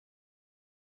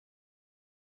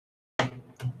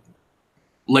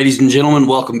Ladies and gentlemen,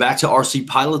 welcome back to RC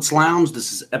Pilots Lounge.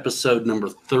 This is episode number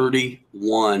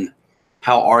 31.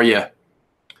 How are you?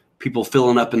 People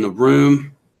filling up in the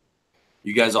room.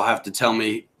 You guys will have to tell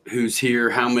me who's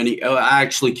here, how many. Oh, I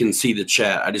actually can see the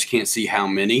chat. I just can't see how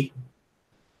many.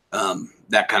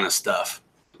 That kind of stuff.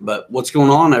 But what's going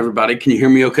on, everybody? Can you hear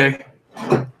me okay?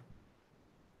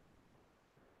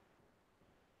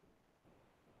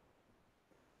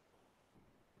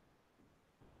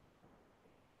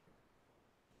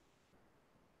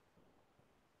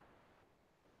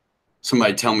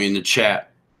 Somebody tell me in the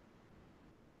chat.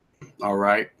 All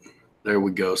right. There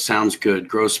we go. Sounds good.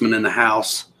 Grossman in the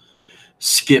house.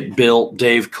 Skip Built,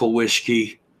 Dave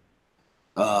Kowishki,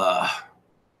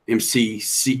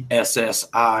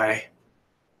 MCCSSI.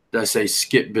 Did I say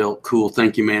Skip Built? Cool.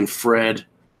 Thank you, man. Fred,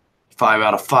 5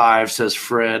 out of 5, says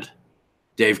Fred.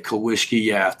 Dave Kowishki,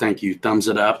 yeah, thank you. Thumbs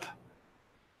it up.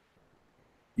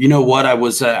 You know what? I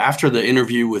was, after the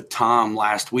interview with Tom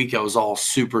last week, I was all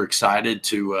super excited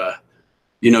to,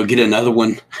 get another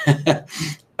one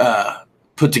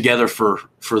put together for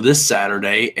this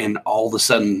Saturday. And all of a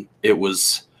sudden it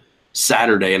was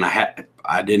Saturday and I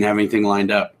didn't have anything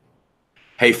lined up.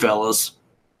 Hey, fellas.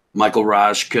 Michael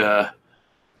Rajka.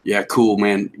 Yeah, cool,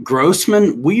 man.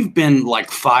 Grossman, we've been like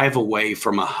 5 away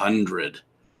from 100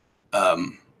 a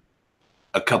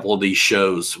couple of these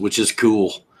shows, which is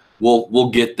cool.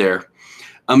 We'll get there.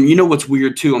 You know what's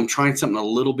weird too? I'm trying something a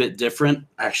little bit different.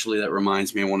 Actually, that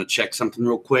reminds me, I want to check something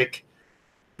real quick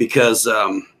because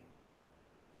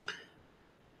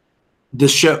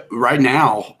this show right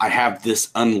now, I have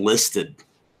this unlisted.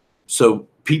 So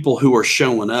people who are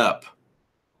showing up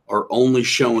are only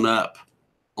showing up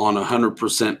on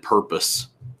 100% purpose.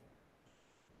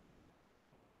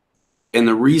 And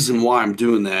the reason why I'm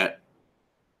doing that,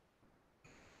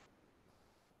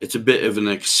 it's a bit of an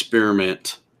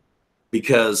experiment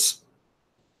because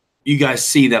you guys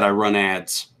see that I run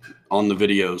ads on the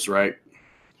videos, right?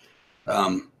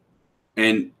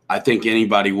 And I think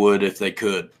anybody would if they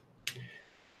could.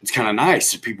 It's kind of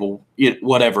nice if people,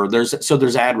 whatever.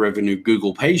 There's ad revenue.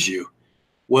 Google pays you.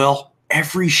 Well,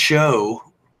 every show,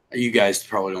 you guys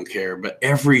probably don't care, but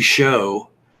every show,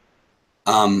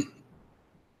 I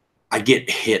get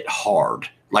hit hard.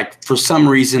 Like for some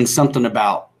reason, something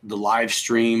about the live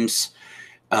streams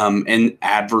and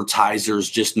advertisers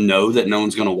just know that no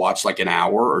one's going to watch like an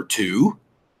hour or 2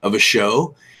 of a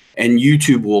show. And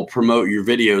YouTube will promote your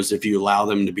videos if you allow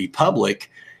them to be public.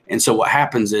 And so what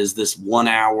happens is this 1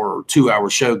 hour or 2 hour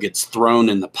show gets thrown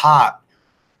in the pot.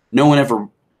 No one ever,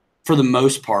 for the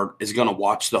most part, is going to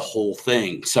watch the whole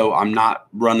thing. So I'm not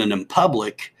running them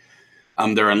public.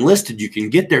 They're unlisted. You can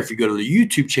get there if you go to the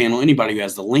YouTube channel. Anybody who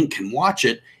has the link can watch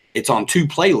it. It's on 2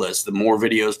 playlists, the more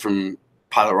videos from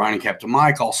Pilot Ryan and Captain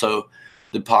Mike, also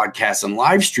the podcasts and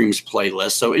live streams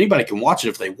playlist. So anybody can watch it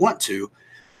if they want to,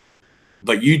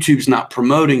 but YouTube's not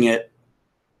promoting it,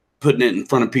 putting it in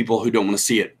front of people who don't want to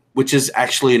see it, which is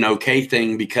actually an okay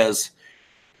thing because,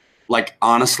 like,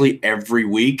 honestly, every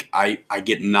week I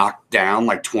get knocked down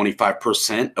like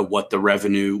 25% of what the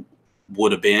revenue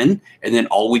would have been. And then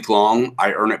all week long,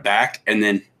 I earn it back. And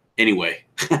then anyway,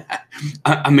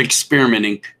 I'm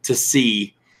experimenting to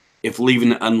see if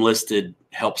leaving it unlisted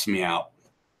helps me out.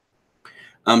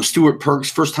 Stuart Perks,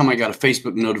 first time I got a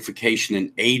Facebook notification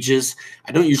in ages.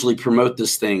 I don't usually promote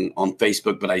this thing on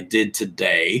Facebook, but I did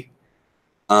today.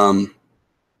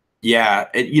 Yeah,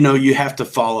 you have to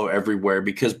follow everywhere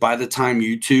because by the time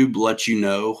YouTube lets you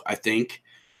know, I think,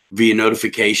 via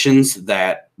notifications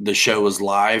that the show is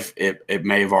live, it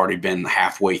may have already been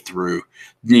halfway through.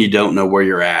 You don't know where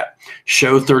you're at.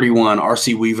 Show 31,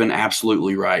 RC Weaving,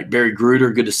 absolutely right. Barry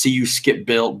Gruder, good to see you. Skip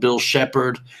Built, Bill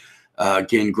Shepard,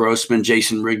 again, Grossman,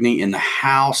 Jason Rigney in the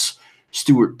house.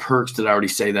 Stuart Perks, did I already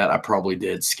say that? I probably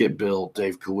did. Skip Built,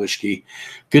 Dave Kowishki.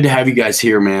 Good to have you guys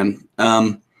here, man.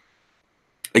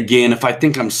 Again, if I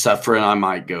think I'm suffering, I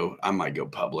might go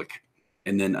public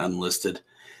and then unlisted.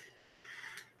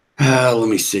 Let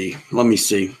me see.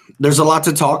 There's a lot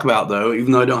to talk about, though,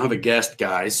 even though I don't have a guest,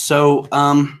 guys. So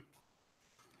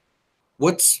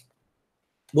what's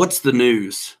the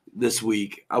news this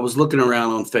week? I was looking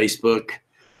around on Facebook,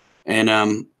 and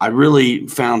I really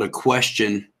found a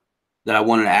question that I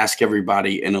wanted to ask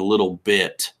everybody in a little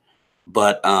bit,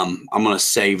 but I'm going to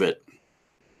save it.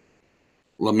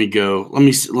 Let me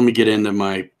get into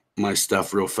my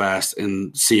stuff real fast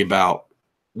and see about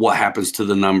what happens to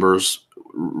the numbers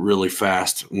really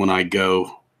fast when I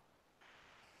go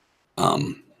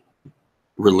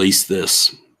release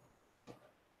this.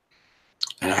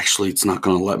 And actually, it's not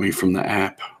going to let me from the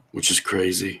app, which is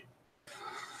crazy.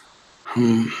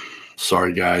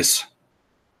 Sorry, guys.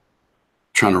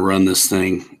 Trying to run this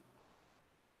thing.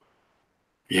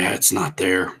 Yeah, it's not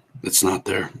there. It's not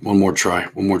there. One more try.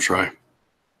 One more try.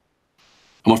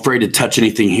 I'm afraid to touch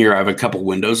anything here. I have a couple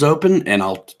windows open and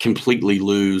I'll completely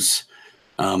lose.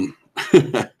 I'm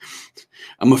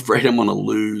afraid I'm going to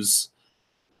lose.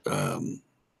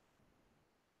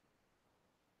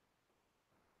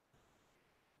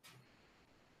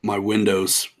 My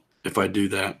windows if I do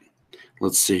that.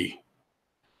 Let's see.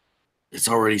 It's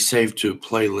already saved to a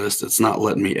playlist. It's not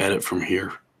letting me edit from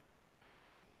here.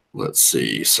 Let's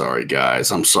see. Sorry,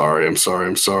 guys. I'm sorry. I'm sorry.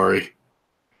 I'm sorry.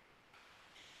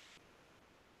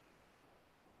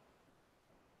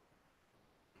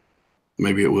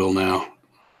 Maybe it will now.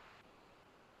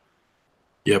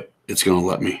 Yep, it's going to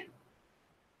let me.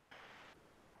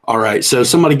 All right. So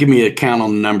somebody give me a count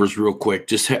on the numbers real quick.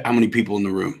 Just how many people in the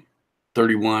room?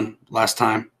 31 last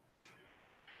time.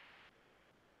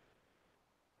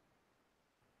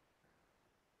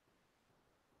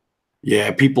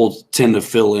 Yeah, people tend to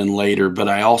fill in later, but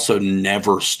I also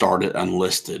never start it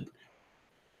unlisted.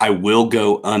 I will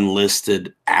go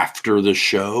unlisted after the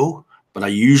show, but I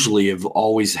usually have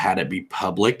always had it be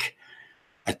public.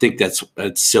 I think it's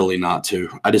silly not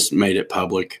to. I just made it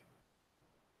public.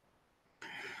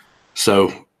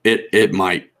 So it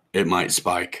might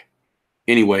spike.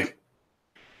 Anyway,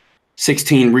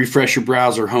 16, refresh your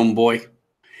browser, homeboy.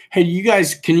 Hey, you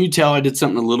guys, can you tell I did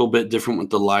something a little bit different with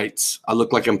the lights? I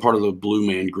look like I'm part of the Blue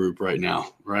Man group right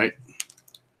now, right?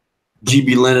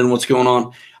 GB Lennon, what's going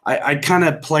on? I kind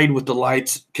of played with the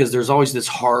lights because there's always this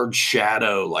hard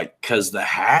shadow, like because the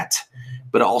hat,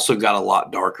 but it also got a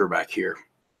lot darker back here.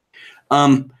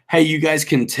 Hey, you guys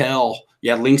can tell.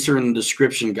 Yeah, links are in the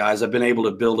description, guys. I've been able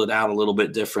to build it out a little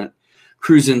bit different.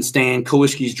 Cruising Stan,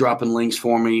 Kowalski's dropping links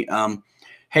for me.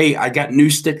 Hey, I got new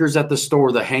stickers at the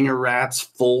store. The Hanger Rats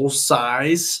full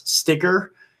size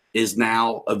sticker is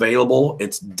now available.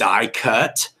 It's die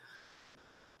cut,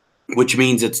 which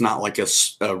means it's not like a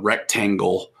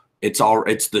rectangle. It's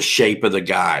the shape of the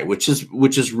guy, which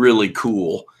is really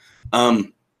cool.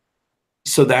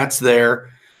 So that's there.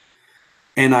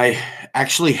 And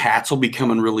hats will be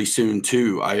coming really soon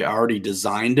too. I already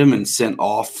designed them and sent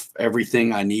off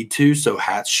everything I need to. So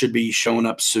hats should be showing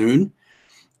up soon.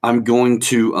 I'm going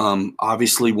to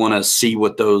obviously want to see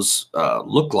what those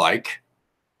look like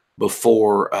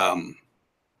before I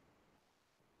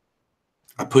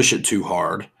push it too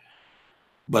hard.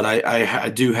 But I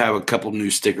do have a couple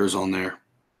new stickers on there,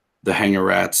 the Hanger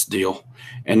Rats deal.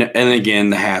 And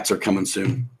again, the hats are coming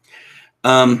soon.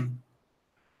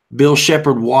 Bill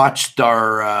Shepard watched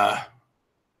our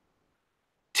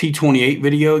T28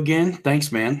 video again.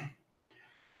 Thanks, man.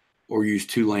 Or use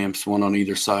 2 lamps, one on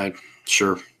either side.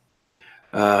 Sure.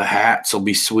 Hats will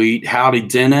be sweet. Howdy,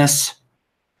 Dennis.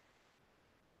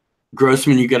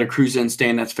 Grossman, you got a cruise in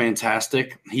stand. That's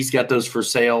fantastic. He's got those for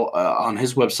sale on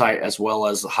his website as well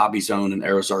as the Hobby Zone and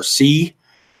arrowsrc.com.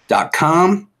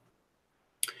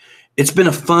 It's been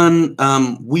a fun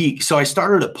week. So I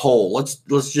started a poll. Let's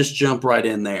just jump right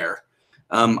in there.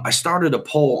 I started a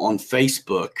poll on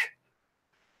Facebook.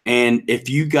 And if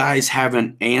you guys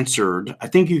haven't answered, I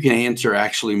think you can answer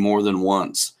actually more than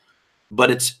once. But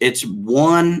it's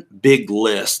one big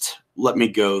list. Let me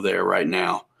go there right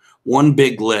now. One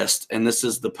big list, and this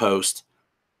is the post.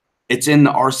 It's in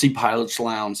the RC Pilots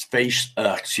Lounge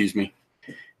RC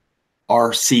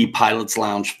Pilots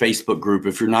Lounge Facebook group.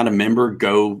 If you're not a member,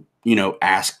 go,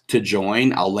 ask to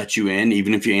join. I'll let you in,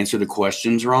 even if you answer the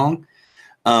questions wrong.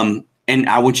 And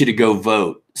I want you to go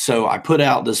vote. So I put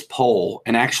out this poll,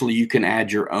 and actually you can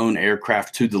add your own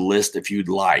aircraft to the list if you'd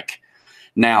like.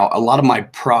 Now, a lot of my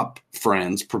prop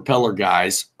friends, propeller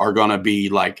guys, are going to be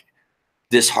like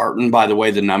disheartened by the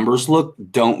way the numbers look.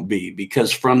 Don't be,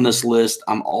 because from this list,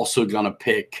 I'm also going to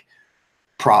pick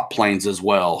prop planes as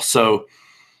well. So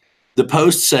the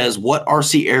post says, what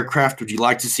RC aircraft would you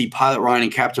like to see Pilot Ryan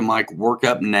and Captain Mike work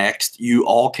up next? You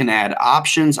all can add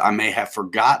options. I may have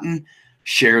forgotten.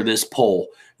 Share this poll.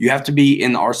 You have to be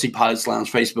in the RC Pilots Lounge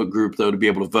Facebook group, though, to be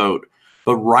able to vote.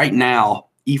 But right now,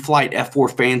 e-flite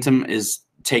F4 Phantom is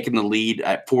taking the lead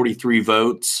at 43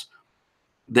 votes.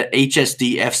 The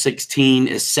HSD F16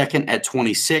 is second at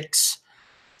 26.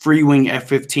 Freewing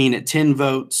F15 at 10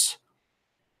 votes.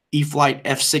 E-flite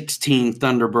F16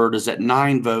 Thunderbird is at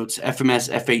 9 votes.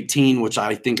 FMS F18, which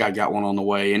I think I got one on the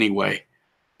way anyway.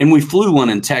 And we flew one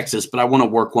in Texas, but I want to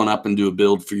work one up and do a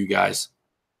build for you guys.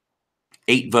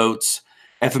 8 votes.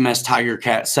 FMS Tiger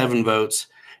Cat, 7 votes.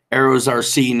 Arrows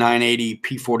RC 980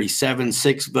 P47,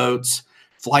 6 votes.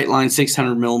 Flightline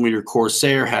 600mm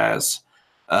Corsair has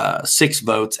 6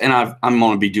 votes. And I'm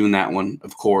going to be doing that one,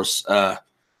 of course. I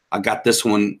got this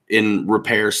one in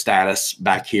repair status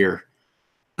back here.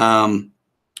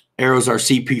 Arrows are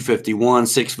CP51,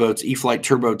 6 votes. E-flite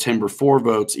Turbo Timber, 4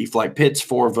 votes. E-flite Pits,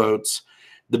 4 votes.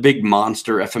 The big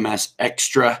monster FMS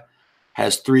Extra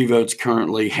has 3 votes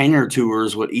currently. Hangar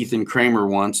Tours, what Ethan Kramer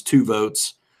wants, 2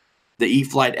 votes. The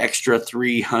E-flite Extra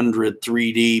 300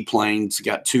 3D planes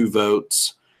got 2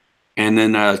 votes. And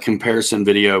then a comparison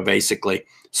video, basically.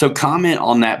 So comment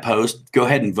on that post. Go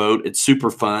ahead and vote. It's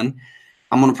super fun.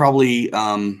 I'm going to probably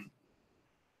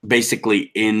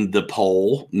basically end the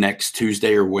poll next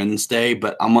Tuesday or Wednesday,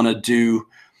 but I'm going to do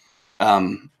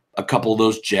a couple of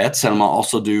those jets, and I'm going to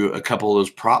also do a couple of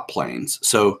those prop planes.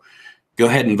 So go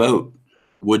ahead and vote,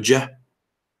 would you?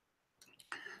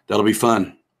 That'll be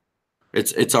fun.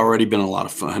 It's already been a lot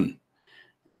of fun.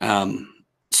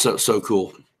 So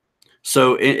cool.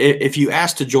 So if you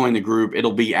ask to join the group,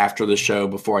 it'll be after the show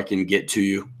before I can get to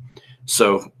you.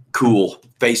 So cool.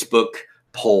 Facebook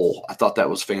poll. I thought that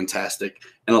was fantastic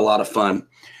and a lot of fun.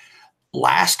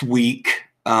 Last week,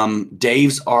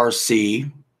 Dave's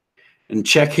RC, and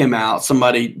check him out.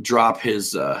 Somebody drop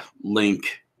his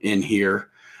link in here.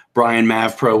 Brian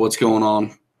Mavpro, what's going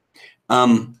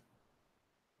on?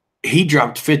 He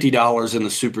dropped $50 in the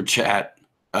super chat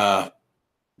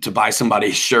to buy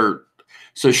somebody's shirt.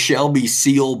 So Shelby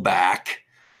Sealback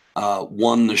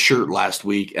won the shirt last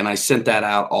week, and I sent that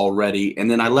out already.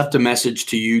 And then I left a message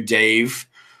to you, Dave,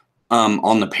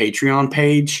 on the Patreon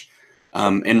page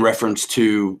in reference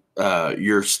to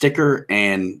your sticker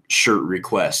and shirt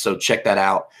request. So check that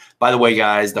out. By the way,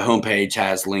 guys, the homepage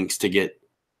has links to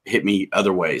hit me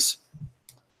other ways.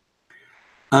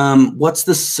 What's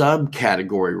the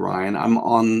subcategory, Ryan? I'm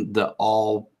on the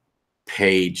all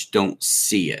page. Don't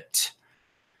see it.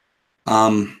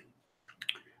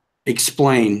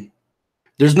 Explain.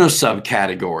 There's no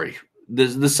subcategory. The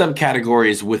subcategory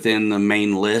is within the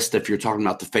main list. If you're talking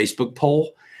about the Facebook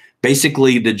poll,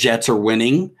 basically the Jets are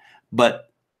winning,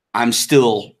 but I'm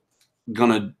still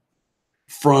gonna,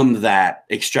 from that,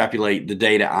 extrapolate the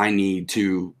data I need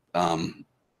to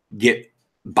get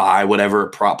by whatever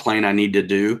prop plane I need to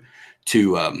do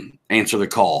to answer the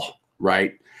call,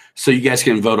 right? So you guys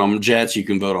can vote on Jets, you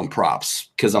can vote on props,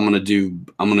 because I'm gonna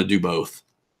do both.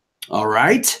 All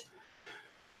right.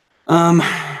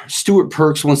 Stuart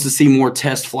Perks wants to see more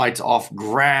test flights off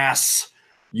grass.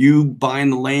 You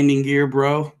buying the landing gear,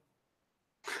 bro?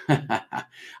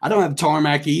 I don't have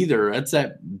tarmac either. It's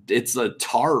a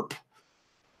tarp,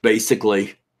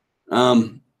 basically.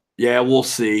 Yeah, we'll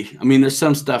see. I mean, there's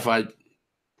some stuff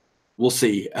we'll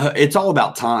see. It's all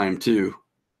about time too.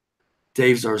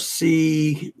 Dave's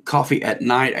RC, coffee at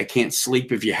night. I can't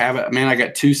sleep if you have it. Man, I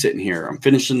got 2 sitting here. I'm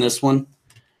finishing this one.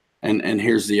 And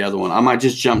here's the other one. I might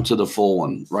just jump to the full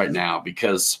one right now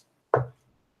because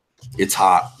it's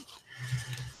hot.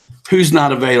 Who's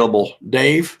not available?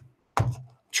 Dave?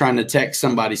 Trying to text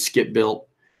somebody, Skip Built.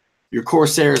 Your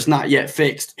Corsair is not yet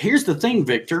fixed. Here's the thing,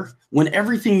 Victor. When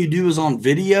everything you do is on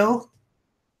video,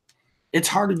 it's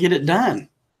hard to get it done.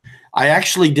 I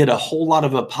actually did a whole lot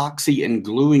of epoxy and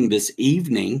gluing this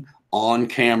evening on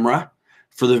camera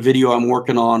for the video I'm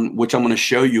working on, which I'm going to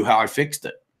show you how I fixed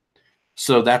it.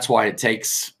 So that's why it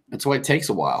takes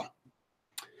a while.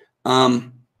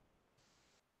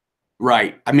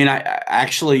 Right. I mean, I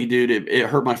actually, dude, it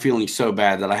hurt my feelings so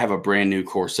bad that I have a brand new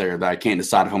Corsair that I can't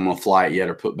decide if I'm going to fly it yet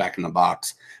or put back in the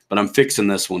box, but I'm fixing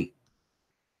this one.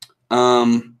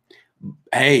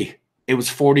 Hey, it was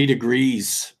 40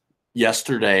 degrees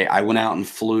yesterday. I went out and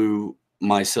flew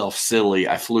myself silly.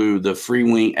 I flew the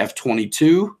Freewing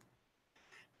F-22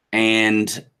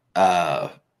 and,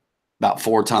 about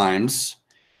 4 times.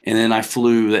 And then I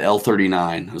flew the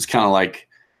L-39. It was kind of like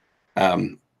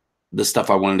the stuff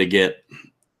I wanted to get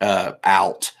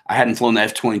out. I hadn't flown the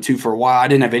F-22 for a while. I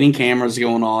didn't have any cameras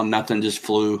going on, nothing, just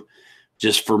flew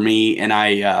just for me. And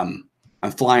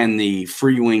I'm flying the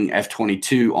Freewing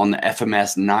F-22 on the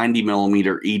FMS 90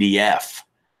 millimeter EDF.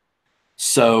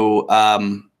 So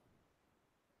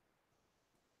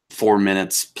 4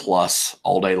 minutes plus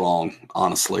all day long,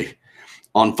 honestly.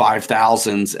 On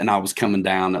 5,000s, and I was coming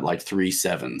down at like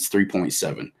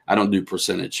 3.7. I don't do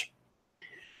percentage.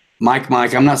 Mike,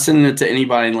 I'm not sending it to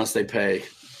anybody unless they pay.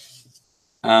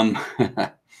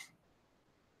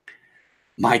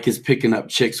 Mike is picking up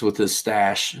chicks with his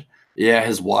stash. Yeah,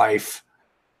 his wife.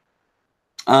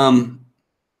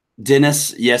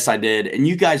 Dennis, yes, I did. And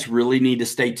you guys really need to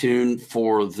stay tuned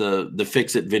for the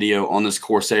fix-it video on this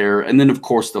Corsair, and then of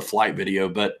course the flight video.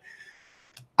 But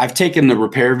I've taken the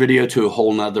repair video to a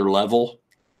whole nother level,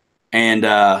 and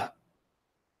I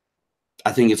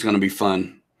think it's going to be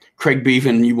fun. Craig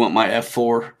Beaven, you want my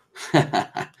F4?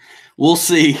 We'll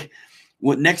see.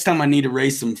 Next time I need to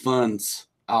raise some funds,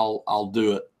 I'll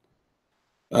do it.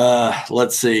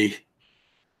 Let's see.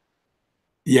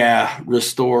 Yeah,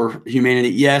 restore humanity.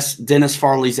 Yes, Dennis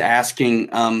Farley's asking,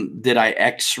 did I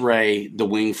x-ray the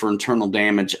wing for internal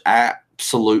damage?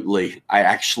 Absolutely. I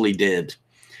actually did.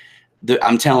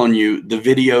 I'm telling you, the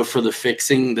video for the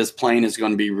fixing this plane is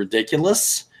going to be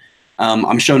ridiculous.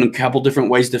 I'm showing a couple different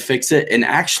ways to fix it. And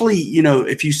actually, you know,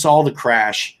 if you saw the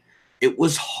crash, it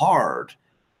was hard,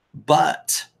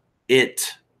 but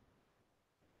it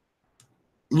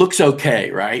looks okay,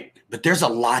 right? But there's a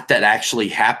lot that actually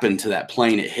happened to that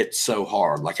plane. It hit so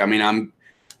hard. Like, I mean,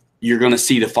 you're going to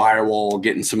see the firewall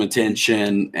getting some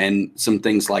attention and some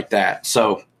things like that.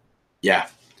 So, yeah,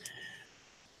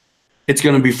 it's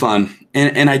going to be fun.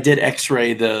 And I did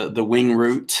x-ray the wing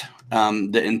root,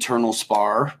 the internal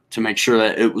spar, to make sure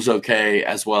that it was okay,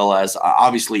 as well as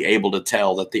obviously able to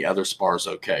tell that the other spar is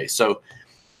okay. So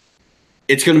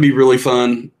it's going to be really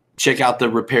fun. Check out the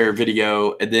repair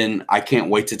video, and then I can't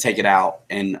wait to take it out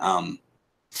and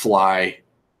fly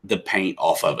the paint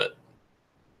off of it.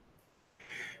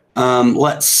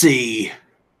 Let's see.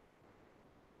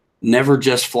 Never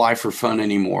just fly for fun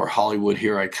anymore. Hollywood,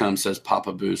 here I come, says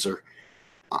Papa Boozer.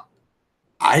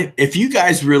 If you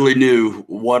guys really knew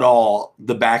what all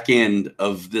the back end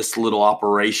of this little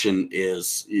operation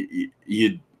is,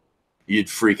 you'd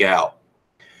freak out.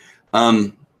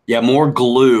 Yeah, more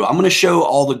glue. I'm going to show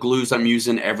all the glues I'm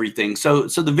using, everything. So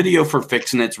the video for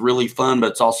fixing it's really fun,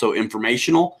 but it's also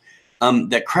informational.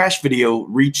 That crash video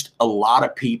reached a lot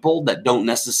of people that don't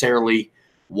necessarily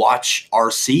watch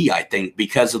RC, I think,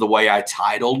 because of the way I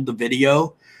titled the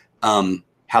video.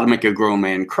 How to Make a Grown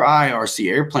Man Cry, RC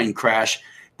Airplane Crash.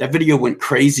 That video went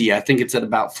crazy. I think it's at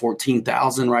about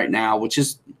 14,000 right now, which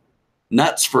is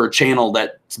nuts for a channel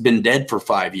that's been dead for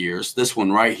 5 years. This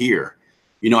one right here.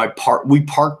 You know, we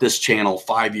parked this channel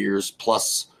 5 years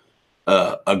plus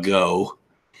ago.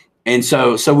 And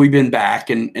so we've been back,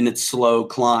 and it's slow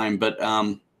climb. But,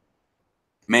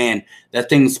 man, that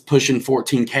thing's pushing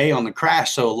 14K on the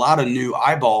crash. So a lot of new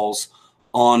eyeballs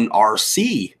on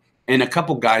RC. And a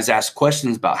couple guys asked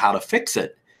questions about how to fix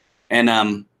it. And,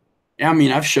 I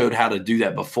mean, I've showed how to do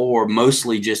that before,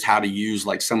 mostly just how to use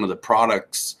like some of the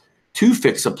products to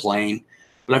fix a plane.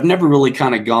 But I've never really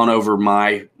kind of gone over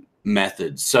my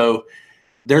methods. So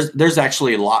there's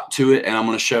actually a lot to it, and I'm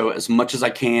going to show as much as I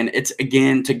can. It's,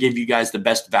 again, to give you guys the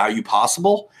best value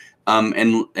possible,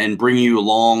 and bring you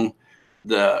along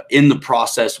in the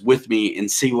process with me and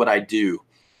see what I do.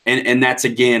 And that's,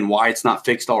 again, why it's not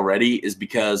fixed already, is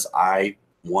because I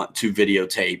want to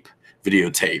videotape.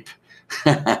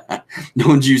 No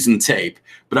one's using tape,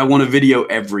 but I want to video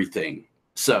everything.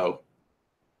 So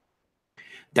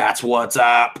that's what's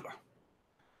up.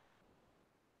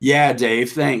 Yeah,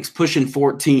 Dave, thanks. Pushing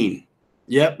 14.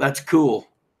 Yep, that's cool.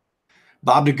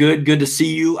 Bob the Good to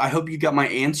see you. I hope you got my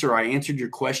answer. I answered your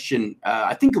question.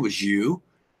 I think it was you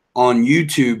on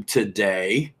YouTube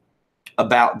today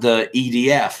about the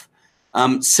EDF.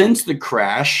 Since the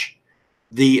crash,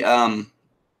 the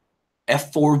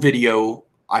F4 video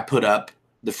I put up,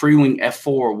 the Freewing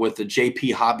F4 with the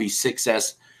JP Hobby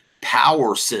 6S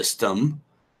power system,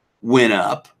 went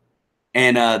up.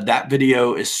 And that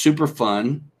video is super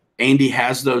fun. Andy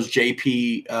has those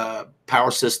JP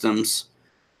power systems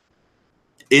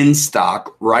in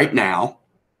stock right now.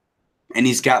 And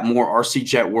he's got more RC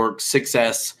Jetwork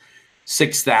 6S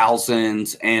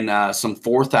 6000s and some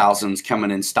 4000s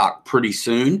coming in stock pretty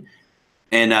soon.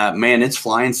 And, man, it's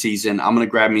flying season. I'm going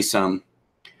to grab me some.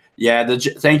 Yeah,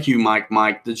 thank you, Mike.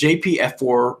 The JP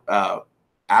F4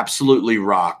 absolutely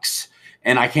rocks.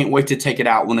 And I can't wait to take it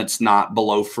out when it's not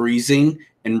below freezing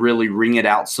and really wring it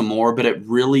out some more. But it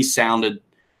really sounded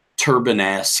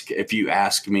turbine-esque, if you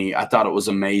ask me. I thought it was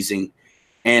amazing.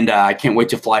 And I can't wait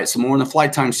to fly it some more. And the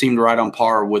flight time seemed right on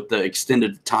par with the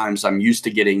extended times I'm used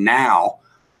to getting now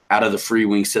out of the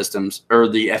Freewing systems, or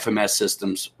the FMS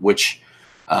systems, which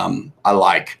I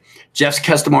like. Jeff's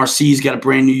Custom RC's got a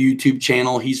brand new YouTube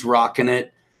channel. He's rocking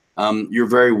it. You're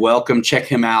very welcome. Check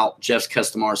him out, Jeff's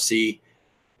Custom RC.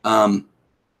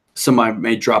 Somebody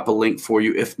may drop a link for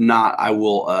you. If not, I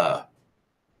will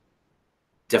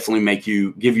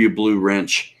definitely give you a blue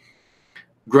wrench.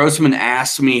 Grossman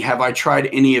asked me, have I tried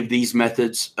any of these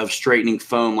methods of straightening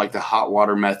foam, like the hot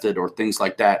water method or things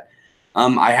like that?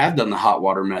 I have done the hot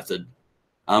water method,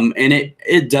 and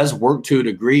it does work to a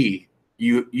degree.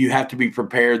 You have to be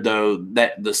prepared, though,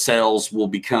 that the cells will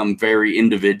become very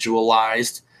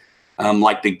individualized,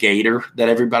 like the gator that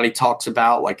everybody talks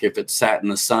about, like if it's sat in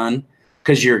the sun,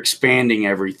 because you're expanding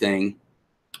everything.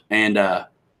 And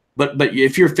but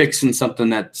if you're fixing something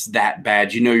that's that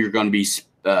bad, you know you're going to be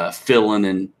filling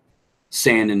and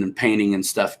sanding and painting and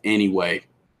stuff anyway.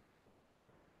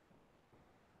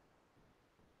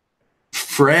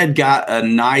 Fred got a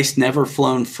nice never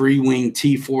flown free wing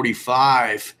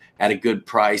T45 at a good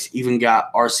price. Even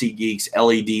got RC Geeks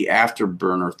LED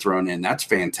afterburner thrown in. That's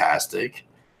fantastic.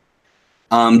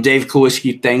 Dave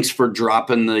Kowalski, thanks for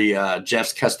dropping the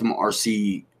Jeff's Custom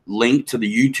RC link to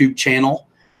the YouTube channel.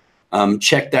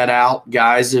 Check that out,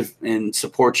 guys, and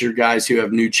support your guys who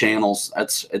have new channels.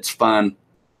 It's fun.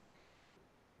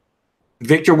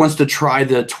 Victor wants to try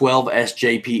the 12S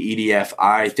JP EDF.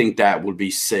 I think that would be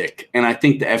sick. And I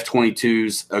think the F-22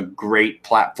 is a great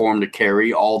platform to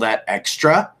carry all that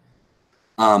extra.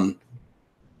 Hal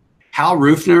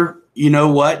Rufner, you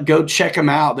know what? Go check them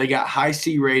out. They got high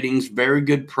C ratings, very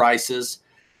good prices.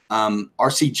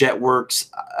 RC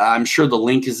Jetworks, I'm sure the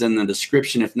link is in the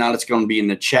description. If not, it's going to be in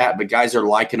the chat. But guys are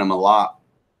liking them a lot.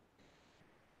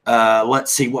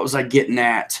 Let's see. What was I getting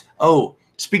at? Oh,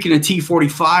 speaking of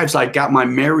T45s, I got my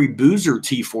Mary Boozer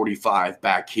T45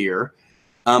 back here.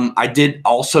 I did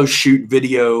also shoot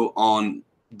video on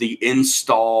the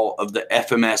install of the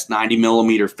FMS 90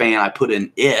 millimeter fan. I put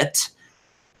in it,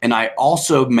 and I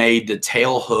also made the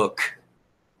tail hook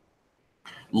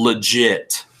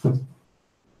legit.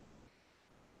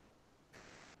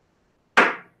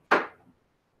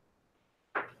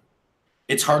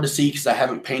 It's hard to see because I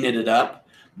haven't painted it up,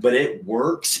 but it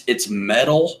works. It's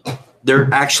metal. There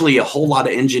actually a whole lot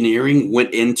of engineering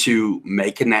went into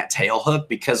making that tail hook,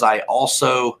 because I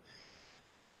also,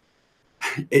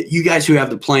 you guys who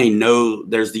have the plane know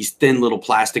there's these thin little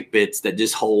plastic bits that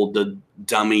just hold the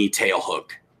dummy tail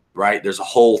hook, right? There's a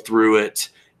hole through it,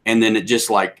 and then it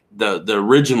just like the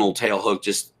original tail hook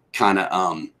just kind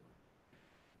of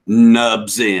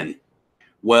nubs in.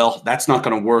 Well, that's not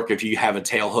going to work if you have a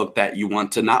tail hook that you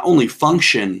want to not only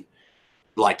function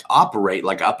like operate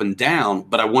like up and down,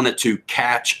 but I want it to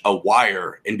catch a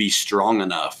wire and be strong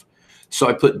enough. So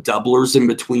I put doublers in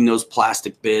between those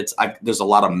plastic bits. There's a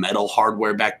lot of metal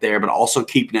hardware back there, but also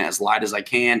keeping it as light as I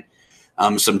can.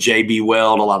 Some JB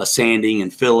weld, a lot of sanding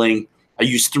and filling. I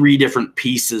use 3 different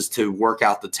pieces to work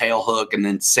out the tail hook, and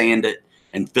then sand it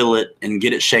and fill it and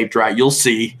get it shaped right. You'll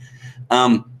see.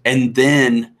 And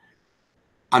then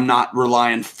I'm not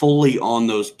relying fully on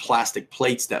those plastic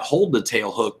plates that hold the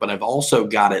tail hook, but I've also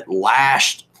got it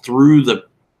lashed through the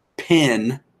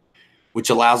pin, which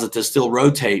allows it to still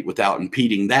rotate without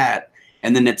impeding that.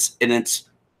 And then it's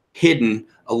hidden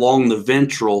along the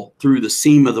ventral through the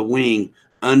seam of the wing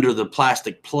under the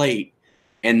plastic plate,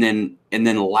 and then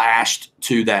lashed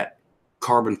to that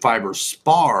carbon fiber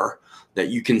spar that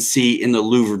you can see in the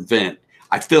louvered vent.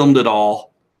 I filmed it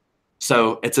all.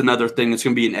 So it's another thing that's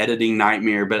going to be an editing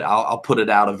nightmare, but I'll put it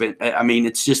out of it. I mean,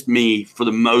 it's just me for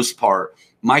the most part.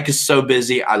 Mike is so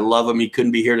busy. I love him. He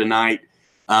couldn't be here tonight.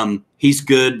 He's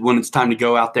good when it's time to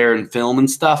go out there and film and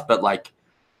stuff, but like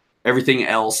everything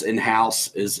else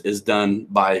in-house is done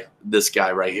by this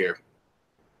guy right here.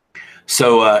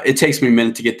 So it takes me a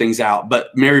minute to get things out.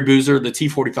 But Mary Boozer, the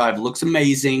T45 looks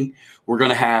amazing. We're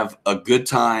going to have a good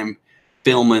time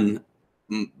filming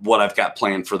what I've got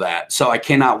planned for that. So I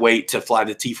cannot wait to fly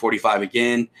the T45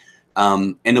 again.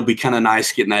 And it'll be kind of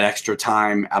nice getting that extra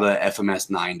time out of the FMS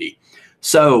 90.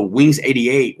 So Wings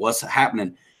 88, what's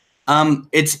happening?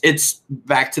 It's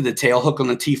back to the tail hook on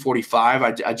the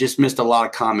T45. I just missed a lot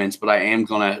of comments, but I am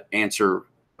going to answer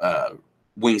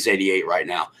Wings 88 right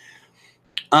now.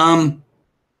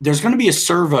 There's going to be a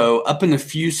servo up in the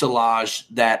fuselage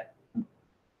that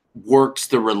works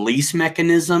the release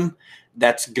mechanism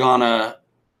that's going to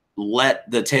let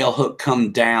the tail hook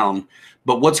come down.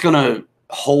 But what's going to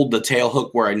hold the tail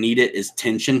hook where I need it is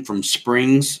tension from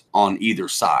springs on either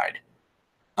side.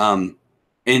 And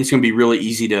it's going to be really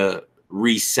easy to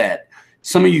reset.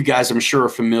 Some of you guys, I'm sure, are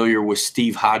familiar with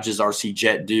Steve Hodges, RC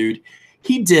Jet Dude.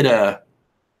 He did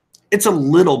it's a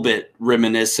little bit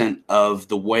reminiscent of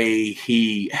the way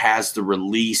he has the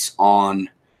release on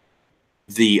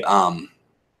the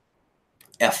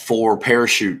F4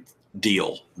 parachute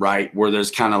deal, right? Where there's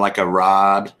kind of like a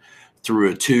rod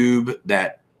through a tube.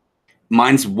 That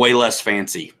mine's way less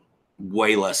fancy,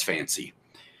 way less fancy.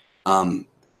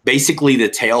 Basically the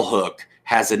tail hook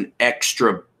has an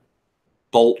extra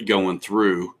bolt going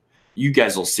through. You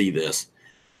guys will see this.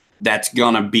 That's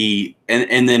gonna be,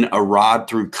 and then a rod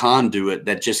through conduit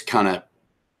that just kind of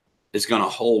is gonna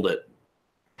hold it.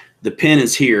 The pin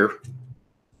is here.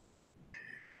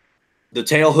 The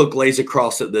tail hook lays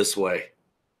across it this way,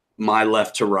 my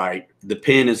left to right. The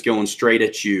pin is going straight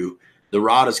at you. The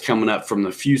rod is coming up from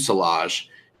the fuselage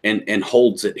and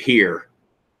holds it here.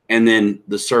 And then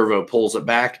the servo pulls it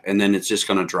back, and then it's just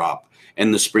going to drop.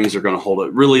 And the springs are going to hold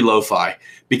it really lo-fi,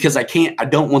 because I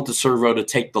don't want the servo to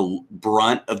take the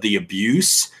brunt of the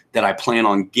abuse that I plan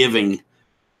on giving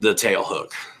the tail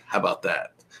hook. How about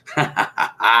that?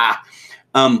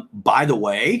 By the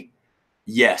way,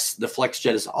 yes, the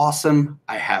FlexJet is awesome.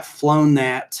 I have flown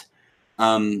that.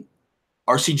 RC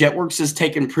Jetworks is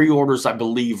taking pre-orders, I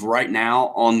believe, right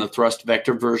now on the thrust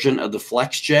vector version of the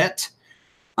FlexJet.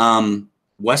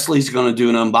 Wesley's going to do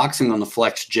an unboxing on the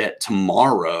FlexJet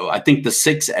tomorrow. I think the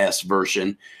 6S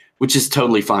version, which is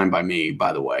totally fine by me,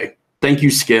 by the way. Thank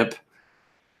you, Skip.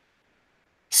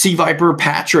 Sea Viper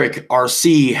Patrick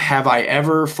RC, have I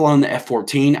ever flown the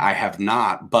F-14? I have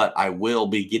not, but I will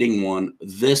be getting one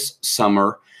this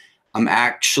summer. I'm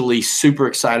actually super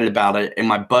excited about it. And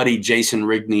my buddy Jason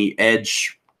Rigney,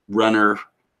 Edge Runner,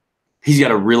 he's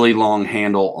got a really long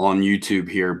handle on YouTube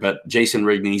here, but Jason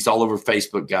Rigney, he's all over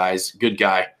Facebook, guys. Good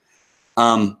guy.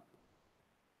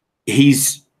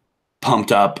 He's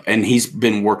pumped up, and he's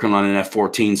been working on an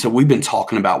F-14. So we've been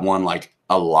talking about one like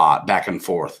a lot, back and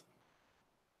forth.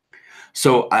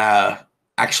 So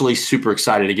actually super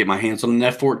excited to get my hands on an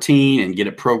F-14 and get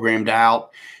it programmed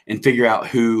out and figure out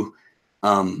who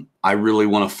I really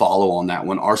want to follow on that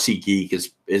one. RC Geek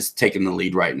is taking the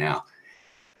lead right now.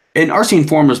 And RC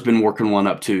Informer's been working one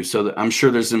up too, so I'm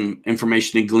sure there's some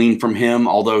information to glean from him,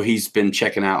 although he's been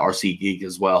checking out RC Geek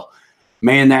as well.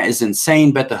 Man, that is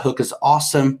insane. Bet the hook is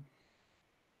awesome.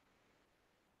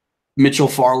 Mitchell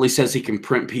Farley says he can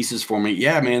print pieces for me.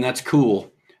 Yeah, man, that's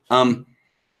cool.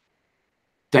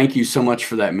 Thank you so much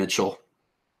for that, Mitchell.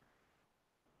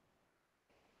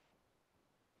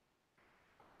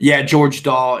 Yeah, George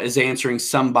Daw is answering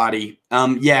somebody.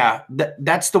 Yeah,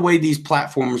 that's the way these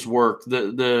platforms work.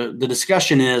 The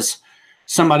discussion is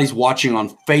somebody's watching on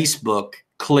Facebook,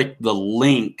 click the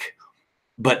link,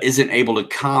 but isn't able to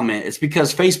comment. It's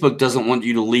because Facebook doesn't want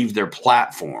you to leave their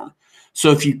platform.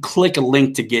 So if you click a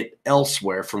link to get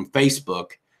elsewhere from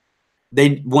Facebook,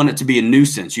 they want it to be a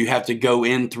nuisance. You have to go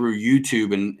in through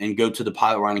YouTube and go to the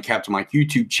Pilot Ryan and Captain Mike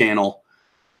YouTube channel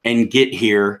and get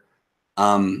here,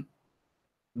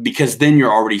 because then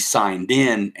you're already signed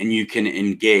in and you can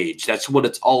engage. That's what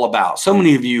it's all about. So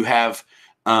many of you have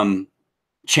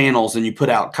channels and you put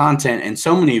out content, and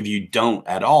so many of you don't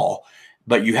at all,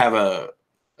 but you have a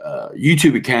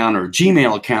YouTube account or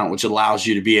Gmail account, which allows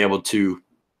you to be able to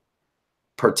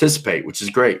participate, which is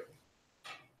great.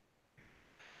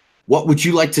 What would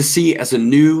you like to see as a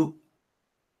new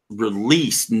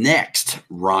release next,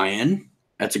 Ryan?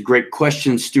 That's a great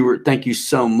question, Stuart. Thank you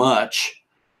so much.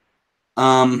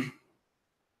 Can't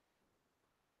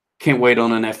wait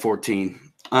on an F-14.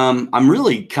 I'm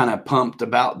really kind of pumped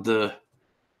about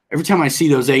every time I see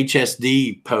those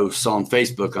HSD posts on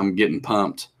Facebook, I'm getting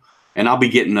pumped. And I'll be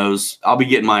getting those. I'll be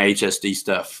getting my HSD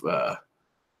stuff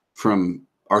from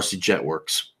RC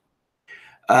Jetworks.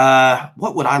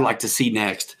 What would I like to see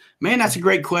next? Man, that's a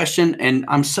great question, and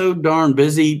I'm so darn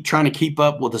busy trying to keep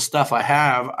up with the stuff I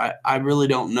have. I really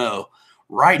don't know.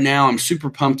 Right now, I'm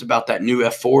super pumped about that new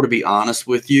F4, to be honest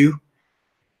with you.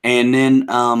 And then,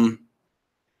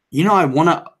 you know,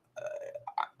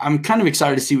 I'm kind of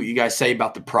excited to see what you guys say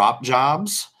about the prop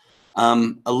jobs.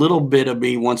 A little bit of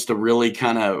me wants to really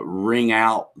kind of wring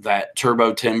out that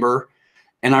turbo timber,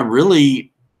 and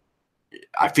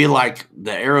I feel like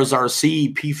the Aeros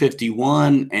RC,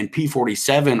 P51, and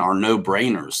P47 are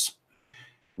no-brainers.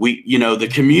 The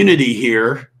community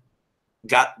here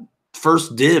got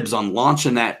first dibs on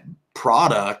launching that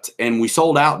product, and we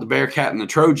sold out the Bearcat and the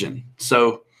Trojan.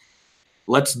 So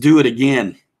let's do it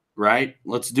again, right?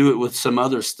 Let's do it with some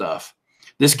other stuff.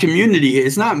 This community,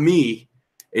 it's not me,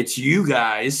 it's you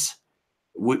guys.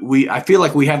 I feel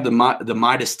like we have the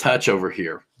Midas touch over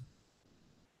here.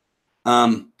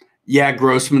 Yeah,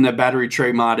 Grossman, that battery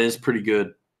tray mod is pretty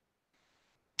good.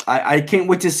 I can't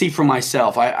wait to see for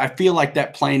myself. I feel like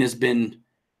that plane has been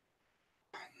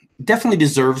definitely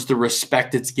deserves the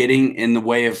respect it's getting in the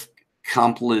way of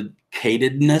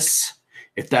complicatedness,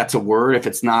 if that's a word. If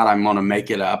it's not, I'm going to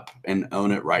make it up and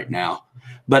own it right now.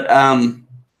 But I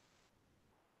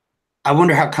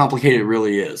wonder how complicated it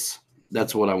really is.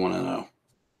 That's what I want to know.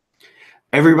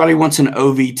 Everybody wants an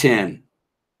OV10.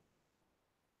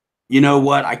 You know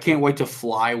what? I can't wait to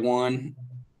fly one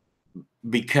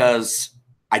because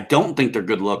I don't think they're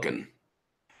good looking,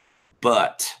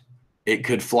 but it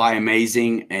could fly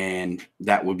amazing, and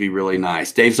that would be really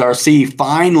nice. Dave's RC,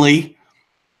 finally,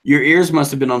 your ears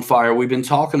must have been on fire. We've been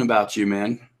talking about you,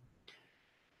 man.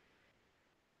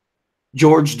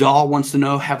 George Dahl wants to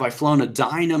know, have I flown a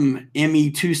Dynam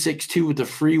ME262 with a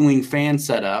free wing fan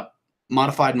setup?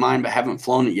 Modified mine, but haven't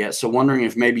flown it yet. So wondering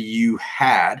if maybe you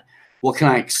had. What can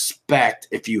I expect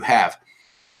if you have?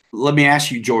 Let me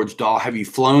ask you, George Dahl, have you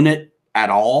flown it at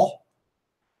all?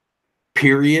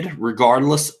 Period,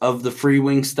 regardless of the free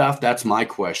wing stuff? That's my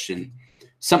question.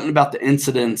 something about the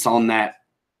incidence on that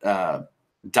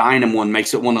Dynam one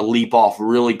makes it want to leap off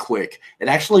really quick. It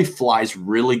actually flies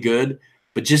really good,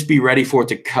 but just be ready for it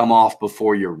to come off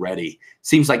before you're ready.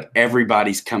 Seems like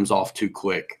everybody's comes off too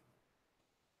quick.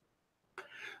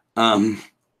 Brian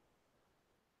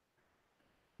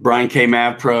K.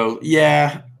 Mav Pro,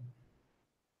 yeah,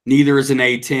 neither is an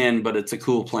A10, but it's a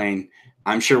cool plane.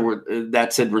 I'm sure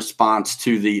that's in response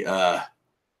to the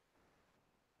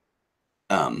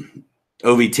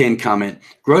OV10 comment.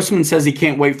 Grossman says he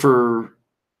can't wait for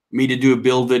me to do a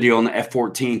build video on the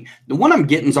F-14. The one I'm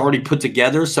getting is already put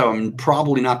together, so I'm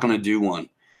probably not going to do one.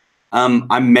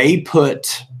 I may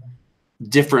put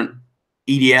different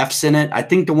EDFs in it. I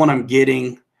think the one I'm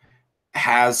getting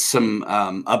has some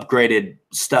upgraded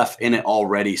stuff in it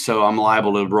already, so I'm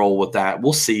liable to roll with that.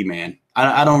 We'll see, man.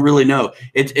 I don't really know.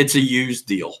 It's a used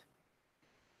deal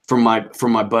from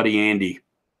my buddy Andy.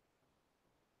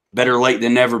 Better late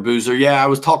than never, Boozer. Yeah, I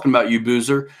was talking about you,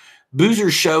 Boozer.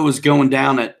 Boozer's show is going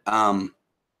down at 4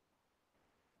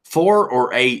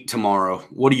 or 8 tomorrow.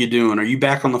 What are you doing? Are you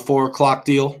back on the 4 o'clock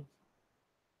deal?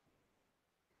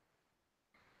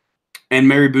 And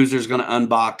Mary Boozer's going to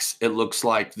unbox, it looks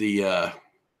like, the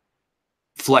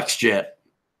FlexJet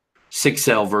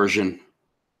 6L version.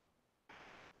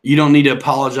 You don't need to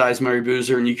apologize, Mary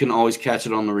Boozer, and you can always catch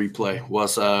it on the replay.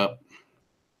 What's up?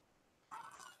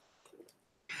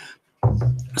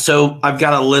 So I've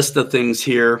got a list of things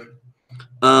here.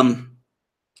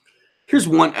 Here's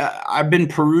one. I've been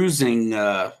perusing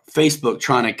Facebook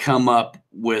trying to come up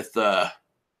with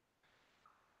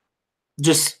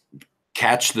just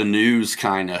catch the news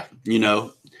kind of,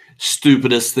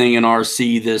 stupidest thing in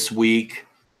RC this week,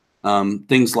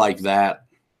 things like that.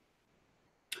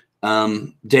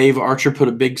 Dave Archer put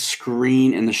a big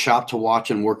screen in the shop to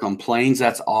watch and work on planes.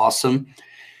 That's awesome.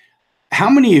 How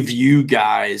many of you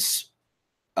guys,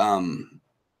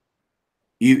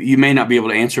 you may not be able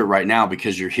to answer it right now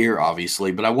because you're here,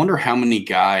 obviously, but I wonder how many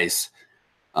guys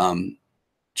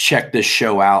check this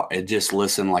show out and just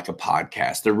listen like a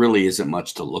podcast. There really isn't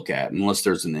much to look at unless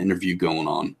there's an interview going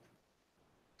on.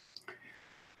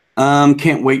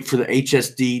 Can't wait for the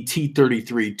HSD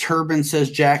T33 turbine,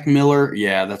 says Jack Miller.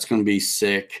 Yeah, that's going to be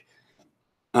sick.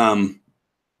 I'm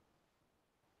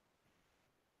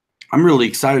really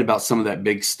excited about some of that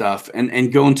big stuff.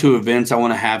 And going to events, I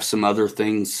want to have some other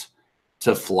things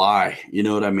to fly. You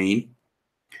know what I mean?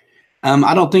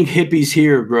 I don't think Hippie's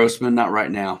here, Grossman. Not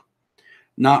right now.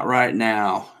 Not right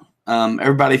now.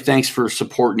 Everybody, thanks for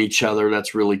supporting each other.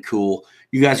 That's really cool.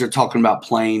 You guys are talking about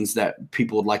planes that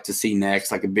people would like to see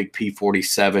next, like a big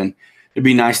P-47. It'd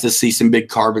be nice to see some big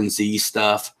Carbon Z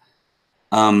stuff.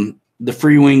 The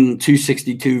Freewing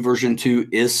 262 version 2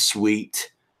 is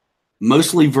sweet.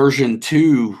 Mostly version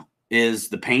 2 is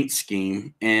the paint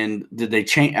scheme. And did they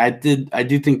change? I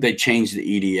do think they changed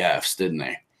the EDFs, didn't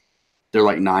they? They're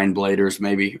like 9-bladers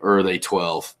maybe, or are they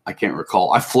 12? I can't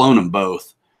recall. I've flown them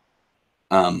both.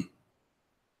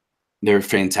 They're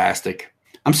fantastic.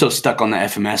 I'm so stuck on the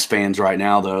FMS fans right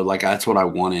now, though. Like, that's what I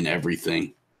want in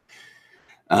everything.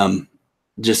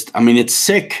 It's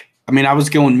sick. I was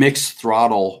going mixed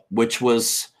throttle, which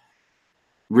was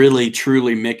really,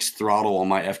 truly mixed throttle on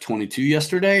my F-22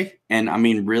 yesterday.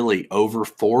 And, really over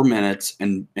 4 minutes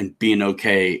and being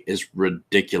okay is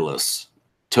ridiculous.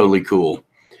 Totally cool.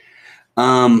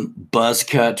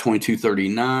 Buzzcut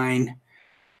 2239.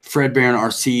 Fred Barron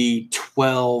RC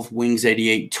 12. Wings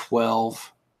 88 12.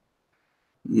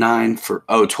 9 for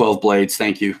 12 blades.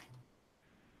 Thank you.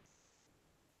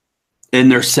 In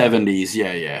their 70s.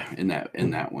 Yeah. In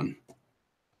that one.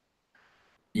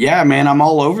 Yeah, man, I'm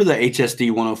all over the HSD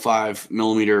 105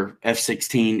 millimeter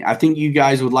F-16. I think you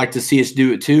guys would like to see us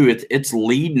do it too. It's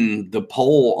leading the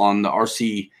poll on the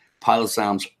RC Pilot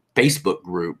Lounge Facebook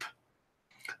group.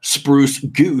 Spruce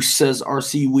Goose says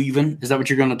RC Weaving. Is that what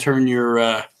you're going to turn your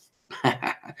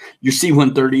your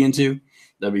C-130 into?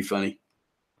 That'd be funny.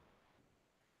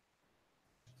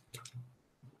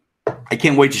 I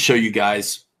can't wait to show you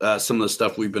guys some of the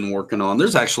stuff we've been working on.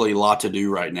 There's actually a lot to do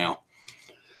right now.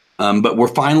 But we're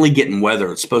finally getting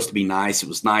weather. It's supposed to be nice. It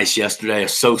was nice yesterday. I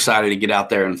was so excited to get out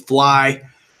there and fly.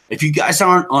 If you guys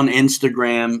aren't on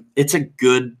Instagram, it's a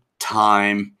good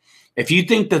time. If you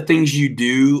think the things you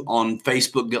do on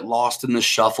Facebook get lost in the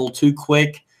shuffle too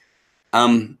quick,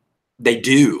 they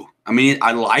do.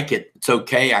 I like it. It's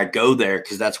okay. I go there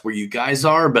because that's where you guys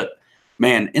are. But,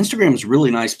 man, Instagram is a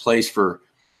really nice place for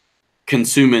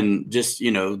consuming just,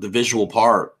 the visual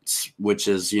parts, which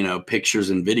is, pictures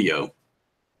and video.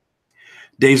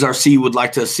 Dave's RC would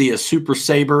like to see a Super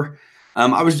Sabre.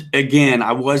 I was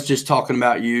just talking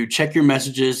about you. Check your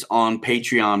messages on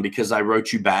Patreon because I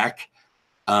wrote you back.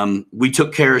 We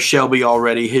took care of Shelby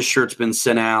already. His shirt's been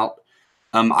sent out.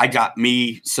 I got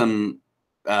me some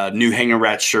new Hanger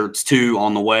Rat shirts too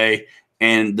on the way,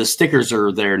 and the stickers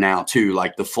are there now too,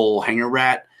 like the full Hanger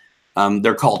Rat.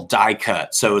 They're called die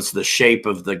cut, so it's the shape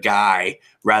of the guy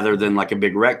rather than like a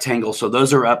big rectangle. So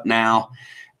those are up now.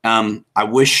 I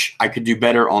wish I could do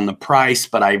better on the price,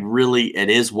 but it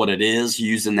is what it is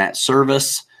using that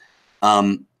service.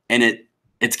 And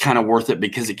it's kind of worth it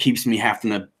because it keeps me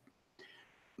having to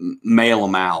mail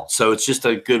them out. So it's just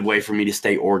a good way for me to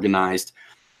stay organized.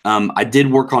 I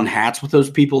did work on hats with those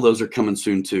people. Those are coming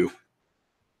soon too.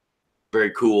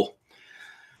 Very cool.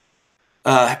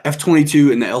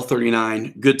 F-22 and the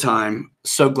L-39, good time.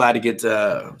 So glad to get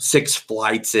 6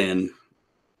 flights in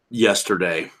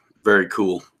yesterday. Very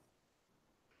cool.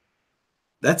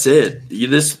 That's it.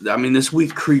 This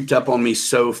week creeped up on me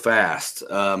so fast.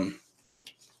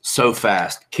 So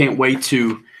fast. Can't wait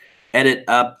to edit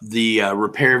up the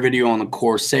repair video on the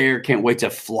Corsair. Can't wait to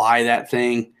fly that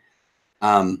thing.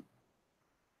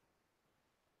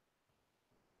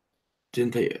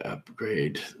 Didn't they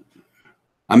upgrade?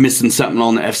 I'm missing something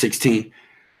on the F-16.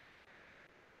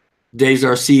 Dave's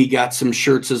RC got some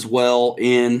shirts as well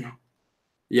in.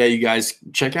 Yeah, you guys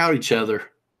check out each other.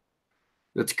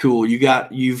 That's cool.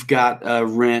 You've got a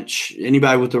wrench.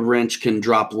 Anybody with a wrench can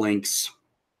drop links.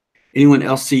 Anyone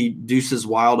else see Deuce's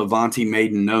Wild Avanti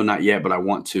Maiden? No, not yet, but I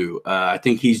want to. I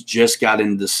think he's just got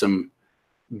into some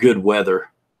good weather.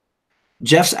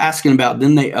 Jeff's asking about,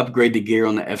 didn't they upgrade the gear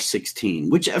on the F-16?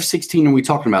 Which F-16 are we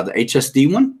talking about? The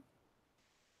HSD one?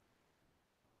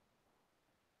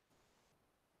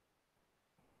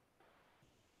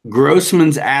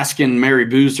 Grossman's asking Mary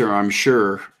Boozer, I'm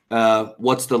sure,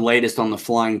 what's the latest on the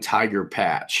Flying Tiger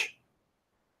patch?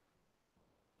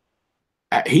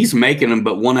 He's making them,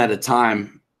 but one at a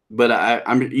time. But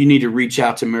you need to reach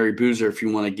out to Mary Boozer if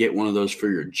you want to get one of those for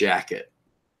your jacket.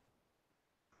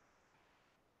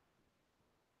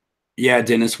 Yeah,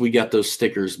 Dennis, we got those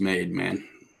stickers made, man.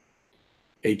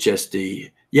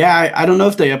 HSD. Yeah, I don't know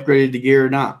if they upgraded the gear or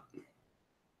not.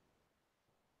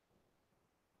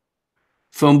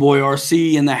 Phoneboy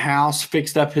RC in the house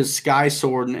fixed up his Sky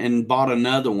Sword and bought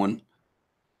another one.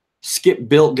 Skip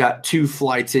Built got 2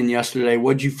 flights in yesterday.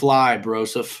 What'd you fly,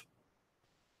 Broseph?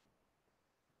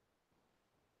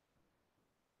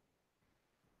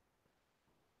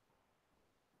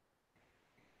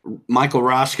 Michael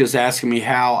Roshka's asking me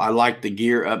how I like the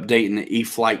gear update in the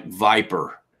e-flite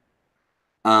Viper.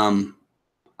 I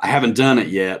haven't done it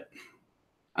yet.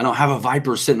 I don't have a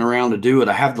Viper sitting around to do it.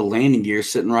 I have the landing gear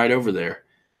sitting right over there.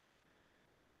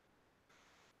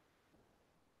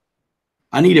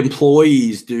 I need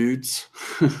employees, dudes.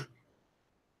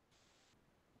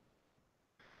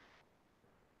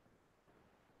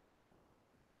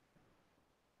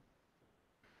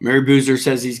 Mary Boozer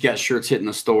says he's got shirts hitting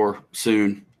the store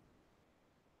soon.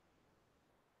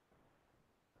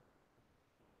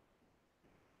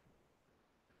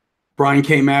 Brian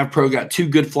K. Mav Pro got 2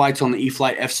 good flights on the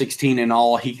e-flite F-16, and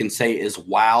all he can say is,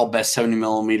 wow, best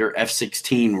 70mm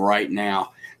F-16 right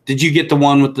now. Did you get the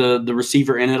one with the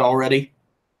receiver in it already?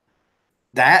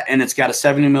 That, and it's got a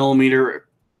 70mm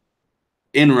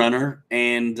in runner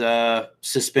and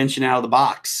suspension out of the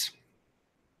box.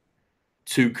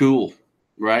 Too cool,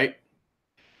 right?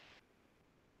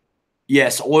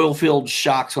 Yes, oil-filled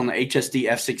shocks on the HSD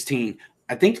F-16.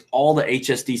 I think all the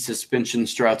HSD suspension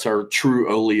struts are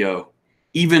true oleo.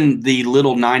 Even the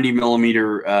little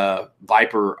 90mm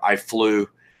Viper I flew,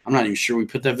 I'm not even sure we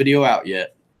put that video out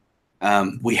yet.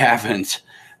 We haven't.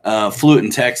 Flew it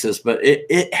in Texas, but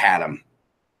it had them.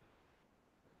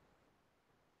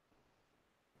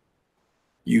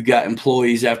 You got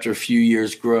employees after a few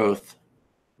years growth.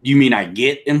 You mean I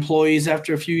get employees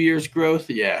after a few years growth?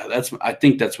 Yeah, I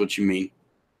think that's what you mean.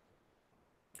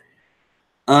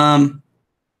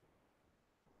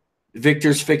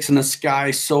 Victor's fixing a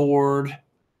Sky Sword.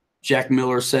 Jack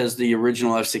Miller says the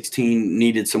original F-16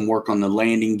 needed some work on the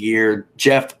landing gear.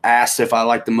 Jeff asks if I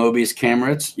like the Mobius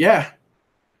camera. Yeah.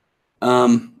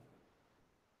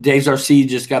 Dave's RC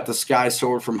just got the Sky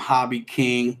Sword from Hobby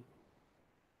King.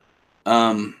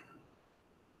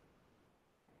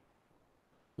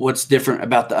 What's different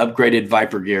about the upgraded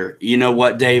Viper gear? You know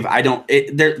what, Dave?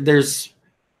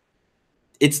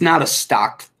 It's not a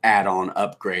stock add-on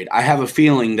upgrade. I have a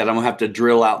feeling that I'm going to have to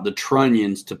drill out the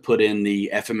trunnions to put in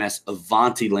the FMS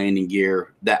Avanti landing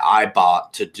gear that I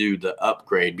bought to do the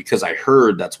upgrade because I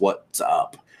heard that's what's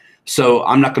up. So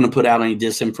I'm not going to put out any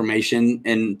disinformation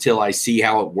until I see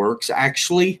how it works.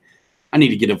 Actually, I need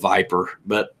to get a Viper,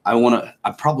 but I'd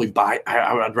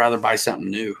rather buy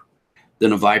something new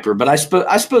than a Viper. But I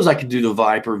suppose I could do the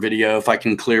Viper video if I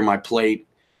can clear my plate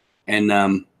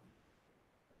and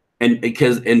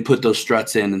put those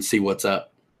struts in and see what's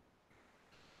up.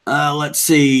 Let's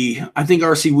see. I think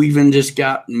RC Weaving just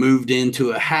got moved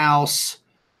into a house.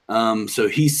 So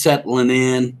he's settling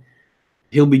in.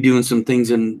 He'll be doing some things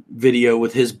in video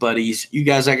with his buddies. You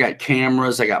guys, I got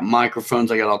cameras, I got microphones,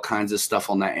 I got all kinds of stuff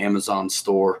on that Amazon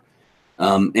store.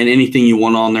 And anything you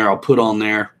want on there, I'll put on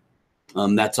there.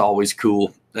 That's always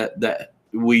cool. That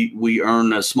we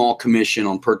earn a small commission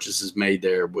on purchases made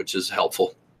there, which is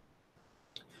helpful.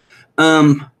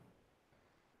 Ricky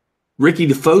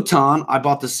the Photon, I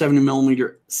bought the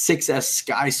 70mm 6S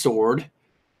Sky Sword.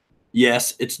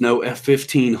 Yes, it's no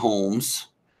F-15 Holmes.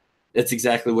 That's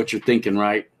exactly what you're thinking,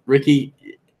 right? Ricky,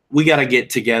 we got to get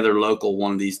together local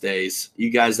one of these days. You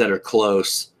guys that are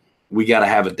close, we got to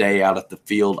have a day out at the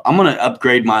field. I'm going to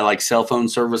upgrade my cell phone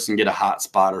service and get a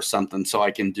hotspot or something so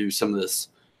I can do some of this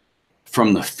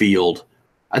from the field.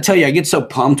 I tell you, I get so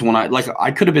pumped when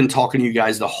I could have been talking to you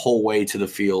guys the whole way to the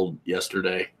field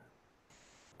yesterday.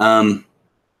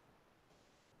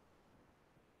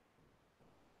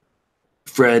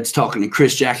 Fred's talking to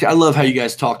Chris Jackson. I love how you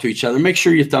guys talk to each other. Make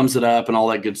sure you thumbs it up and all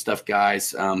that good stuff,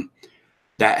 guys.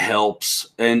 That helps.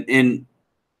 And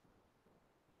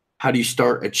how do you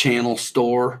start a channel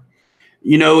store?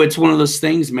 It's one of those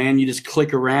things, man. You just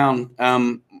click around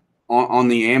on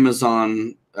the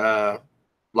Amazon,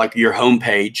 like your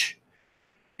homepage,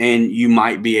 and you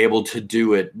might be able to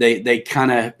do it. They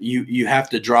kind of you have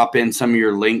to drop in some of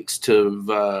your links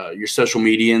to your social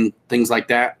media and things like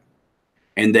that,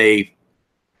 and they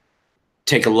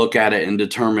take a look at it and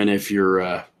determine if you're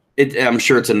I'm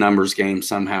sure it's a numbers game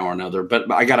somehow or another, but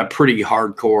I got a pretty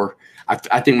hardcore.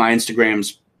 I think my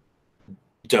Instagram's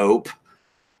dope,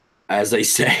 as they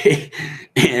say,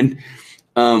 and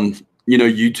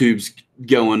YouTube's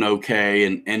going okay,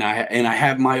 and I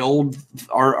have my old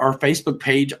our Facebook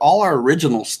page. All our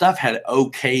original stuff had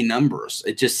okay numbers.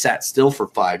 It just sat still for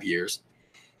 5 years,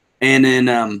 and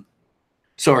then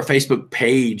so our Facebook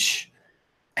page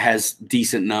has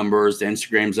decent numbers. The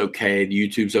Instagram's okay, the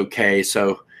YouTube's okay.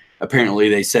 So apparently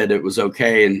they said it was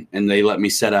okay, and they let me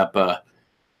set up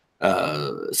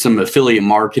some affiliate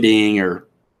marketing or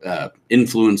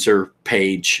influencer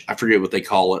page. I forget what they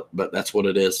call it, but that's what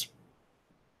it is.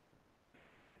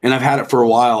 And I've had it for a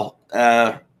while.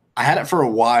 I had it for a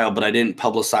while, but I didn't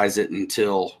publicize it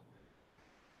until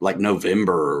like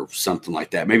November or something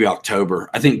like that, maybe October.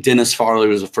 I think Dennis Farley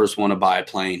was the first one to buy a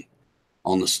plane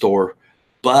on the store.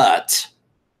 But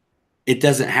it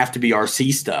doesn't have to be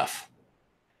RC stuff.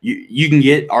 You can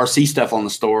get RC stuff on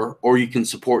the store, or you can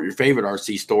support your favorite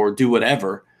RC store, do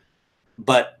whatever.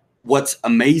 But what's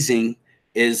amazing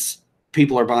is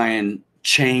people are buying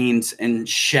chains and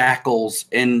shackles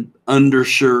and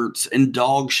undershirts and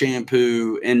dog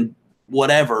shampoo and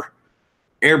whatever.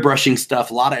 Airbrushing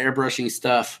stuff, a lot of airbrushing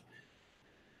stuff.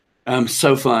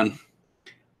 So fun.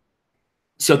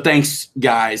 So thanks,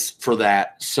 guys, for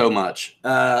that so much.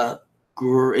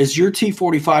 Is your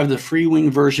T45 the free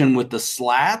wing version with the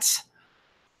slats?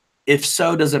 If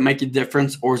so, does it make a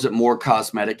difference, or is it more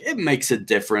cosmetic? It makes a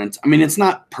difference. I mean, it's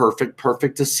not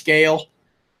perfect to scale.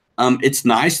 It's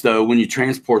nice, though, when you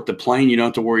transport the plane, you don't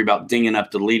have to worry about dinging up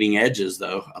the leading edges,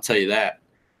 though. I'll tell you that.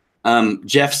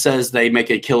 Jeff says they make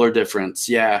a killer difference.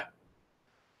 Yeah.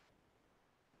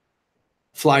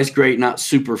 Flies great, not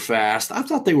super fast. I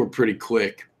thought they were pretty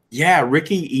quick. Yeah,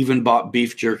 Ricky even bought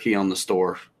beef jerky on the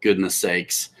store. Goodness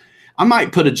sakes. I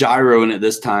might put a gyro in it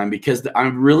this time because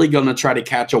I'm really going to try to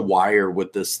catch a wire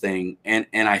with this thing. And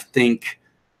I think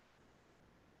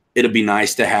it'll be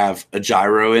nice to have a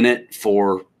gyro in it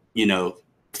for,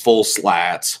 full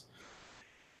slats,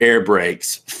 air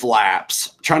brakes,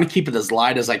 flaps, trying to keep it as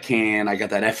light as I can. I got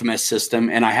that FMS system,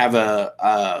 and I have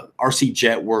a RC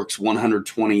Jetworks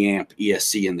 120 amp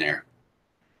ESC in there.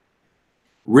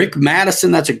 Rick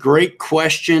Madison, that's a great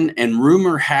question, and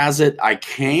rumor has it I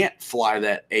can't fly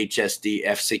that HSD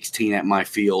F-16 at my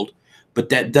field, but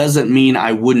that doesn't mean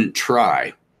I wouldn't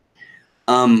try.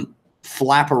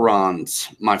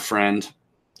 Flaperons, my friend,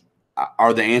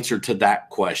 are the answer to that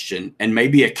question, and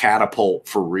maybe a catapult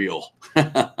for real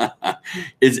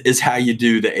is how you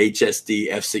do the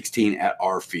HSD F-16 at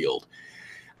our field.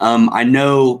 I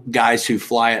know guys who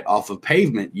fly it off of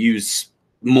pavement use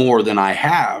more than I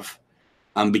have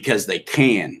because they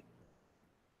can.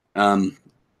 I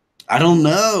don't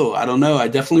know. I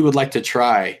definitely would like to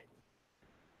try.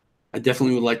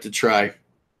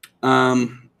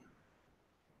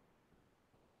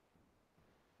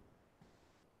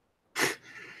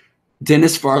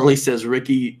 Dennis Farley says,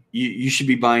 Ricky, you should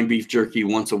be buying beef jerky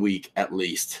once a week at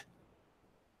least.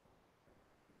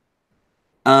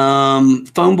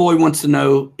 Phone Boy wants to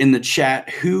know in the chat,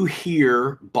 who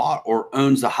here bought or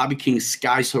owns the Hobby King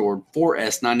Sky Sword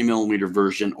 4S 90mm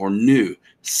version or new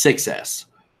 6S?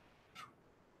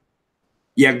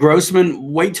 Yeah,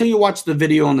 Grossman, wait till you watch the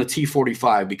video on the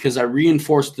T45 because I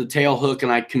reinforced the tail hook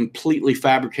and I completely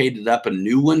fabricated up a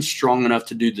new one strong enough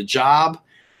to do the job.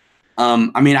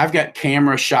 I mean, I've got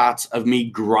camera shots of me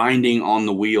grinding on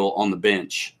the wheel on the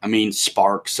bench. I mean,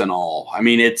 sparks and all. I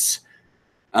mean, it's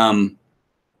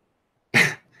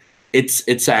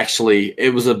actually,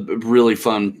 it was a really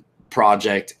fun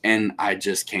project and I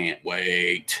just can't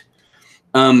wait.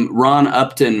 Ron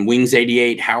Upton, Wings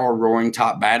 88, Howard Roaring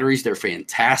Top batteries. They're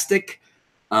fantastic.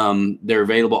 They're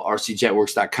available at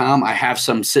rcjetworks.com. I have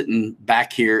some sitting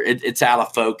back here. It's out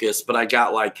of focus, but I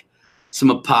got like some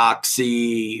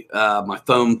epoxy, my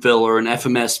foam filler, an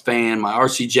FMS fan, my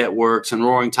RC Jetworks, and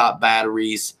Roaring Top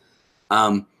batteries.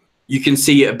 You can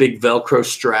see a big Velcro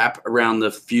strap around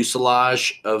the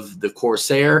fuselage of the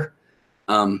Corsair.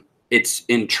 It's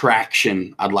in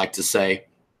traction, I'd like to say.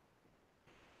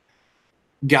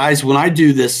 Guys, when I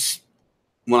do this,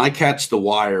 when I catch the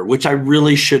wire, which I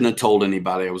really shouldn't have told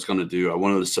anybody I was going to do, I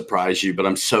wanted to surprise you, but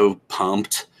I'm so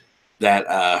pumped that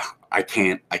I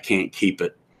can't keep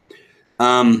it.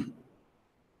 I'm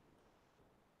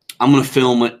going to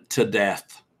film it to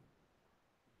death.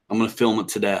 I'm going to film it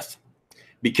to death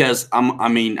because I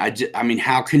mean,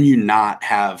 how can you not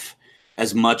have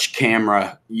as much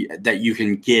camera that you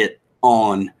can get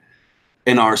on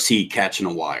an RC catching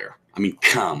a wire? I mean,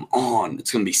 come on,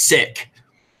 it's going to be sick.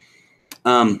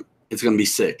 It's going to be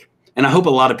sick. And I hope a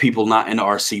lot of people not into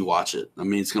RC watch it. I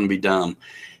mean, it's going to be dumb.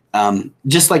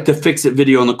 Just like the Fix It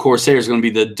video on the Corsair is going to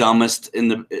be the dumbest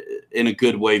in a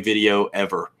good way video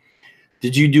ever.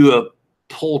 Did you do a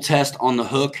pull test on the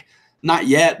hook? Not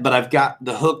yet, but I've got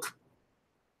the hook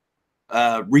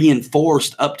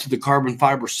reinforced up to the carbon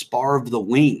fiber spar of the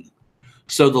wing.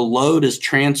 So the load is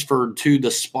transferred to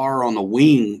the spar on the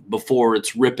wing before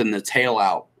it's ripping the tail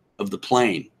out of the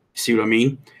plane. See what I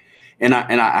mean? And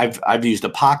I've used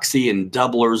epoxy and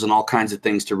doublers and all kinds of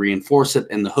things to reinforce it.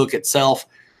 And the hook itself,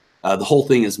 the whole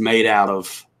thing is made out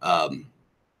of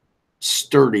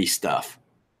sturdy stuff.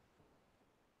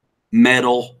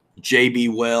 Metal,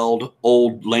 JB Weld,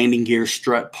 old landing gear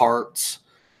strut parts.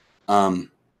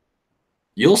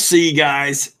 You'll see,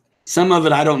 guys. Some of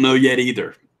it I don't know yet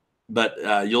either. But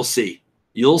you'll see.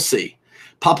 You'll see.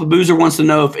 Papa Boozer wants to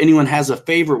know if anyone has a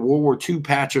favorite World War II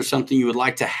patch or something you would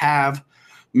like to have.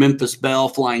 Memphis Belle,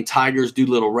 Flying Tigers,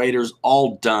 Doolittle Raiders,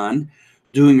 all done.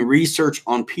 Doing research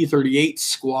on P-38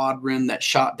 squadron that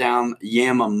shot down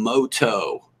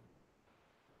Yamamoto.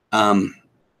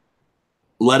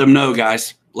 Let them know,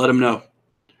 guys. Let them know.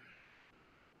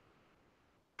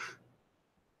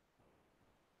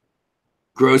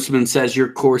 Grossman says,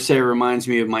 your Corsair reminds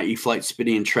me of my e-flite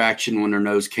Spitty and traction when her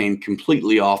nose came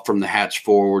completely off from the hatch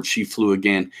forward. She flew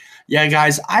again. Yeah,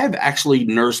 guys, I have actually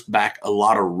nursed back a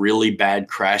lot of really bad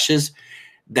crashes.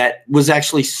 That was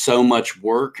actually so much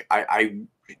work. I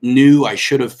knew I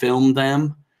should have filmed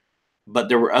them, but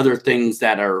there were other things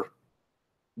that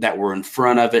were in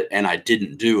front of it, and I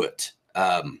didn't do it.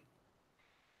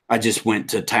 I just went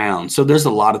to town. So there's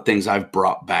a lot of things I've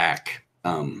brought back.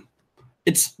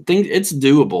 It's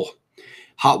doable.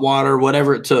 Hot water,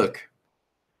 whatever it took.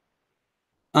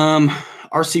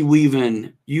 RC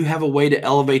Weaving, you have a way to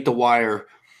elevate the wire.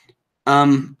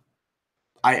 I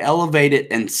elevate it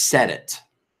and set it,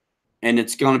 and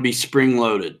it's going to be spring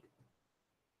loaded.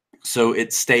 So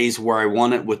it stays where I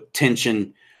want it with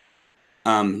tension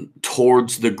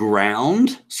towards the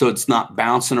ground. So it's not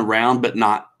bouncing around,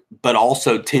 but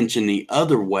also tension the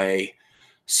other way.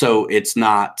 So it's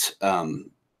not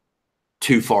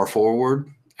too far forward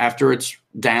after it's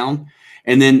down.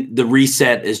 And then the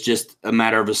reset is just a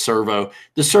matter of a servo.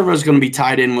 The servo is going to be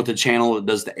tied in with the channel that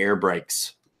does the air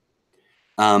brakes.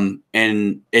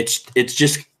 And it's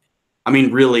just, I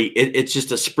mean, really, it's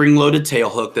just a spring-loaded tail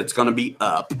hook that's going to be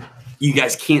up. You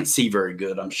guys can't see very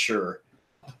good, I'm sure.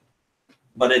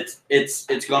 But it's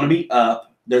going to be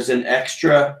up. There's an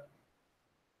extra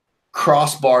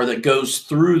crossbar that goes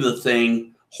through the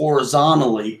thing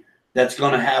horizontally that's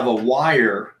going to have a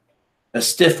wire, a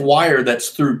stiff wire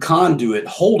that's through conduit,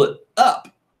 hold it up.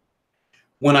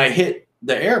 When I hit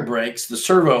the air brakes, the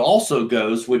servo also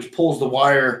goes, which pulls the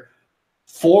wire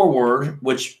forward,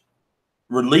 which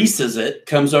releases it,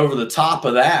 comes over the top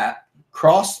of that,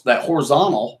 cross that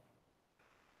horizontal,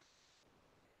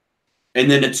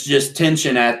 and then it's just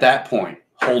tension at that point,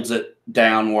 holds it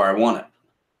down where I want it.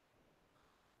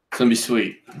 It's going to be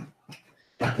sweet.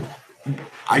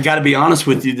 I got to be honest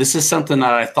with you. This is something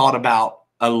that I thought about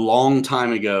a long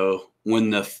time ago when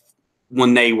the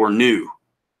when they were new.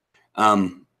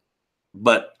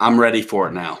 But I'm ready for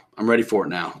it now. I'm ready for it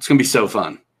now. It's going to be so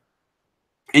fun.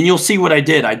 And you'll see what I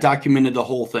did. I documented the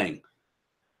whole thing.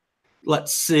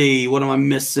 Let's see. What am I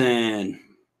missing?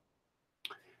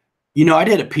 You know, I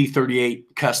did a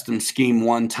P38 custom scheme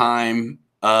one time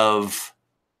of,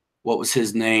 what was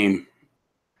his name?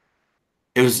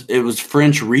 It was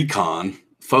French Recon,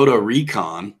 Photo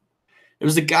Recon. It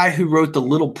was the guy who wrote The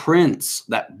Little Prince,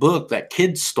 that book, that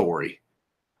kid's story.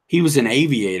 He was an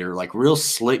aviator, like real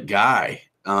slick guy.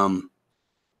 And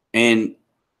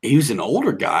he was an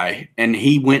older guy, and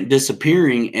he went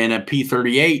disappearing in a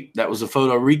P38. That was a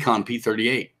Photo Recon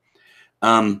P38.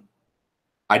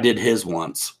 I did his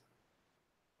once.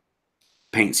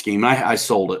 Paint scheme. I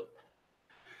sold it.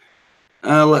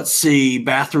 Let's see.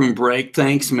 Bathroom break.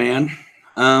 Thanks, man.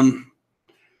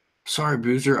 Sorry,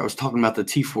 Boozer. I was talking about the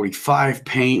T45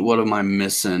 paint. What am I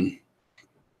missing?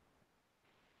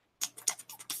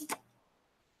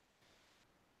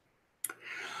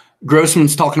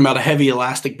 Grossman's talking about a heavy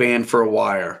elastic band for a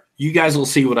wire. You guys will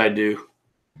see what I do.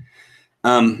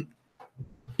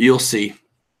 You'll see.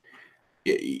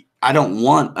 I don't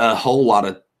want a whole lot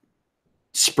of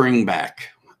spring back.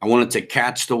 I want it to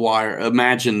catch the wire.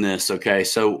 Imagine this, okay?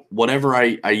 So whatever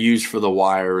I use for the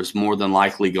wire is more than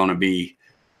likely going to be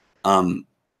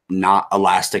not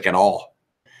elastic at all.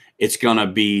 It's going to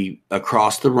be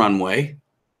across the runway.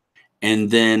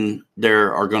 And then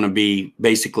there are going to be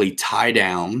basically tie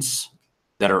downs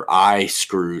that are eye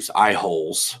screws, eye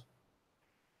holes.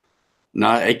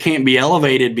 Now, it can't be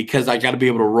elevated because I got to be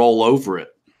able to roll over it.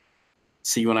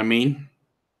 See what I mean?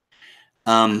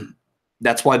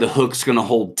 That's why the hook's going to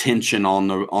hold tension on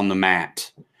the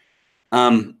mat.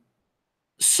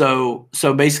 So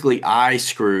basically eye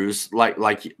screws like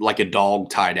a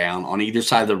dog tie down on either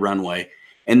side of the runway,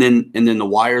 and then the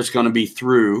wire's going to be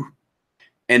through.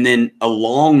 And then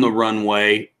along the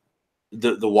runway,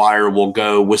 the wire will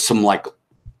go with some like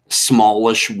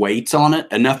smallish weights on it,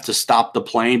 enough to stop the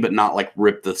plane, but not like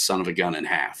rip the son of a gun in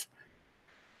half.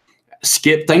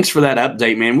 Skip, thanks for that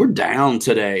update, man. We're down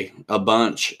today a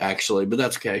bunch, actually, but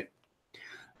that's okay.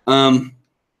 Yeah,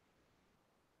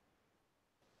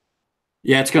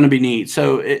 it's going to be neat.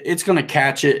 So it's going to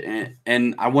catch it,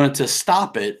 and I wanted to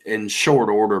stop it in short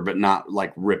order, but not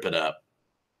like rip it up.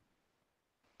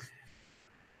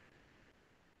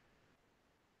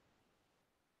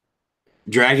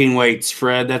 Dragging weights,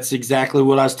 Fred. That's exactly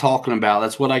what I was talking about.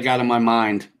 That's what I got in my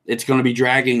mind. It's going to be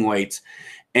dragging weights,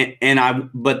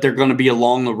 but they're going to be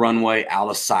along the runway, out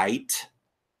of sight.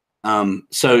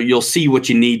 So you'll see what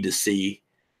you need to see.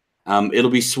 It'll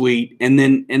be sweet. And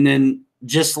then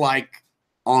just like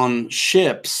on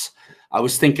ships, I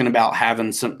was thinking about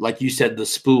having some, like you said, the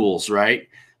spools, right?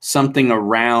 Something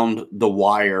around the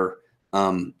wire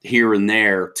here and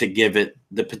there to give it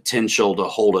the potential to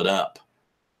hold it up.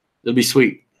 It'll be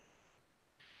sweet.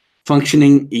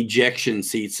 Functioning ejection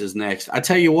seats is next. I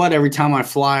tell you what, every time I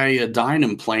fly a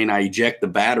Dynam plane, I eject the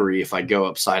battery if I go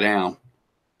upside down.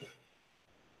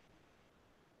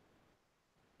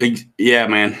 Yeah,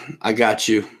 man, I got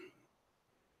you.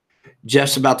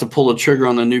 Jeff's about to pull the trigger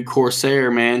on the new Corsair,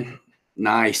 man.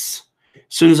 Nice. As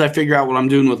soon as I figure out what I'm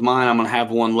doing with mine, I'm going to have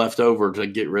one left over to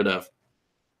get rid of.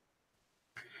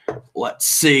 Let's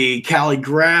see. Cali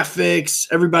Graphics.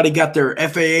 Everybody got their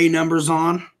FAA numbers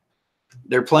on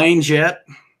their planes yet?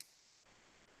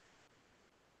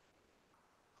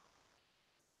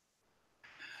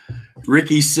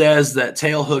 Ricky says that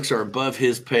tail hooks are above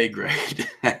his pay grade.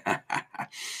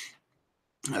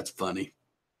 That's funny.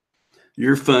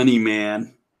 You're funny,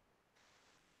 man.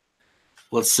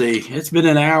 Let's see. It's been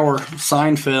an hour.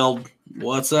 Seinfeld,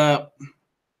 what's up?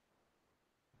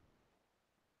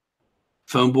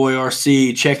 Phoneboy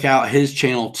RC, check out his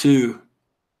channel too.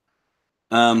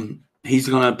 He's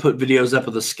going to put videos up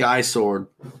of the Sky Sword.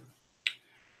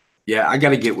 Yeah, I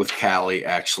got to get with Callie,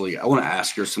 actually. I want to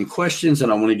ask her some questions,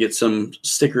 and I want to get some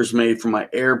stickers made for my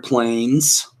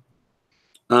airplanes.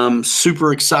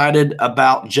 Super excited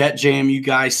about Jet Jam. You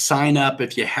guys sign up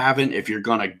if you haven't, if you're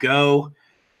going to go.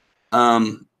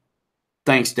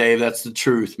 Thanks, Dave. That's the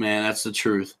truth, man. That's the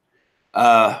truth.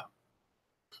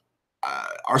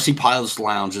 RC Pilots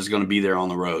Lounge is going to be there on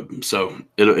the road, so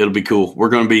it'll be cool. We're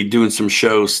going to be doing some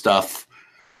show stuff,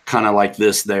 kind of like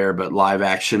this there, but live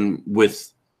action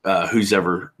with who's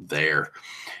ever there.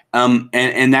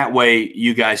 And that way,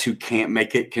 you guys who can't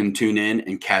make it can tune in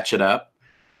and catch it up,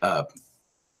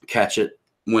 catch it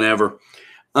whenever.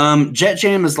 Jet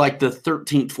Jam is like the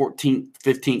 13th, 14th,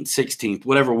 15th, 16th,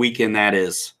 whatever weekend that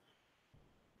is.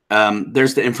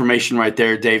 There's the information right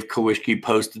there. Dave Kowicki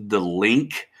posted the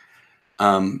link.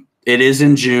 It is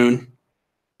in June,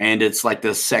 and it's like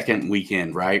the second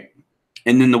weekend, right?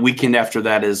 And then the weekend after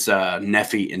that is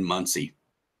Neffy and Muncie.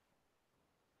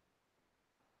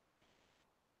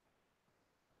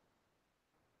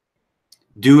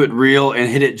 Do it real and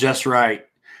hit it just right.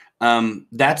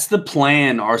 That's the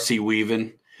plan, RC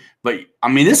Weaving. But I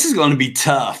mean, this is going to be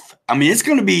tough. I mean, it's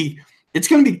going to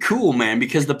be cool, man,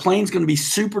 because the plane's going to be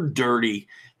super dirty,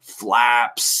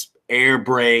 flaps, air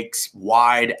brakes,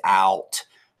 wide out,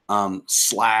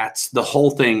 slats, the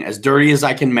whole thing, as dirty as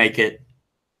I can make it.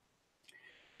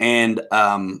 And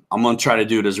I'm going to try to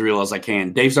do it as real as I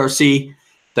can. Dave's RC,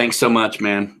 thanks so much,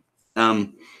 man.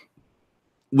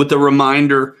 With a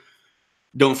reminder,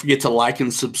 don't forget to like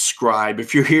and subscribe.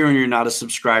 If you're here and you're not a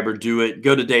subscriber, do it.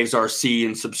 Go to Dave's RC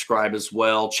and subscribe as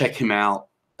well. Check him out.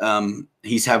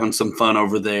 He's having some fun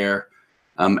over there.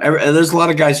 There's a lot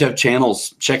of guys who have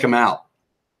channels. Check them out.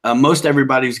 Most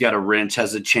everybody who's got a wrench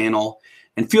has a channel.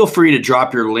 And feel free to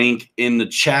drop your link in the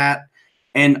chat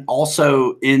and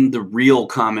also in the real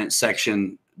comment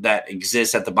section that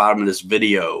exists at the bottom of this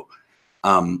video.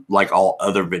 Like all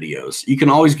other videos, you can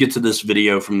always get to this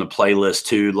video from the playlist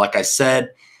too. Like I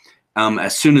said,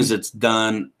 as soon as it's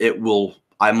done, I'm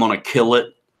going to kill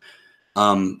it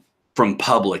from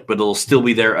public, but it'll still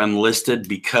be there unlisted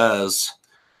because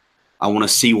I want to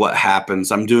see what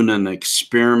happens. I'm doing an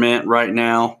experiment right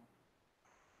now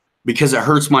because it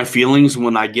hurts my feelings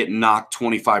when I get knocked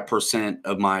 25%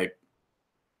 of my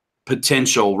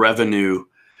potential revenue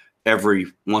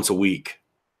once a week.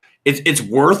 It's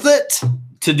worth it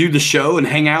to do the show and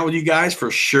hang out with you guys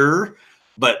for sure,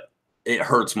 but it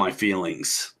hurts my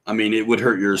feelings. I mean, it would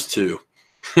hurt yours too.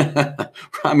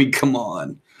 I mean, come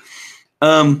on.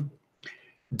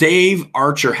 Dave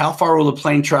Archer, how far will the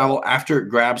plane travel after it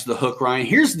grabs the hook, Ryan?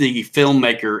 Here's the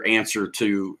filmmaker answer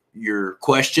to your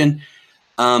question.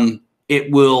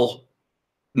 It will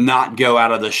not go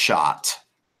out of the shot.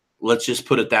 Let's just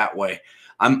put it that way.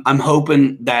 I'm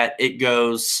hoping that it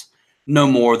goes no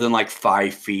more than like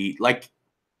 5 feet. Like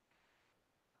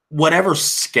whatever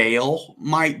scale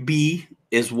might be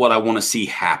is what I want to see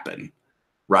happen,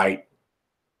 right?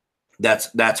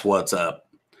 That's what's up.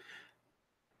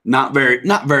 Not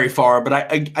very far, but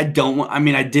I don't want. I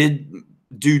mean, I did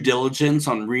due diligence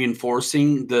on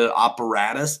reinforcing the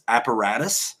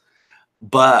apparatus,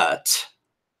 but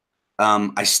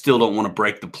I still don't want to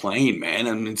break the plane, man.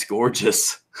 I mean, it's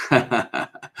gorgeous.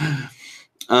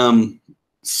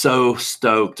 So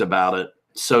stoked about it.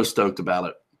 So stoked about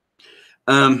it.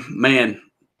 Man.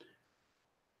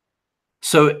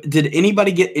 So did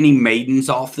anybody get any maidens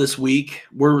off this week?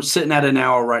 We're sitting at an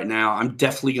hour right now. I'm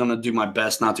definitely going to do my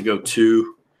best not to go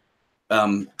two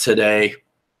today.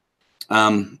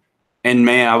 And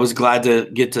man, I was glad to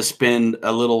get to spend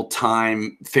a little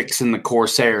time fixing the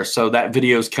Corsair. So that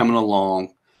video is coming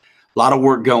along. A lot of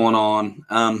work going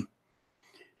on.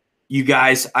 You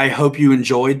guys, I hope you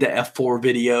enjoyed the F4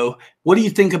 video. What do you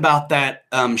think about that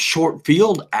short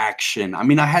field action? I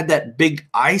mean, I had that big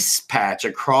ice patch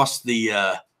across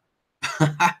the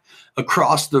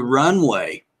across the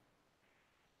runway.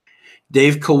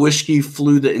 Dave Kowalski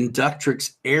flew the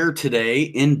Inductrix Air today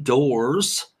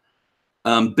indoors.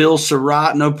 Bill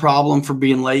Surratt, no problem for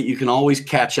being late. You can always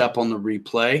catch up on the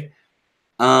replay.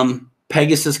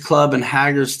 Pegasus Club in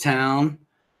Hagerstown,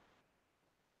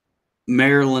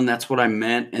 Maryland, that's what I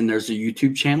meant. And there's a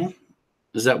YouTube channel.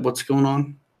 Is that what's going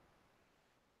on?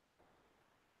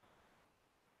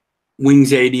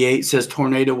 Wings 88 says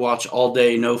tornado watch all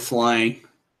day, no flying.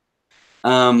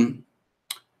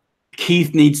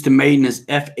 Keith needs to maiden his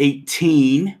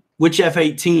F-18. Which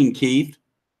F-18, Keith?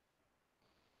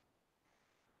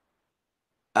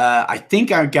 I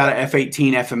think I got an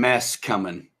F-18 FMS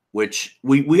coming, which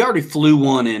we already flew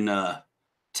one in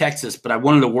Texas, but I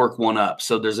wanted to work one up.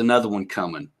 So there's another one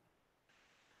coming.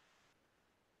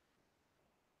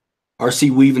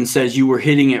 RC Weaving says you were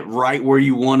hitting it right where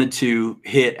you wanted to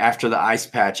hit after the ice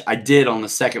patch. I did on the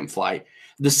second flight.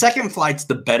 The second flight's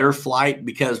the better flight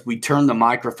because we turned the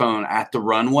microphone at the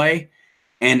runway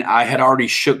and I had already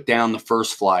shook down the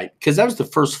first flight because that was the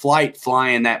first flight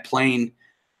flying that plane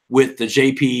with the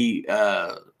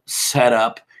JP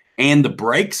setup and the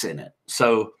brakes in it.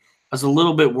 So I was a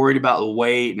little bit worried about the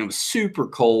weight, and it was super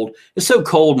cold. It's so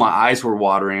cold my eyes were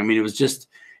watering. I mean, it was just,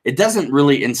 it doesn't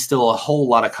really instill a whole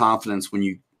lot of confidence when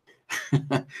you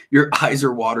your eyes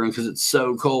are watering because it's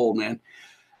so cold, man.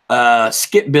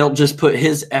 Skip Built just put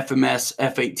his FMS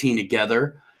F-18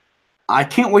 together. I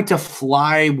can't wait to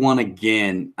fly one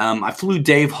again. I flew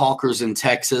Dave Hawker's in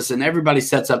Texas, and everybody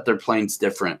sets up their planes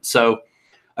different. So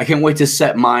I can't wait to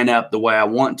set mine up the way I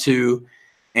want to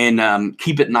and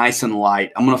keep it nice and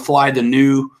light. I'm going to fly the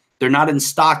new, they're not in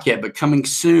stock yet, but coming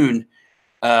soon,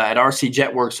 at RC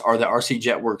Jetworks are the RC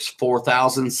Jetworks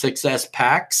 4000 6S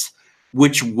packs,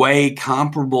 which weigh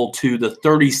comparable to the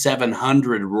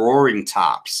 3700 Roaring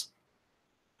Tops,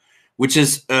 which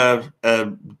is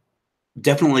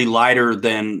definitely lighter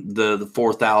than the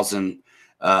 4000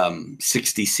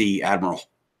 60C Admiral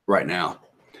right now.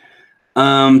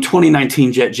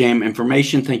 2019 Jet Jam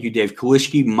information. Thank you, Dave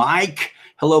Kalischke. Mike,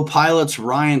 hello, pilots.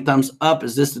 Ryan, thumbs up.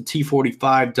 Is this the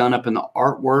T45 done up in the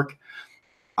artwork?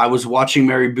 I was watching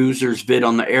Mary Boozer's vid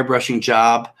on the airbrushing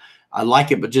job. I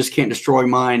like it, but just can't destroy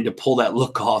mine to pull that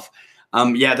look off.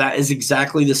 Yeah, that is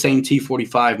exactly the same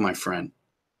T45, my friend.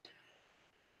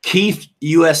 Keith,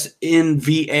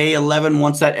 USNVA 11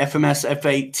 wants that FMS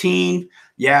F18.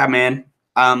 Yeah, man.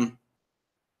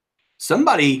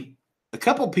 A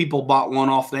couple people bought one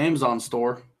off the Amazon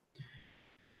store.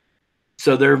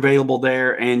 So they're available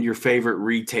there, and your favorite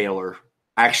retailer.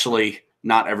 Actually,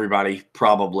 not everybody,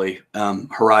 probably.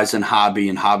 Horizon Hobby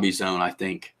and Hobby Zone, I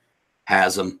think,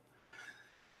 has them.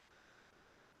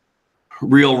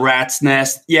 Real Rat's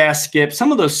Nest. Yeah, Skip.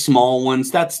 Some of those small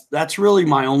ones, that's really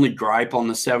my only gripe on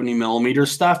the 70mm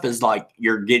stuff is like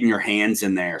you're getting your hands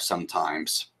in there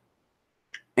sometimes.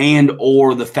 And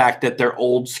or the fact that they're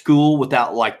old school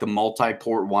without like the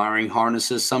multi-port wiring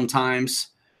harnesses sometimes.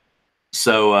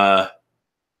 So,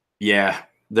 yeah,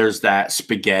 there's that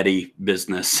spaghetti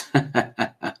business.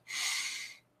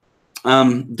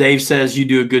 Dave says you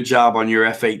do a good job on your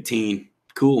F18.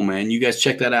 Cool, man. You guys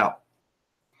check that out.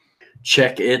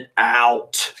 Check it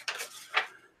out.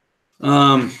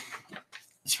 It's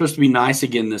supposed to be nice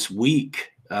again this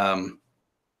week.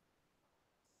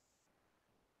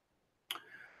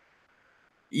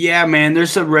 Yeah, man,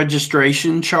 there's a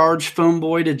registration charge, Phone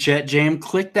Boy, to Jet Jam.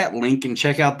 Click that link and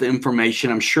check out the information.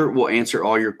 I'm sure it will answer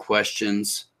all your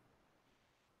questions.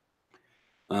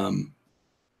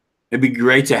 It'd be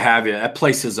great to have you. That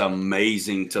place is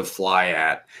amazing to fly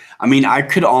at. I mean, I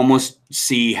could almost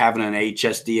see having an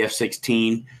HSD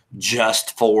F16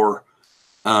 just for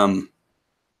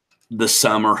the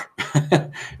summer.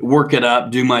 Work it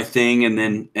up, do my thing, and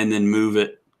then move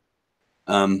it.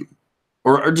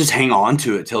 Or just hang on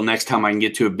to it till next time I can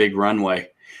get to a big runway.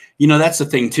 You know, that's the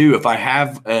thing too. If I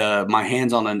have my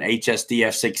hands on an HSD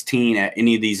F16 at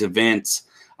any of these events,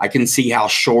 I can see how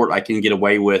short I can get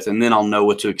away with, and then I'll know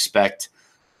what to expect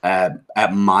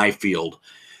at my field.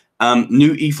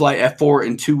 New e-flite F4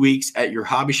 in 2 weeks at your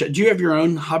hobby shop. Do you have your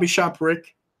own hobby shop,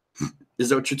 Rick? Is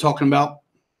that what you're talking about?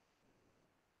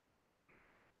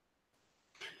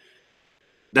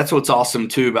 That's what's awesome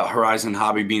too about Horizon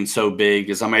Hobby being so big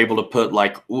is I'm able to put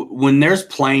like when there's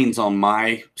planes on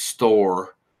my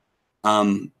store,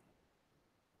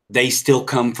 they still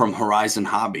come from Horizon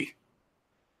Hobby.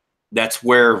 That's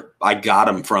where I got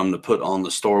them from to put on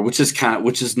the store, which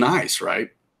is nice, right?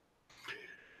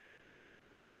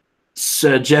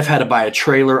 So Jeff had to buy a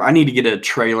trailer. I need to get a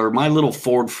trailer. My little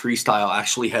Ford Freestyle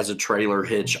actually has a trailer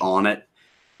hitch on it.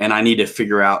 And I need to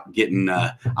figure out getting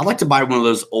I'd like to buy one of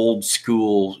those old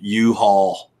school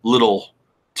U-Haul little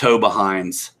tow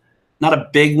behinds. Not a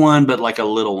big one, but like a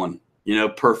little one. You know,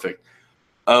 perfect.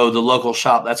 Oh, the local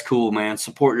shop. That's cool, man.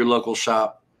 Support your local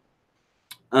shop.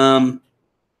 John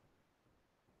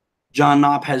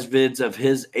Knopp has vids of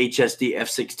his HSD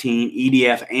F16,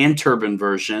 EDF, and turbine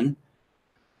version.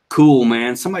 Cool,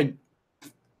 man. Somebody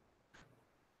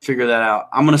figure that out.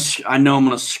 I know I'm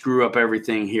gonna screw up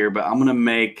everything here, but I'm gonna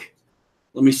make.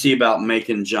 Let me see about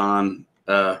making John.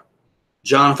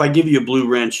 John, if I give you a blue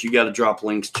wrench, you got to drop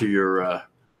links to your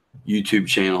YouTube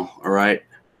channel. All right.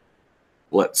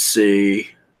 Let's see.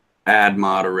 Add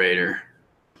moderator.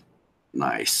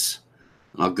 Nice.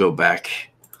 I'll go back.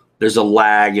 There's a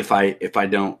lag if I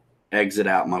don't exit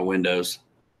out my windows.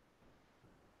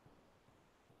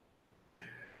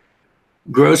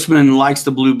 Grossman likes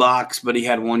the blue box, but he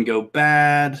had one go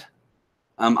bad.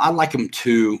 I like him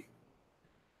too.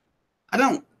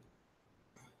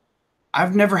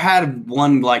 I've never had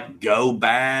one like go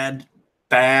bad,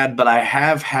 but I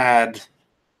have had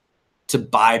to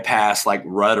bypass like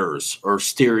rudders or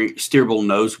steerable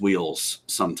nose wheels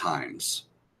sometimes.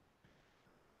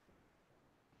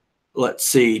 Let's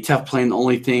see. Tough plane. The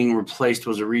only thing replaced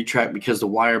was a retract because the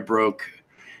wire broke.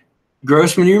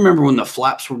 Grossman, you remember when the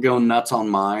flaps were going nuts on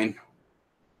mine?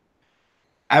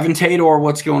 Aventador,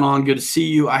 what's going on? Good to see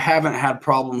you. I haven't had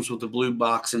problems with the blue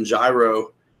box and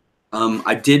gyro.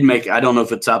 I did make, I don't know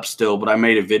if it's up still, but I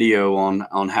made a video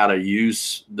on how to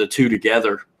use the two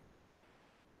together.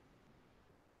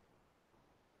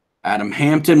 Adam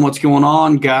Hampton, what's going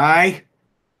on, guy?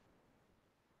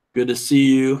 Good to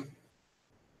see you.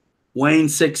 Wayne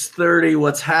 630,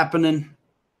 what's happening?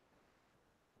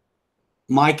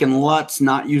 Mike and Lutz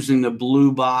not using the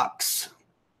blue box.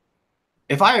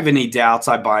 If I have any doubts,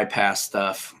 I bypass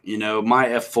stuff. You know, my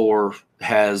F4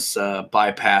 has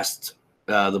bypassed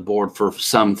the board for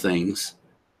some things.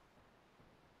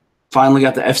 Finally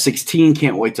got the F-16.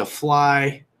 Can't wait to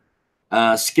fly.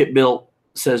 Skip Built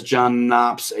says John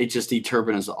Knopp's HSD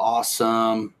turbine is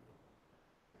awesome.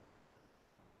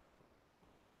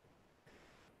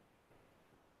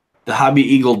 The Hobby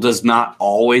Eagle does not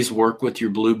always work with your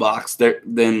blue box.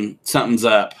 Then something's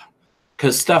up,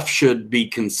 because stuff should be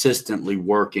consistently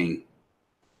working.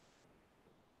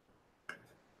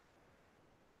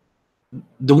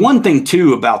 The one thing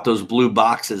too about those blue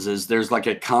boxes is there's like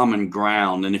a common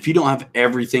ground, and if you don't have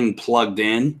everything plugged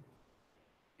in,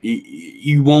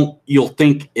 you'll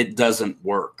think it doesn't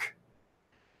work.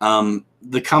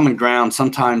 The common ground,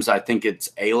 sometimes I think it's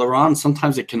aileron,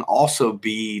 sometimes it can also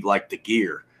be like the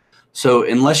gear. So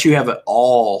unless you have it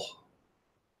all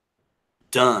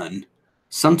done,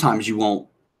 sometimes you won't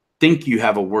think you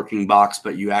have a working box,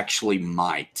 but you actually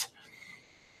might.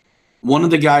 One of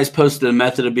the guys posted a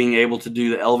method of being able to do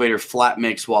the elevator flat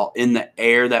mix while in the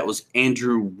air. That was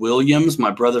Andrew Williams,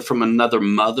 my brother from another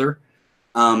mother.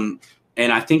 And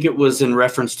I think it was in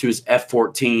reference to his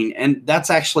F-14. And that's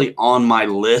actually on my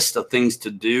list of things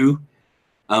to do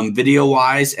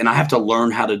video-wise, and I have to learn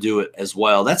how to do it as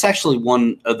well. That's actually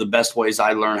one of the best ways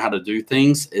I learn how to do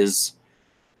things, is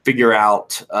figure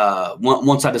out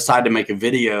once I decide to make a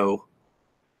video,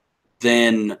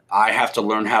 then I have to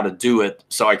learn how to do it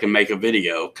so I can make a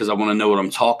video, because I want to know what I'm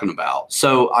talking about.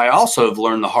 So I also have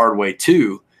learned the hard way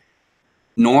too.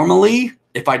 Normally,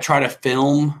 if I try to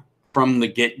film from the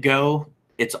get-go,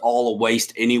 it's all a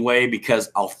waste anyway, because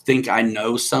I'll think I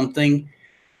know something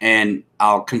and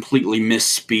I'll completely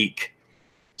misspeak.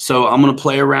 So I'm going to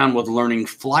play around with learning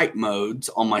flight modes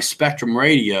on my Spectrum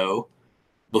radio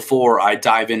before I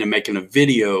dive into making a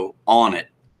video on it.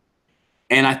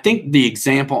 And I think the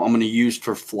example I'm going to use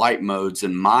for flight modes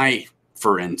in my,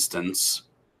 for instance,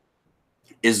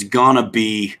 is going to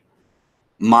be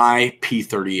my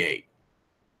P-38.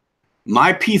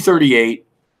 My P-38,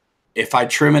 if I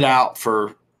trim it out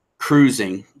for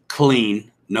cruising,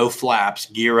 clean, no flaps,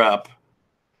 gear up,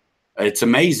 it's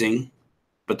amazing.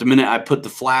 But the minute I put the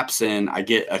flaps in, I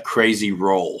get a crazy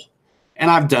roll. And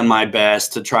I've done my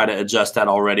best to try to adjust that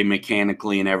already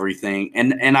mechanically and everything.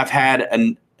 And I've had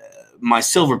my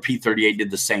silver P-38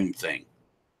 did the same thing.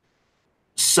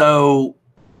 So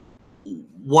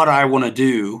what I want to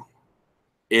do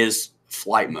is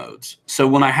flight modes. So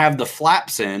when I have the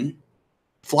flaps in,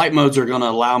 flight modes are going to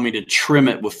allow me to trim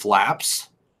it with flaps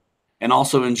and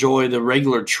also enjoy the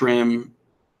regular trim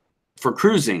for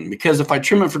cruising. Because if I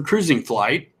trim it for cruising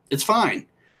flight, it's fine.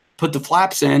 Put the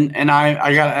flaps in, and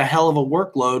I got a hell of a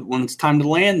workload when it's time to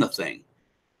land the thing.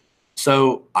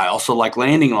 So I also like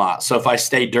landing a lot. So if I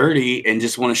stay dirty and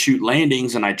just want to shoot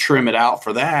landings and I trim it out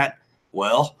for that,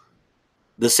 well,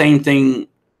 the same thing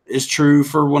is true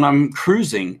for when I'm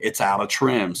cruising. It's out of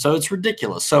trim. So it's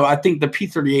ridiculous. So I think the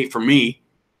P-38 for me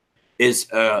is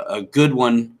a good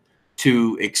one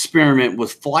to experiment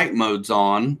with flight modes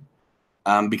on,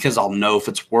 because I'll know if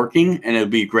it's working, and it'll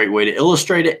be a great way to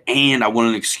illustrate it. And I want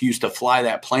an excuse to fly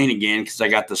that plane again, because I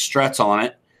got the struts on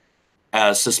it,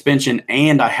 suspension,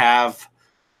 and I have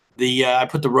the I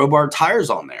put the Robart tires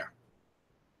on there.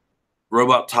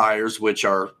 Robart tires, which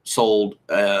are sold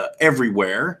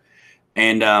everywhere,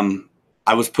 and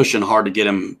I was pushing hard to get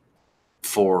them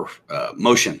for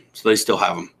motion, so they still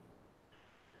have them.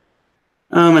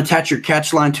 Attach your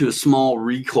catch line to a small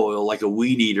recoil like a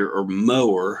weed eater or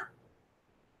mower,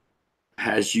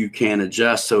 as you can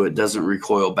adjust so it doesn't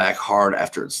recoil back hard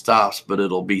after it stops, but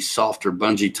it'll be softer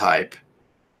bungee type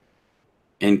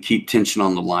and keep tension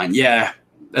on the line. Yeah,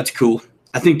 that's cool.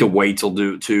 I think the weights will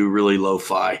do it too, really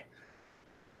lo-fi.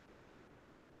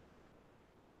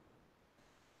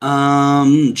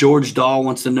 George Dahl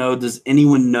wants to know, does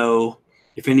anyone know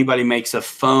if anybody makes a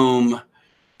foam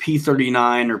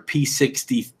P-39 or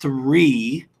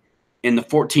P-63 in the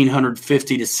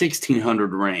 1450 to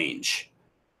 1600 range?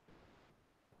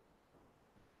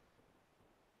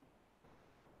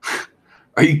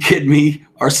 Are you kidding me?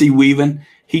 RC Weaving.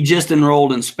 He just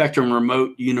enrolled in Spectrum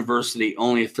Remote University,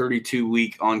 only a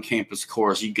 32-week on-campus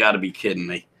course. You got to be kidding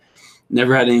me.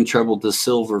 Never had any trouble with the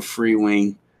silver free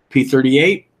wing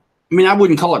P-38. I mean, I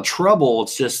wouldn't call it trouble.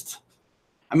 It's just,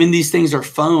 I mean, these things are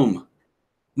foam.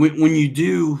 When you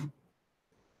do,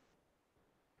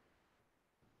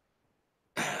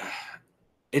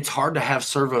 it's hard to have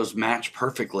servos match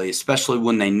perfectly, especially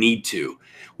when they need to.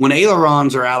 When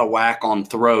ailerons are out of whack on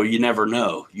throw, you never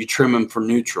know. You trim them for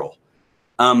neutral.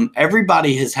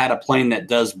 Everybody has had a plane that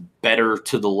does better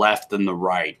to the left than the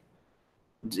right.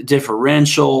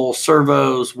 Differential,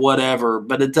 servos, whatever,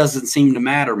 but it doesn't seem to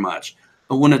matter much.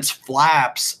 But when it's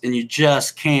flaps and you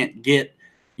just can't get,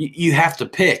 you have to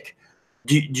pick.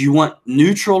 Do you want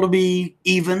neutral to be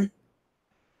even?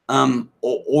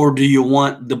 Or do you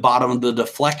want the bottom of the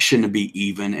deflection to be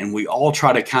even? And we all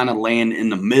try to kind of land in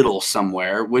the middle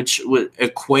somewhere, which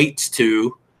equates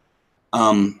to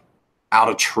out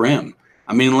of trim.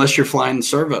 I mean, unless you're flying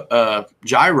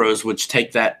gyros, which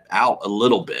take that out a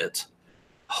little bit.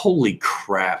 Holy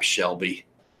crap, Shelby.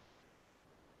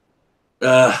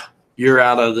 You're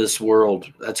out of this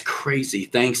world. That's crazy.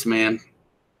 Thanks, man.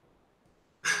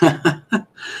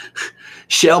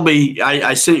 Shelby,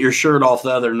 I sent your shirt off the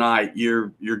other night.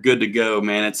 You're good to go,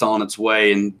 man. It's on its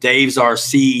way. And Dave's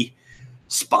RC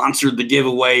sponsored the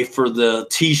giveaway for the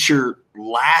t-shirt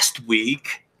last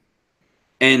week.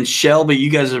 And Shelby, you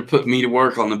guys have put me to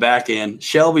work on the back end.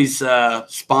 Shelby's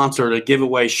sponsored a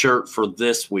giveaway shirt for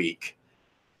this week.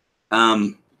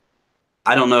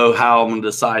 I don't know how I'm going to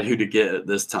decide who to get at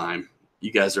this time.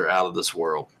 You guys are out of this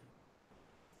world.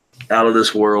 Out of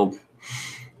this world.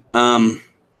 It'd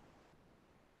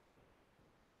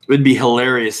be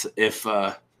hilarious if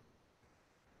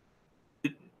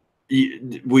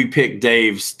we picked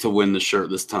Dave's to win the shirt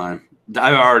this time.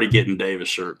 I'm already getting Dave a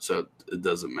shirt, so it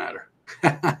doesn't matter.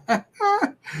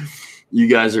 You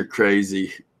guys are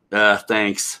crazy.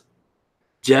 Thanks.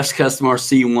 Jeff's Custom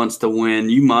RC wants to win.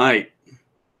 You might.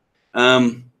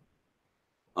 All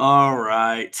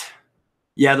right.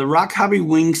 Yeah, the Rock Hobby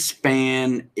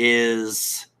wingspan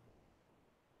is,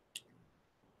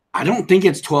 I don't think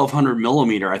it's 1200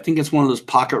 millimeter. I think it's one of those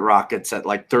pocket rockets at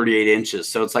like 38 inches.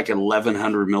 So it's like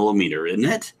 1100 millimeter, isn't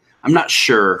it? I'm not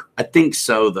sure. I think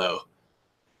so, though.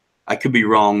 I could be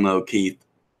wrong, though, Keith.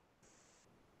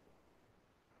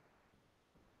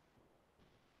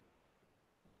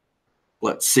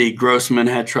 Let's see. Grossman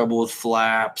had trouble with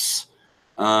flaps.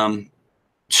 John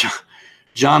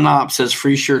Opp says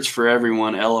free shirts for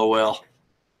everyone. LOL.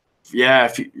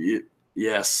 Yeah,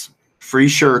 yes, free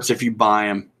shirts if you buy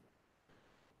them.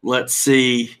 Let's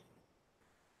see.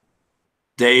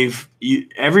 Dave,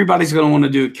 everybody's going to want to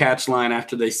do a catch line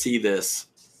after they see this.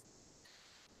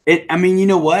 I mean, you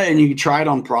know what? And you can try it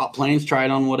on prop planes, try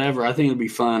it on whatever. I think it'll be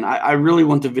fun. I really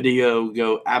want the video to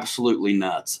go absolutely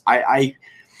nuts.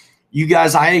 You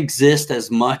guys, I exist as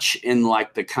much in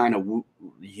like the kind of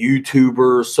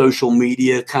YouTuber, social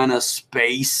media kind of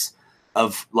space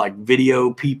of like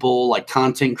video people, like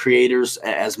content creators,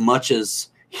 as much as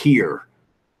here.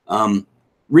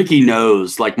 Ricky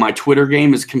knows, like, my Twitter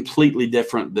game is completely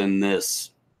different than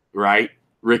this, right,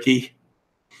 Ricky?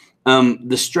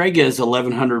 The Strega is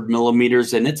 1100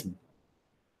 millimeters, and it's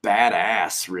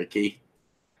badass, Ricky.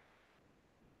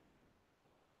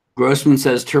 Grossman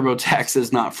says TurboTax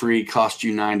is not free, cost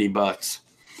you $90.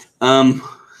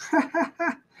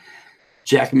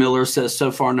 Jack Miller says so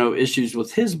far no issues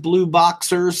with his blue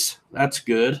boxers. That's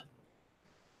good.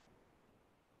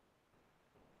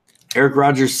 Eric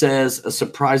Rogers says a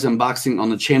surprise unboxing on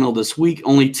the channel this week.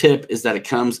 Only tip is that it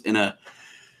comes in a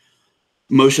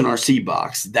Motion RC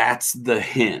box. That's the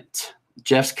hint.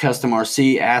 Jeff's Custom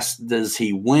RC asked, does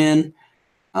he win?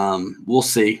 We'll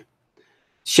see.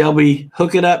 Shelby,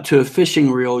 hook it up to a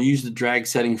fishing reel. Use the drag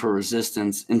setting for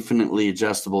resistance. Infinitely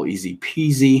adjustable, easy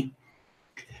peasy.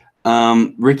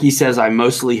 Ricky says, I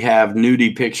mostly have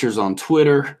nudie pictures on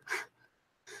Twitter.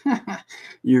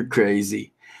 You're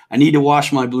crazy. I need to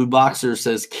wash my blue boxer,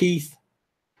 says Keith.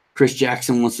 Chris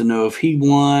Jackson wants to know if he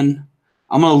won.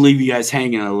 I'm going to leave you guys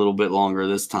hanging a little bit longer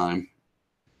this time.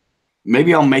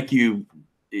 Maybe I'll make you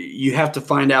have to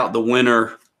find out the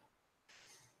winner.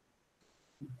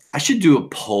 I should do a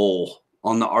poll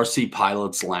on the RC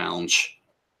Pilots Lounge.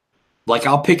 Like,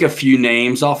 I'll pick a few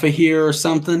names off of here or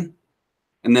something.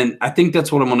 And then I think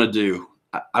that's what I'm going to do.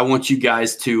 I want you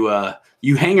guys to,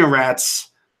 you hanger rats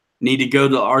need to go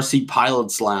to the RC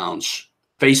Pilots Lounge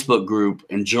Facebook group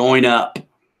and join up.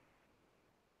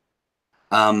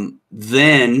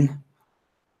 Then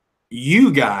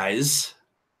you guys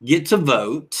get to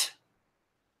vote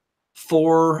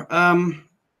for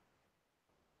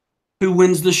who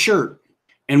wins the shirt.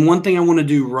 And one thing I want to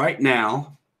do right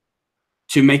now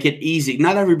to make it easy,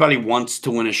 not everybody wants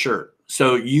to win a shirt.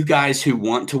 So you guys who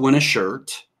want to win a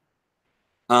shirt,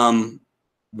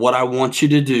 what I want you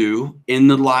to do in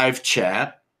the live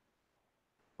chat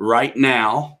right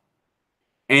now,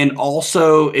 and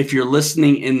also if you're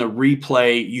listening in the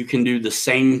replay, you can do the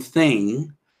same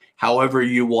thing. However,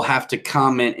 you will have to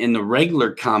comment in the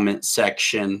regular comment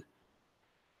section,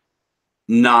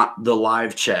 not the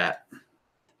live chat.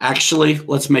 Actually,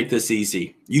 let's make this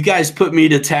easy. You guys put me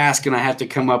to task and I have to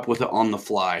come up with it on the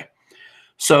fly.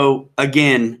 So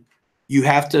again, you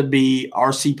have to be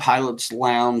RC Pilots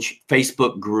Lounge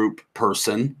Facebook group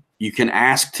person. You can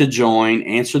ask to join,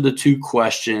 answer the 2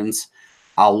 questions.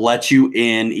 I'll let you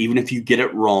in even if you get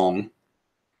it wrong.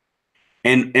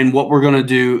 And what we're going to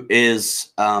do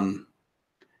is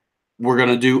we're going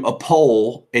to do a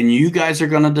poll, and you guys are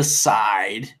going to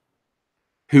decide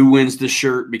who wins the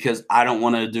shirt because I don't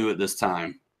want to do it this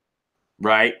time,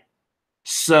 right?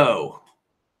 So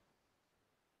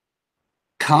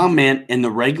comment in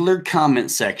the regular comment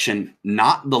section,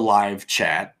 not the live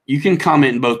chat. You can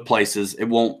comment in both places. It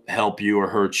won't help you or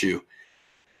hurt you.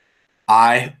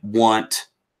 I want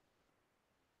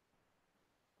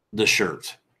the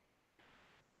shirt.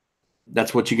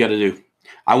 That's what you got to do.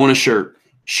 I want a shirt.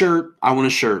 I want a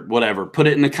shirt, whatever. Put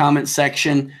it in the comment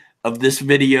section of this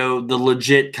video. The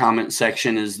legit comment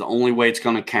section is the only way it's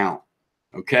going to count.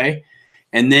 Okay.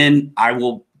 And then I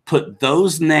will put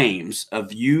those names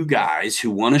of you guys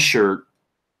who want a shirt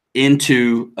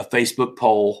into a Facebook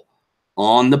poll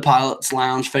on the Pilots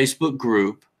Lounge Facebook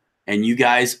group, and you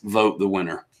guys vote the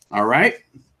winner. All right.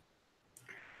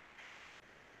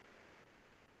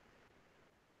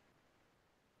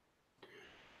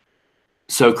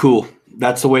 So cool.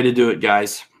 That's the way to do it,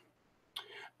 guys.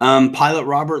 Pilot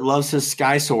Robert loves his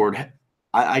Sky Sword.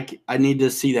 I need to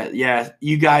see that. Yeah,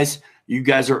 you guys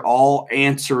are all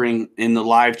answering in the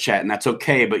live chat, and that's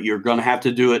okay. But you're going to have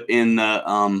to do it in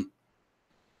the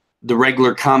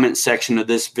regular comment section of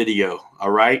this video.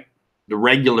 All right, the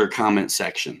regular comment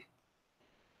section.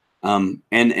 And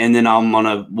then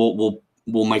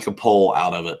we'll make a poll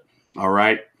out of it. All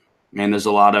right, man. There's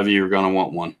a lot of you are going to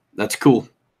want one. That's cool.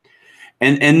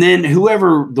 And then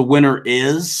whoever the winner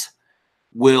is,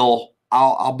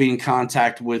 I'll be in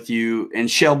contact with you, and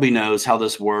Shelby knows how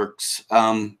this works.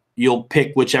 You'll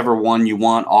pick whichever one you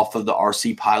want off of the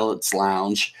RC Pilots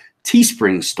Lounge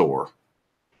Teespring store.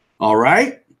 All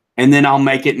right, and then I'll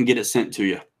make it and get it sent to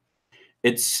you.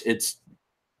 It's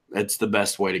the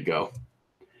best way to go.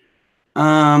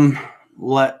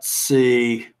 Let's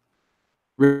see.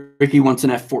 Ricky wants an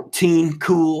F-14.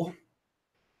 Cool.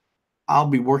 I'll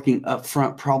be working up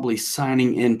front, probably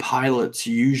signing in pilots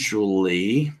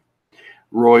usually.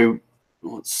 Roy,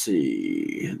 let's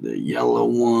see, the yellow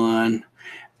one.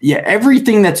 Yeah,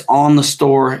 everything that's on the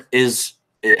store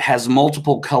it has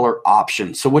multiple color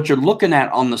options. So what you're looking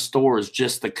at on the store is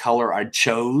just the color I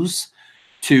chose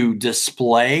to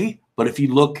display. But if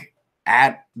you look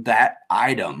at that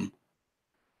item,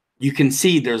 you can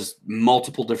see there's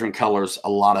multiple different colors a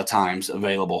lot of times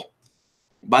available.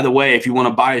 By the way, if you want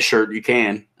to buy a shirt, you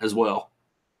can as well.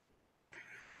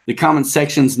 The comment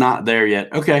section's not there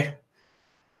yet. Okay.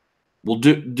 We'll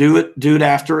do it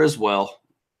after as well.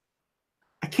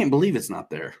 I can't believe it's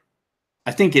not there.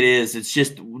 I think it is. It's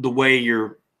just the way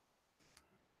you're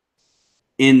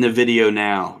in the video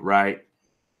now, right?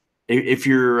 If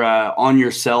you're on your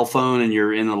cell phone and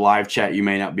you're in the live chat, you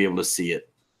may not be able to see it.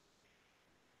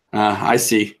 I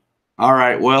see. All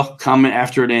right. Well, comment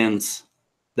after it ends.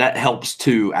 That helps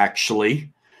too,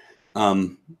 actually.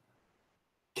 Can't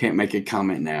make a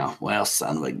comment now. Well,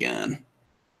 son of a gun.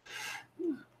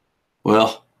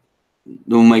 Well,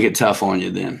 we'll make it tough on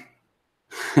you then.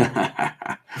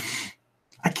 I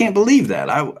can't believe that.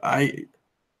 I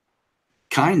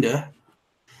kinda.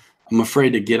 I'm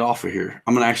afraid to get off of here.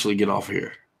 I'm gonna actually get off of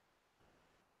here.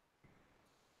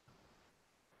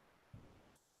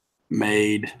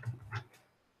 Made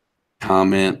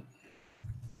comment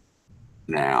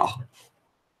now.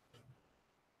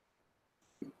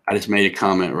 I just made a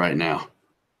comment right now.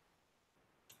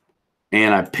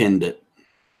 And I pinned it.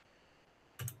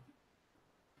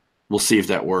 We'll see if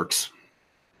that works.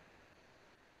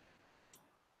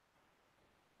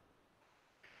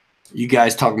 You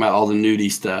guys talking about all the nudie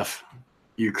stuff.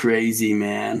 You're crazy,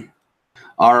 man.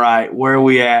 All right, where are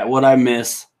we at? What'd I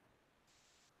miss?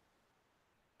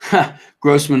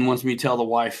 Grossman wants me to tell the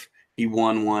wife he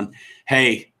won one.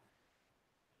 Hey,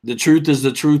 the truth is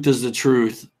the truth is the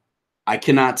truth. I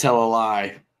cannot tell a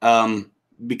lie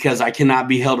because I cannot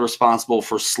be held responsible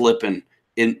for slipping.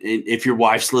 If your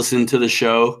wife's listening to the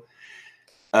show,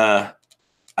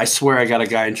 I swear I got a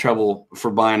guy in trouble for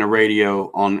buying a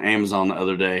radio on Amazon the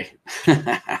other day.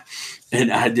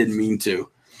 And I didn't mean to.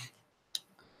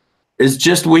 Is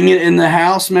just wing it in the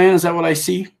house, man? Is that what I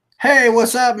see? Hey,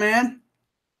 what's up, man?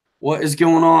 What is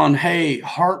going on? Hey,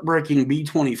 heartbreaking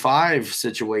B-25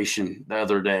 situation the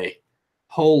other day.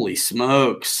 Holy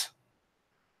smokes.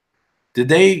 What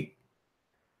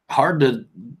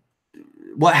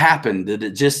happened? Did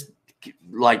it just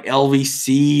like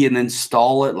LVC and then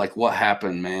stall it? Like what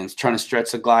happened, man? It's trying to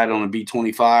stretch the glide on a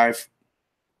B25.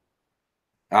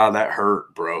 Oh, that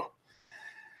hurt, bro.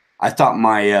 I thought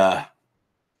my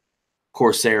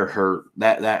Corsair hurt.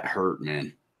 That hurt,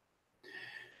 man.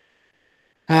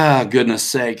 Ah, goodness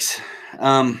sakes.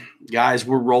 Guys,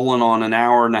 we're rolling on an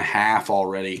hour and a half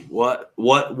already. What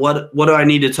do I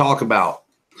need to talk about?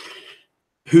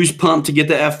 Who's pumped to get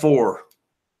the F4?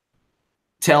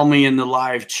 Tell me in the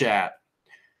live chat.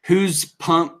 Who's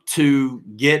pumped to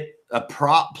get a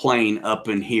prop plane up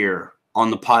in here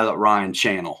on the Pilot Ryan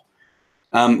channel?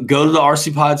 Go to the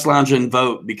RC Pilots Lounge and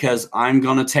vote, because I'm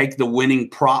going to take the winning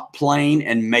prop plane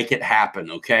and make it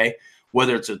happen, okay?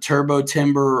 Whether it's a Turbo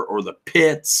Timber or the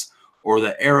Pitts or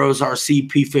the Arrows RC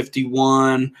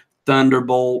P51,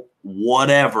 Thunderbolt,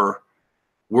 whatever,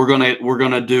 we're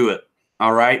gonna do it.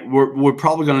 All right, we're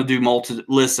probably gonna do multi.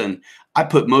 Listen, I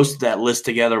put most of that list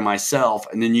together myself,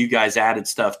 and then you guys added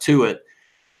stuff to it.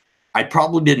 I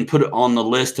probably didn't put it on the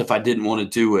list if I didn't want to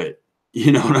do it.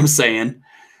 You know what I'm saying?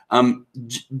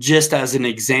 Just as an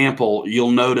example,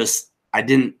 you'll notice I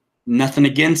didn't. Nothing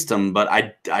against them, but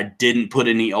I didn't put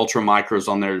any ultra micros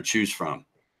on there to choose from.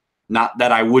 Not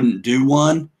that I wouldn't do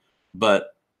one,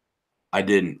 but I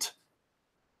didn't.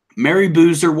 Mary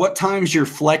Boozer, what time's your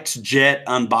Flex Jet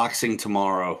unboxing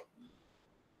tomorrow?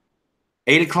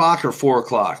 8 o'clock or 4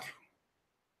 o'clock?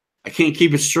 I can't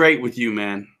keep it straight with you,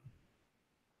 man.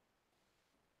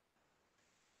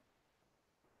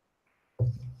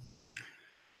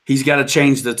 He's got to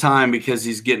change the time because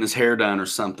he's getting his hair done or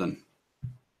something.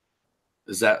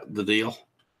 Is that the deal?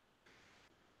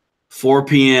 4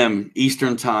 p.m.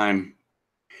 Eastern time.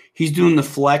 He's doing the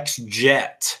Flex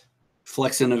Jet.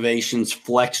 Flex Innovations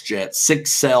Flex Jet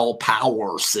 6-cell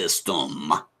power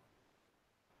system.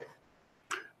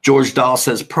 George Dahl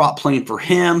says prop plane for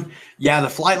him. Yeah, the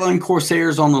Flightline Corsair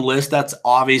is on the list. That's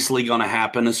obviously going to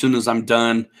happen as soon as I'm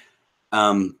done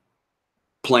playing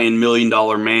 $1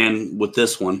 Million Man with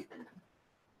this one.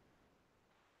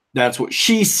 That's what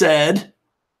she said.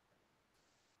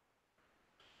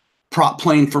 Prop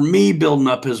plane for me, building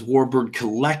up his Warbird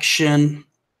collection.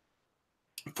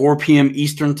 4 p.m.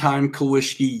 Eastern time,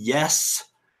 Kowishki, yes.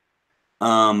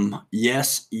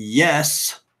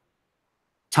 Yes.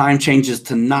 Time changes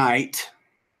tonight.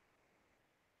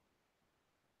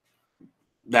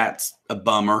 That's a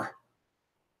bummer.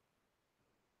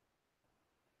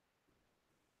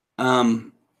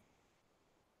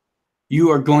 You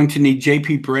are going to need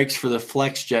JP brakes for the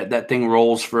Flex Jet. That thing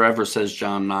rolls forever, says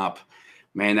John Knopp.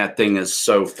 Man, that thing is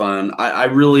so fun. I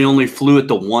really only flew it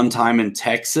the one time in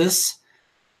Texas.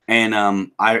 And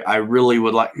I really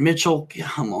would like – Mitchell,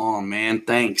 come on, man.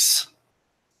 Thanks.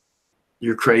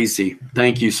 You're crazy.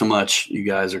 Thank you so much. You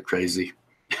guys are crazy.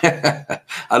 I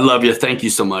love you. Thank you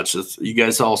so much. You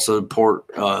guys all support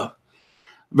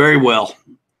very well.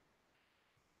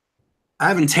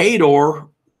 Ivan Tador,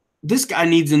 this guy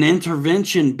needs an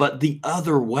intervention, but the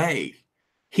other way.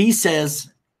 He says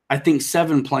 – I think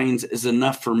 7 planes is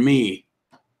enough for me.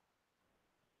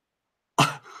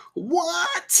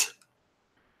 What?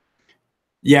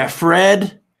 Yeah,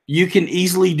 Fred, you can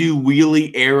easily do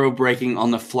wheelie aero braking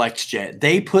on the Flex Jet.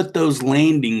 They put those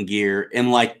landing gear in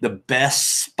like the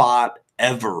best spot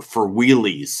ever for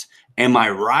wheelies. Am I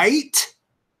right?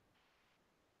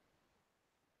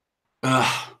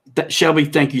 Shelby,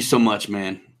 thank you so much,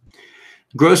 man.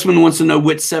 Grossman wants to know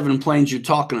which 7 planes you're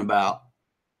talking about.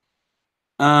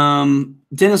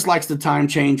 Dennis likes the time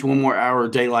change, 1 more hour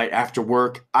of daylight after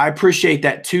work. I appreciate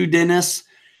that too, Dennis.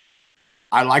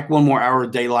 I like 1 more hour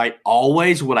of daylight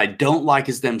always. What I don't like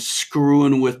is them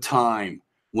screwing with time.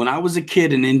 When I was a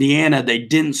kid in Indiana, they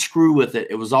didn't screw with it.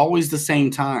 It was always the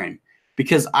same time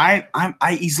because I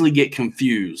easily get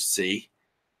confused, see?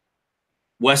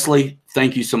 Wesley,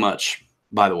 thank you so much,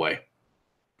 by the way.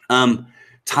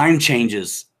 Time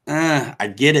changes.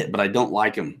 I get it, but I don't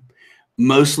like them.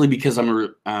 Mostly because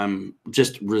I'm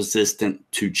just resistant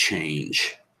to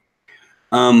change.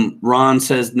 Ron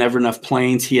says never enough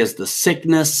planes. He has the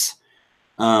sickness.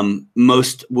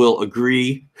 Most will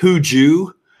agree.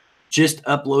 Huju just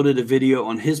uploaded a video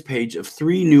on his page of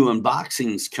 3 new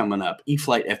unboxings coming up.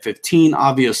 E-flite F-15,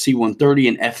 Avio C-130,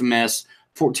 and FMS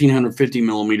 1450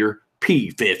 millimeter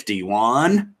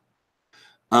P-51.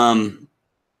 Man,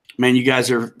 you guys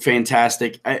are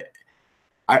fantastic.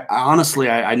 I honestly,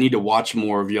 I need to watch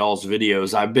more of y'all's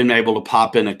videos. I've been able to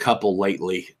pop in a couple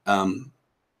lately.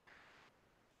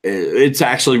 It's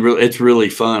actually it's really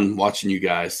fun watching you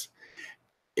guys.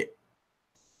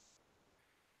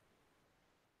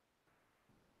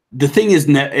 The thing is,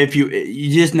 if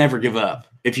you just never give up.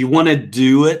 If you want to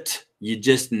do it, you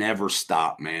just never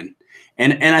stop, man.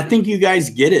 And I think you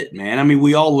guys get it, man. I mean,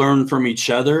 we all learn from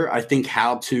each other. I think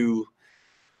how to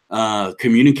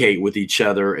communicate with each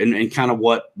other and kind of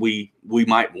what we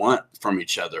might want from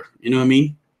each other. You know what I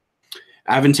mean?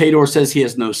 Aventador says he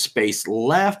has no space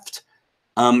left.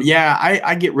 Yeah,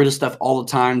 I get rid of stuff all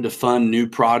the time to fund new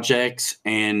projects.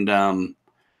 And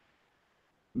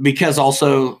because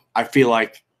also I feel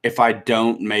like if I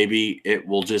don't, maybe it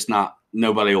will just not,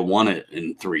 nobody will want it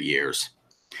in 3 years.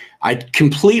 I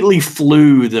completely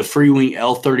flew the Freewing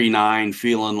L39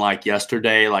 feeling like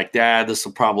yesterday, like, Dad, this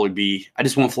will probably be, I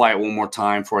just want to fly it one more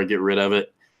time before I get rid of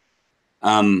it.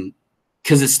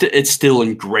 Because it's still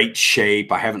in great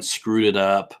shape. I haven't screwed it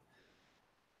up.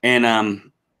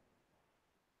 And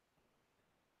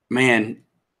man,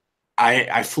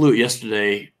 I flew it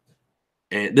yesterday.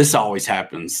 This always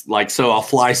happens. Like, so I'll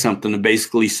fly something to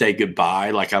basically say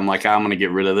goodbye. Like, I'm going to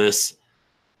get rid of this.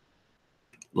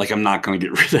 Like, I'm not going to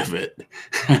get rid of it.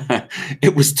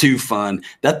 It was too fun.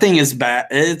 That thing is bad.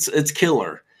 It's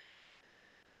killer.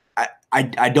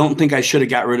 I don't think I should have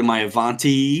got rid of my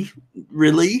Avanti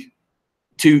really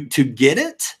to get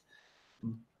it,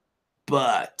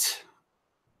 but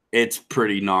it's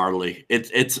pretty gnarly. It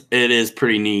is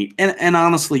pretty neat. And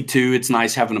honestly too, it's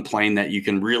nice having a plane that you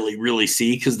can really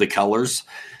see because the colors.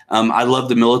 I love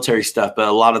the military stuff, but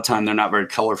a lot of time they're not very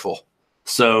colorful.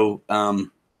 So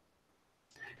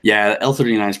yeah,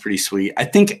 L39 is pretty sweet. I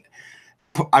think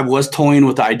I was toying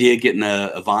with the idea of getting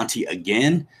a Avanti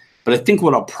again, but I think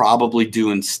what I'll probably do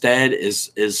instead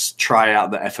is try out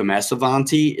the FMS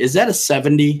Avanti. Is that a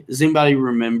 70? Does anybody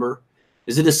remember?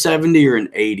 Is it a 70 or an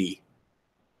 80?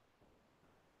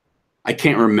 I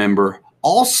can't remember.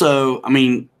 Also, I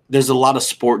mean, there's a lot of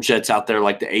sport jets out there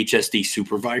like the HSD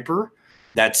Super Viper.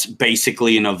 That's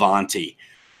basically an Avanti.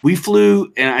 We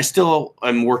flew, and I still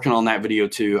am working on that video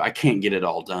too. I can't get it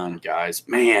all done, guys.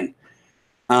 Man.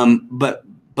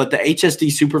 But the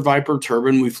HSD Super Viper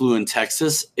turbine we flew in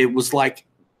Texas, it was like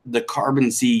the Carbon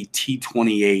Z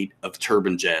T28 of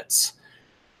turbine jets.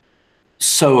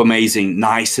 So amazing.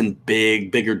 Nice and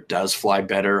big. Bigger does fly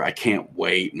better. I can't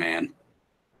wait, man.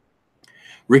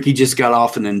 Ricky just got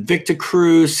off an Invicta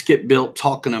cruise. Skip Built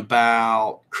talking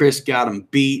about Chris got him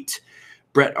beat.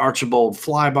 Brett Archibald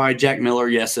flyby. Jack Miller,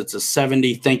 yes, it's a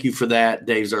 70. Thank you for that.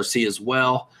 Dave Zarcy as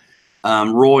well.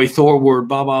 Roy Thorward,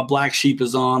 Baba Black Sheep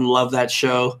is on. Love that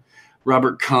show.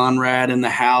 Robert Conrad in the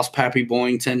house. Pappy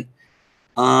Boyington.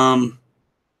 I've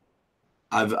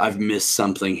missed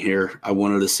something here I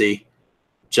wanted to see.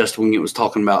 Just when it was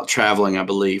talking about traveling, I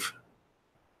believe.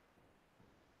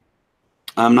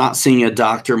 I'm not seeing a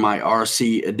doctor. My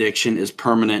RC addiction is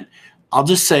permanent. I'll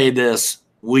just say this.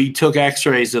 We took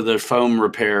x-rays of the foam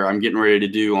repair I'm getting ready to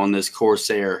do on this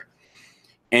Corsair.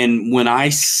 And when I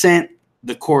sent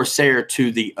the Corsair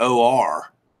to the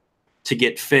OR to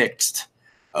get fixed,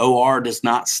 OR does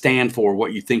not stand for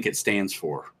what you think it stands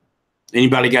for.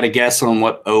 Anybody got a guess on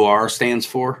what OR stands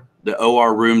for? The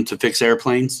OR room to fix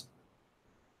airplanes?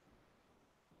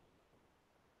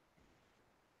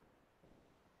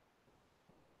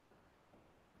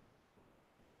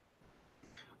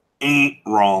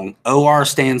 Wrong. OR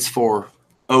stands for,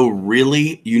 oh,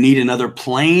 really? You need another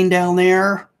plane down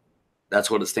there?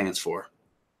 That's what it stands for.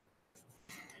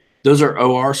 Those are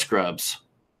OR scrubs.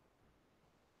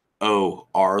 Oh,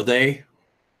 are they?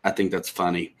 I think that's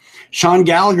funny. Sean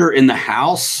Gallagher in the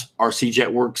house, RC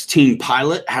Jetworks team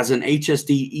pilot, has an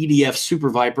HSD EDF Super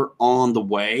Viper on the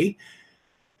way.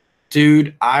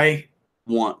 Dude, I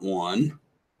want one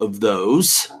of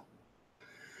those.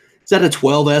 Is that a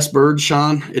 12S bird,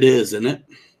 Sean? It is, isn't it?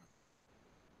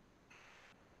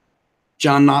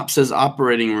 John Knopp says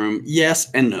operating room. Yes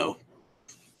and no.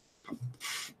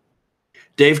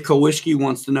 Dave Kowischke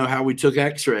wants to know how we took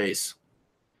x-rays.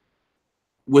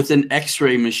 With an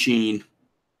x-ray machine.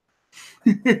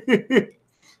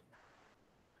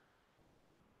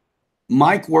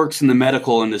 Mike works in the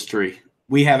medical industry.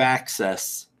 We have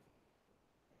access.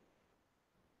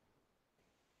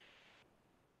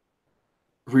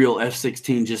 Real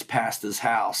F-16 just passed his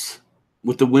house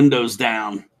with the windows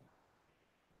down.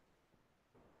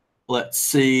 Let's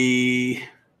see.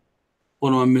 What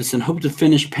am I missing? Hope to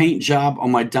finish paint job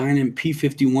on my Dynan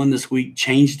P-51 this week.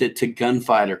 Changed it to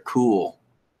Gunfighter. Cool.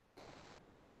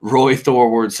 Roy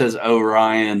Thorward says, oh,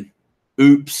 Ryan.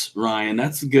 Oops, Ryan.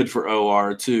 That's good for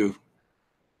OR, too.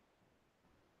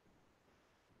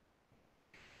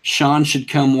 Sean should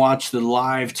come watch the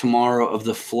live tomorrow of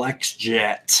the Flex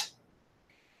Jet.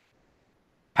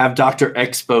 Have Dr.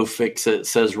 Expo fix it,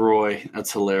 says Roy.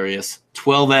 That's hilarious.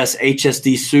 12S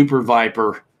HSD Super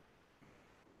Viper.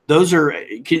 Those are,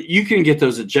 you can get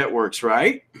those at Jetworks,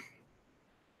 right?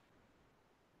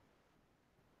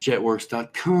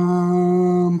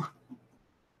 Jetworks.com.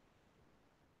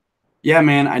 Yeah,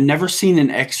 man, I never seen an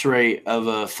X-ray of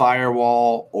a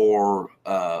firewall or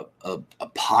a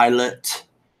pilot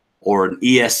or an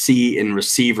ESC and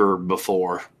receiver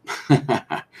before.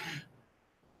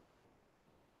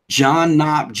 John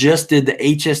Knopp just did the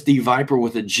HSD Viper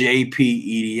with a JP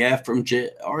EDF from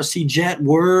RC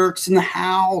Jetworks in the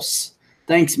house.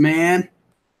 Thanks, man.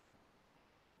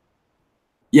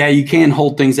 Yeah, you can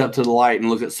hold things up to the light and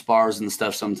look at spars and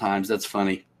stuff sometimes. That's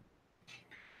funny.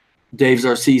 Dave's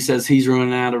RC says he's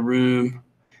running out of room.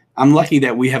 I'm lucky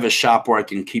that we have a shop where I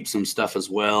can keep some stuff as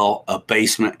well, a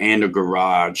basement and a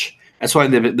garage. That's why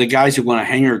the guys who want a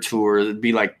hangar tour, it'd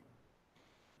be like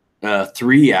a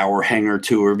 3-hour hangar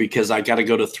tour because I got to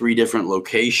go to 3 different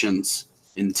locations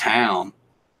in town.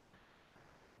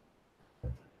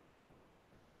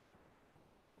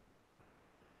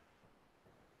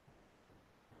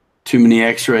 Too many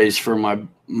x-rays for my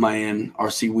man,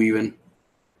 RC Weaving.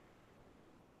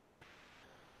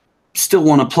 Still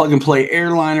want a plug and play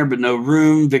airliner, but no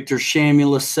room. Victor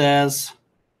Shamula says.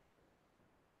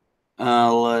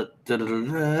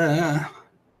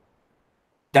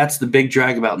 That's the big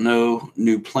drag about no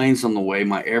new planes on the way.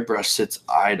 My airbrush sits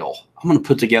idle. I'm going to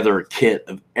put together a kit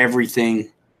of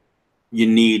everything you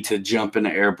need to jump into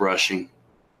airbrushing.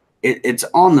 It's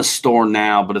on the store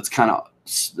now, but it's kind of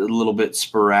a little bit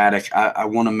sporadic. I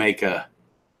want to make a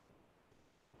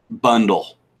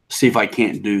bundle. See if I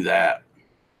can't do that.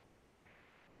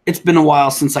 It's been a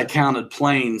while since I counted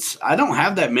planes. I don't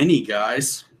have that many,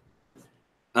 guys.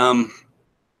 But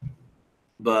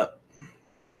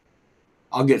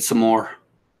I'll get some more.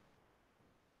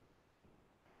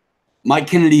 Mike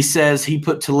Kennedy says he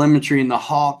put telemetry in the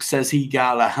Hawk, says he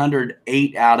got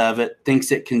 108 out of it,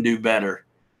 thinks it can do better.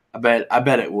 I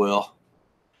bet it will.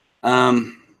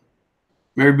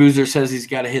 Mary Boozer says he's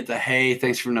got to hit the hay.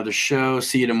 Thanks for another show.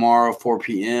 See you tomorrow, 4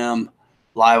 p.m.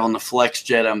 live on the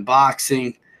FlexJet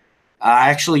unboxing.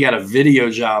 I actually got a video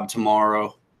job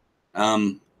tomorrow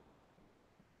on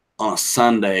a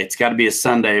Sunday. It's got to be a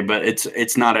Sunday, but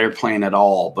it's not airplane at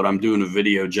all, but I'm doing a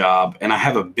video job. And I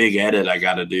have a big edit I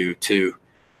got to do too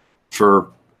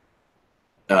for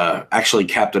actually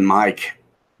Captain Mike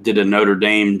did a Notre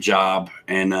Dame job,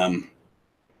 and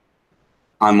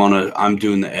I'm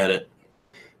doing the edit.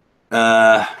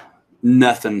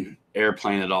 Nothing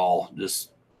airplane at all. Just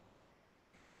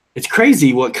it's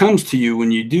crazy what comes to you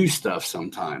when you do stuff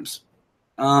sometimes.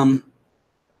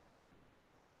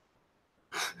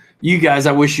 You guys,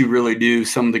 I wish you really do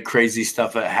some of the crazy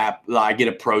stuff that I get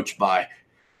approached by.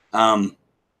 I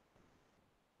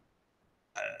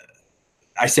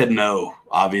said no,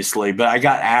 obviously, but I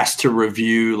got asked to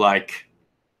review like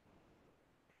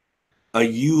a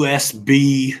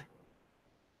USB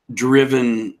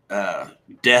driven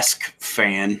desk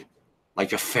fan,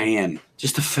 like a fan,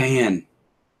 just a fan.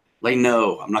 Like,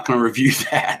 no, I'm not going to review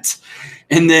that.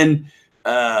 And then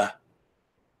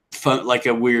like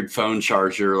a weird phone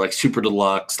charger, like super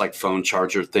deluxe, like phone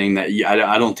charger thing that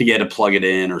I don't think you had to plug it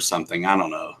in or something. I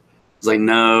don't know. It's like,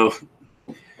 no,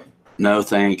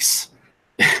 thanks.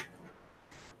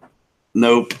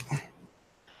 Nope.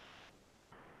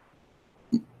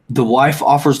 The wife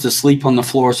offers to sleep on the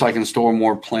floor so I can store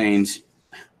more planes.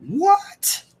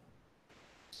 What?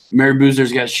 Mary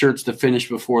Boozer's got shirts to finish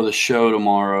before the show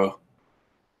tomorrow.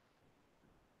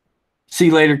 See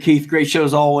you later, Keith. Great show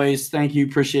as always. Thank you.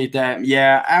 Appreciate that.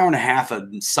 Yeah, hour and a half of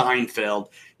Seinfeld.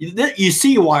 You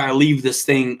see why I leave this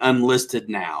thing unlisted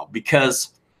now,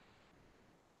 because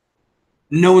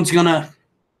no one's going to,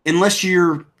 unless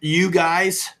you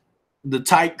guys, the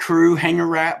tight crew, hanger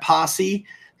rat posse,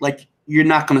 like, you're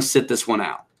not going to sit this one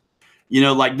out. You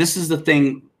know, like, this is the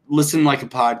thing. Listen like a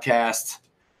podcast.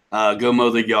 Go mow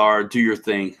the yard. Do your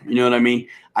thing. You know what I mean?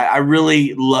 I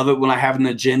really love it when I have an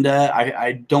agenda.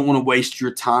 I don't want to waste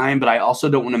your time, but I also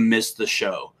don't want to miss the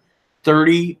show.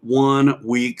 31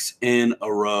 weeks in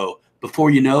a row. Before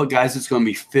you know it, guys, it's going to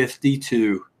be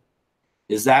 52.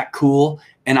 Is that cool?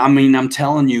 And I mean, I'm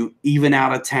telling you, even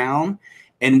out of town,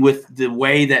 and with the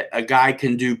way that a guy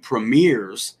can do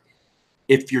premieres,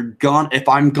 if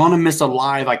I'm gonna miss a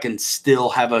live, I can still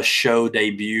have a show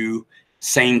debut,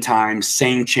 same time,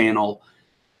 same channel.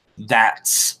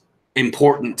 That's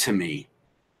important to me.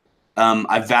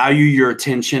 I value your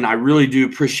attention. I really do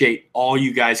appreciate all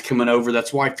you guys coming over.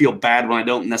 That's why I feel bad when I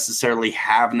don't necessarily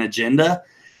have an agenda,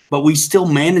 but we still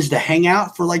managed to hang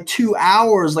out for like 2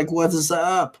 hours. Like, what is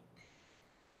up?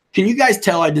 Can you guys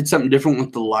tell I did something different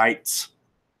with the lights?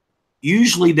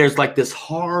 Usually there's like this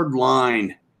hard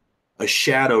line, a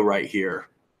shadow right here.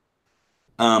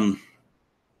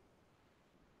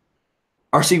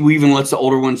 RC Weaving lets the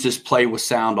older ones just play with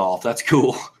sound off. That's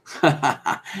cool.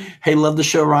 Hey, love the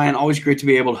show, Ryan. Always great to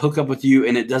be able to hook up with you,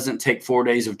 and it doesn't take 4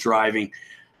 days of driving.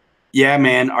 Yeah,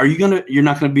 man. You're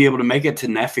not gonna be able to make it to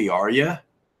Neffy, are you?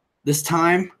 This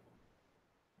time?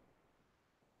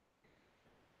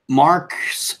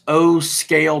 Mark's O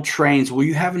scale trains. Will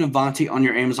you have an Avanti on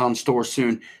your Amazon store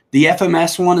soon? The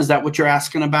FMS one, is that what you're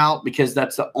asking about? Because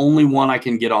that's the only one I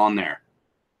can get on there.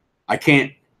 I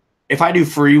can't. If I do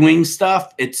free wing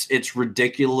stuff, it's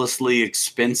ridiculously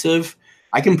expensive.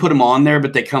 I can put them on there,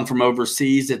 but they come from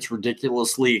overseas. It's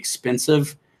ridiculously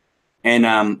expensive, and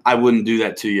I wouldn't do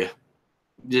that to you.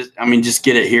 Just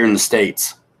get it here in the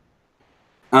States.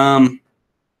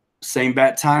 Same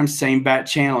bat time, same bat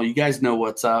channel. You guys know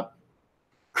what's up.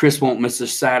 Chris won't miss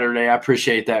this Saturday. I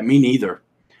appreciate that. Me neither.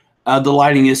 The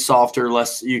lighting is softer,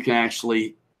 less you can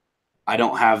actually. I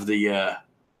don't have the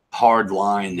hard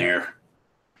line there.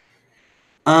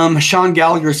 Sean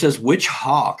Gallagher says, which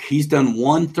Hawk? He's done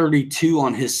 132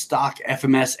 on his stock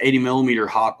FMS 80mm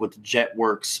Hawk with the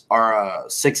Jetworks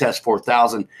R6S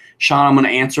 4000. Sean, I'm going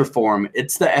to answer for him.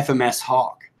 It's the FMS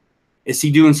Hawk. Is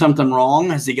he doing something wrong?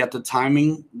 Has he got the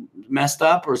timing messed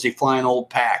up, or is he flying old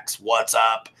packs? What's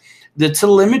up? The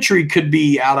telemetry could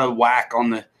be out of whack on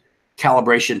the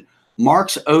calibration.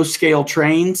 Mark's O-scale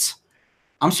trains.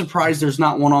 I'm surprised there's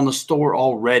not one on the store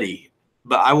already,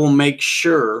 but I will make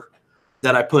sure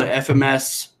that I put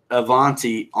FMS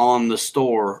Avanti on the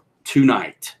store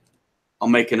tonight.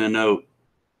 I'm making a note.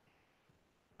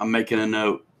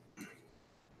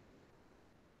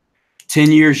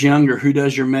 10 years younger. Who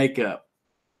does your makeup?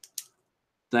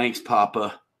 Thanks,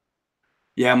 Papa.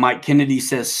 Yeah, Mike Kennedy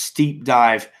says steep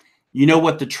dive. You know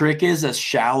what the trick is? A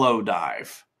shallow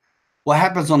dive. What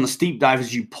happens on the steep dive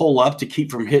is you pull up to keep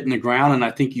from hitting the ground, and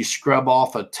I think you scrub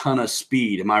off a ton of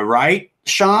speed. Am I right,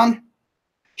 Sean?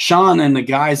 Sean and the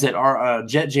guys at our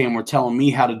Jet Jam were telling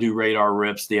me how to do radar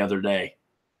rips the other day.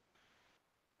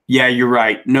 Yeah, you're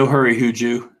right. No hurry,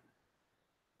 Huju.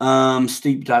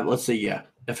 Steep dive. Let's see. Yeah,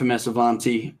 FMS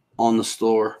Avanti on the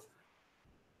store.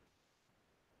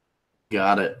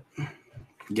 Got it.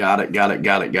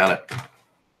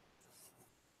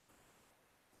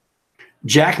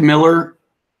 Jack Miller.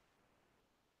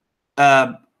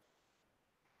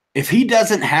 If he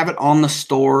doesn't have it on the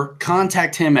store,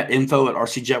 contact him at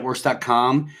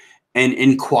info@rcjetworks.com and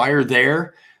inquire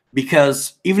there,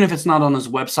 because even if it's not on his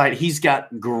website, he's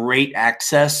got great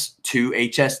access to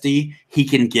HSD. He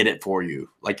can get it for you.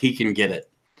 Like, he can get it.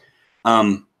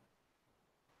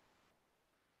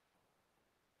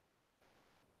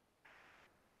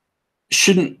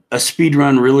 Shouldn't a speed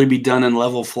run really be done in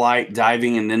level flight?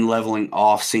 Diving and then leveling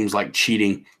off seems like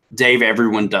cheating. Dave,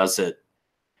 everyone does it.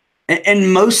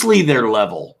 And mostly they're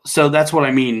level. So that's what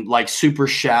I mean, like super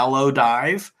shallow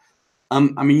dive.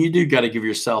 You do got to give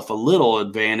yourself a little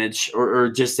advantage, or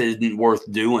just isn't worth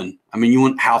doing.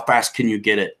 How fast can you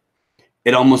get it?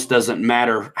 It almost doesn't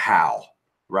matter how,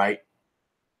 right?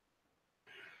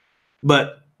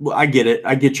 But I get it.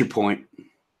 I get your point.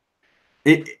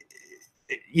 When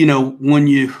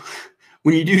you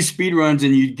do speed runs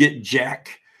and you get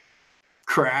jack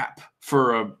crap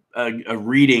for a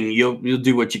reading, you'll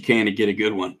do what you can to get a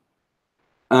good one.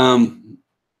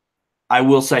 I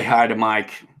will say hi to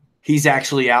Mike. He's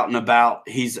actually out and about.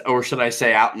 Or should I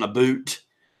say out in a boot.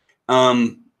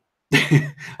 I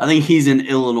think he's in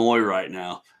Illinois right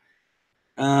now.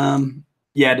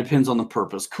 Yeah, it depends on the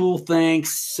purpose. Cool,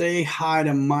 thanks. Say hi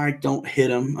to Mike. Don't hit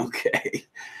him. Okay.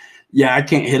 Yeah, I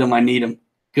can't hit him. I need him.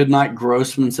 Good night,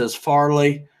 Grossman, says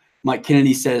Farley. Mike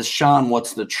Kennedy says, Sean,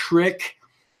 what's the trick?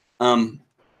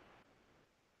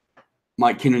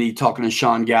 Mike Kennedy talking to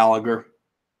Sean Gallagher.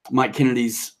 Mike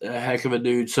Kennedy's a heck of a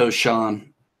dude. So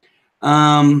Sean.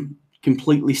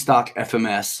 Completely stock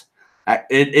FMS.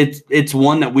 It's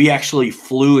one that we actually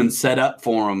flew and set up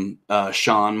for him,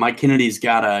 Sean. Mike Kennedy's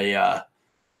got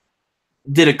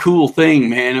did a cool thing,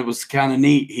 man. It was kind of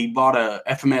neat. He bought a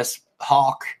FMS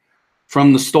Hawk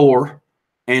from the store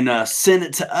and sent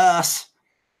it to us.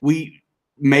 We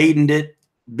maidened it,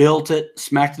 built it,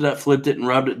 smacked it up, flipped it, and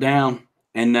rubbed it down,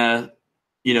 and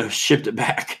shipped it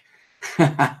back.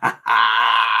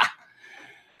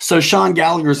 So Sean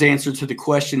Gallagher's answer to the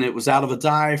question, it was out of a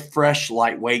dive, fresh,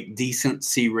 lightweight, decent,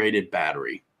 C-rated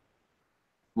battery.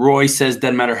 Roy says,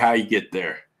 doesn't matter how you get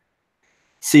there.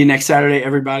 See you next Saturday,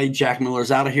 everybody. Jack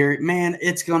Miller's out of here. Man,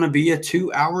 it's going to be a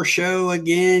 2-hour show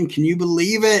again. Can you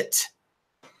believe it?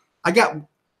 I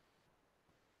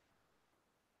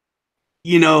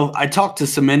talked to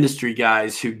some industry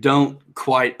guys who don't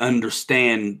quite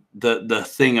understand the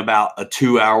thing about a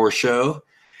 2-hour show.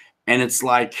 And it's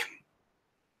like,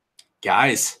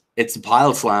 guys, It's the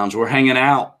Pilot's Lounge. We're hanging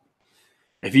out.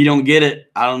 If you don't get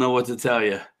it, I don't know what to tell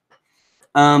you.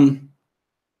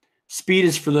 Speed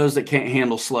is for those that can't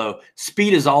handle slow.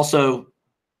 Speed is also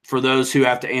for those who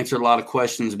have to answer a lot of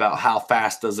questions about how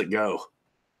fast does it go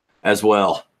as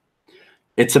well.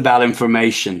 It's about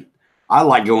information. I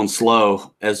like going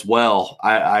slow as well.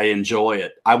 I enjoy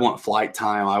it. I want flight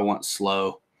time. I want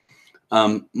slow.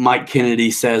 Mike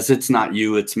Kennedy says, it's not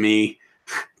you, it's me.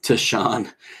 To Sean.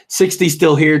 60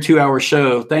 still here, 2-hour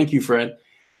show. Thank you, Fred.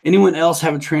 Anyone else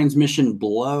have a transmission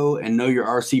blow and know your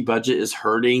RC budget is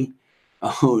hurting?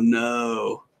 Oh,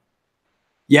 no.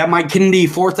 Yeah, Mike Kennedy,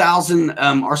 4,000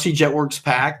 RC Jetworks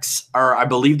packs are, I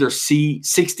believe they're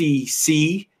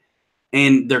C60C,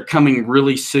 and they're coming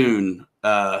really soon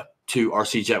to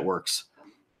RC Jetworks.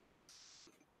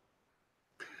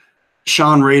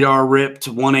 Sean Radar ripped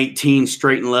 118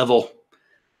 straight and level.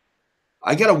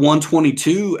 I got a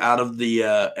 122 out of the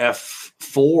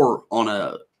F4 on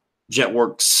a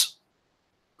Jetworks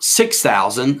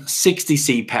 6,000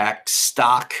 60C pack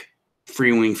stock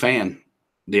free wing fan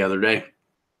the other day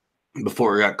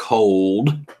before it got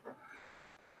cold.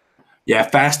 Yeah,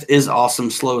 fast is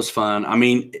awesome. Slow is fun. I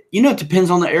mean, it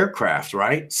depends on the aircraft,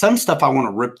 right? Some stuff I want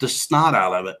to rip the snot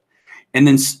out of it. And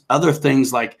then other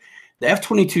things like the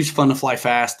F-22 is fun to fly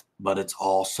fast, but it's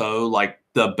also like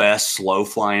the best slow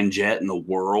flying jet in the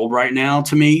world right now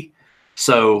to me.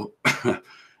 So,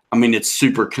 I mean, it's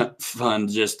super fun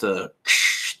just to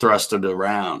thrust it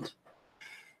around.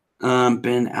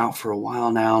 Been out for a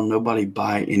while now. Nobody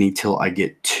buy any till I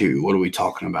get 2. What are we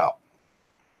talking about?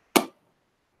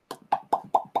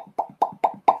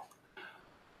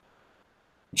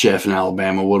 Jeff in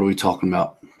Alabama. What are we talking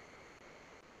about?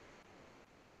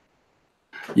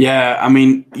 Yeah, I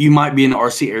mean, you might be in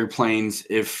RC airplanes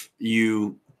if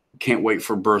you can't wait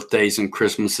for birthdays and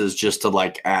Christmases just to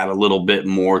like add a little bit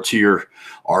more to your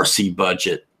RC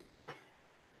budget.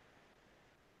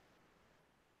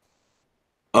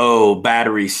 Oh,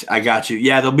 batteries. I got you.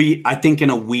 Yeah, they'll be, I think in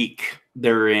a week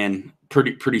they're in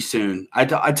pretty soon. I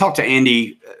talk to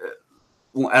Andy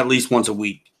at least once a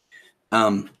week.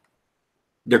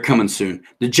 They're coming soon.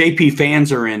 The JP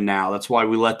fans are in now. That's why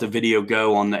we let the video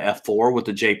go on the F4 with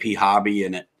the JP hobby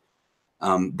in it.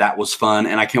 That was fun,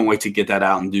 and I can't wait to get that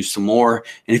out and do some more.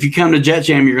 And if you come to Jet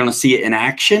Jam, you're going to see it in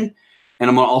action. And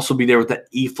I'm going to also be there with the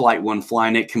e-flite one,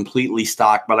 flying it completely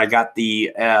stock. But I got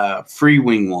the free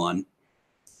wing one,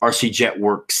 RC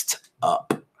Jetworks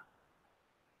up.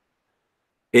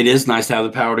 It is nice to have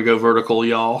the power to go vertical,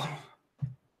 y'all.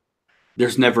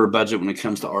 There's never a budget when it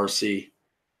comes to RC.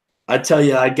 I tell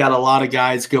you, I got a lot of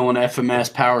guys going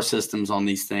FMS power systems on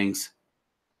these things.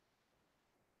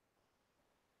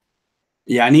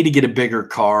 Yeah, I need to get a bigger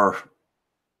car.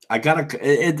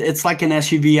 It's like an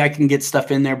SUV. I can get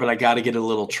stuff in there, but I got to get a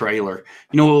little trailer.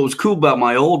 What was cool about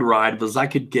my old ride was I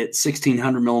could get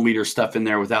 1,600 millimeter stuff in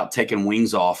there without taking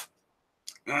wings off.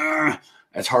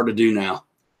 That's hard to do now.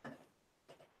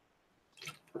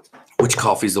 Which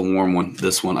coffee's the warm one?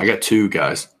 This one. I got 2,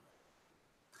 guys.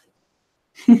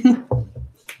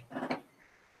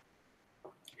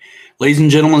 Ladies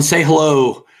and gentlemen, say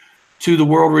hello to the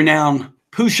world-renowned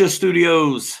Pusha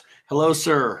Studios. Hello,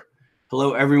 sir.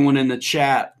 Hello, everyone in the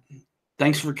chat.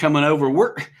 Thanks for coming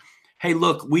over. Hey,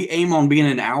 look, we aim on being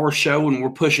an hour show, and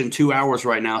we're pushing 2 hours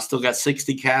right now. Still got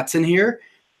 60 cats in here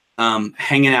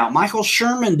hanging out. Michael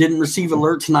Sherman didn't receive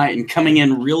alert tonight and coming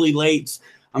in really late.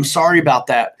 I'm sorry about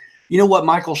that. You know what,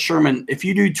 Michael Sherman, if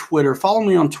you do Twitter, follow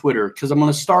me on Twitter because I'm going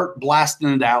to start blasting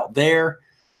it out there.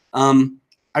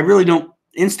 I really don't.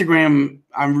 Instagram,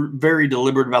 I'm very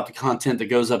deliberate about the content that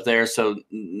goes up there. So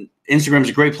Instagram is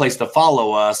a great place to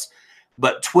follow us.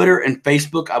 But Twitter and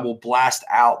Facebook, I will blast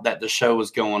out that the show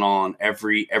is going on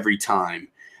every time.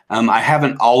 I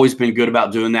haven't always been good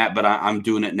about doing that, but I'm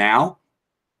doing it now.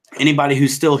 Anybody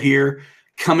who's still here,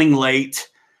 coming late,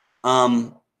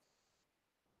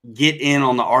 get in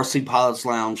on the RC Pilots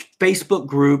Lounge Facebook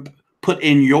group. Put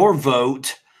in your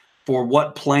vote for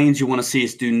what planes you want to see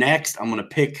us do next. I'm going to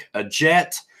pick a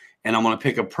jet, and I'm going to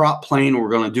pick a prop plane. We're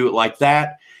going to do it like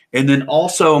that. And then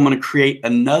also I'm going to create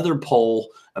another poll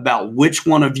about which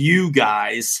one of you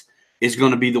guys is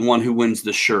going to be the one who wins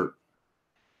the shirt.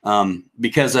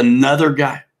 Because another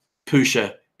guy,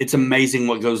 Pusha, it's amazing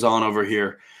what goes on over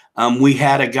here. We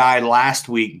had a guy last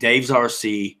week, Dave's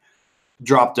RC,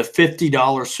 dropped a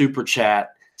 $50 super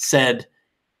chat, said,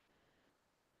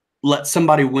 let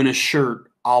somebody win a shirt,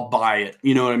 I'll buy it.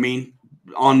 You know what I mean?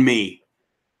 On me.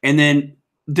 And then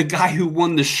the guy who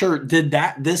won the shirt did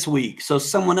that this week. So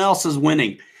someone else is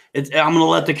winning. I'm going to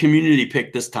let the community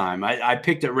pick this time. I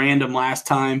picked at random last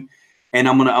time, and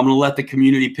I'm going to let the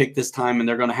community pick this time, and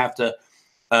they're going to have to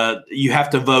you have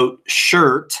to vote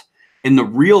shirt in the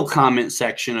real comment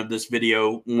section of this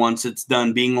video once it's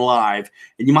done being live.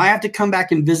 And you might have to come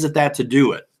back and visit that to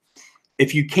do it.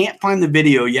 If you can't find the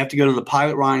video, you have to go to the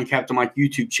Pilot Ryan and Captain Mike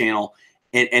YouTube channel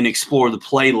and explore the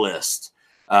playlist,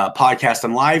 podcast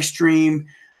and live stream.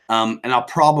 And I'll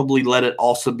probably let it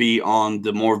also be on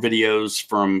the more videos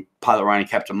from Pilot Ryan and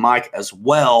Captain Mike as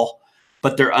well,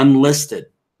 but they're unlisted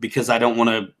because I don't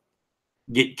want to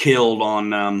get killed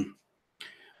on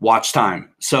watch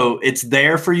time. So it's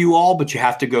there for you all, but you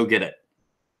have to go get it.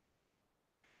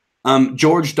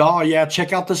 George Daw, yeah,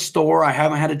 check out the store. I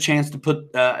haven't had a chance to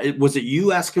put, was it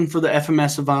you asking for the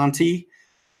FMS Avanti?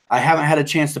 I haven't had a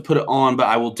chance to put it on, but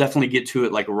I will definitely get to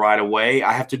it like right away.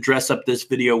 I have to dress up this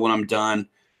video when I'm done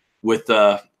with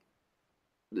the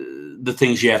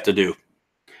things you have to do.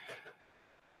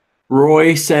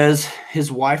 Roy says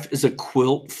his wife is a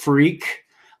quilt freak.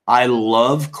 I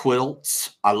love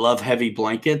quilts. I love heavy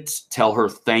blankets. Tell her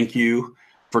thank you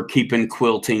for keeping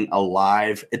quilting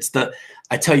alive.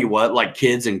 I tell you what, like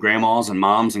kids and grandmas and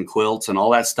moms and quilts and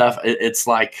all that stuff, it's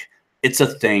like, it's a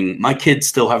thing. My kids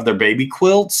still have their baby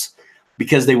quilts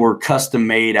because they were custom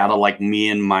made out of like me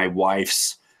and my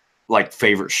wife's like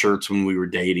favorite shirts when we were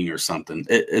dating or something.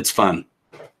 It's fun.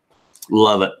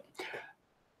 Love it.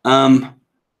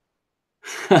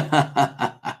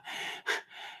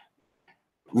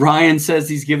 Ryan says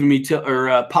he's giving me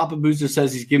Papa Booster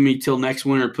says he's giving me till next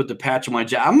winter to put the patch on my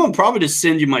jacket. I'm gonna probably just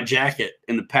send you my jacket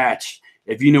and the patch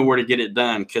if you know where to get it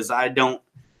done, because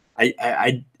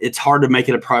it's hard to make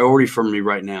it a priority for me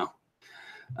right now.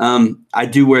 I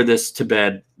do wear this to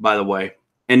bed, by the way,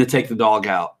 and to take the dog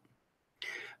out.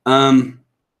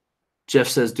 Jeff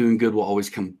says doing good will always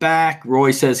come back.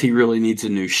 Roy says he really needs a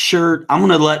new shirt. I'm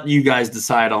gonna let you guys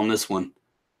decide on this one.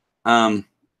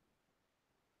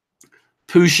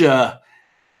 Pusha,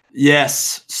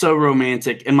 yes, so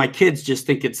romantic. And my kids just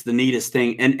think it's the neatest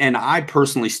thing. And I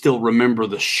personally still remember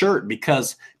the shirt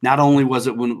because not only was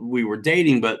it when we were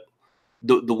dating, but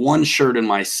the one shirt in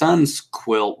my son's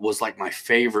quilt was like my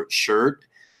favorite shirt.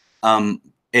 And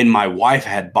my wife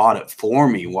had bought it for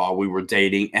me while we were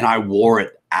dating, and I wore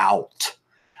it out.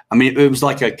 I mean, it was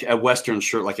like a Western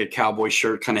shirt, like a cowboy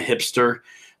shirt, kind of hipster.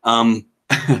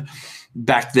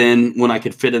 Back then when I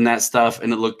could fit in that stuff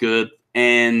and it looked good.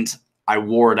 And I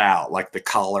wore it out, like the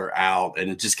collar out,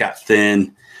 and it just got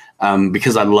thin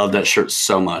because I love that shirt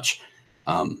so much.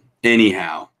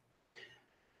 Anyhow,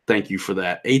 thank you for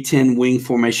that. A10 wing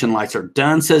formation lights are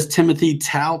done, says Timothy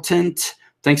Taltent.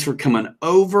 Thanks for coming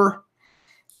over.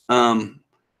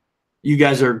 You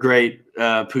guys are great,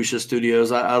 Pusha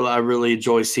Studios. I really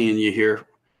enjoy seeing you here.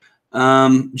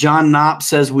 John Knopp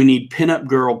says we need pinup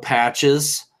girl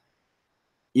patches.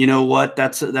 You know what?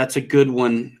 That's a good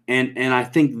one, and I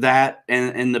think that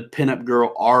and the pinup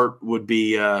girl art would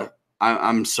be.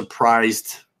 I'm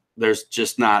surprised there's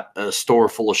just not a store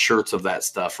full of shirts of that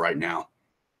stuff right now.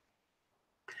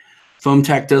 Foam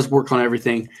tack does work on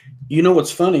everything. You know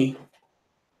what's funny?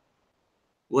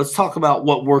 Let's talk about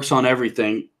what works on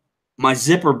everything. My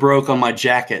zipper broke on my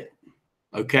jacket.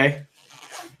 Okay.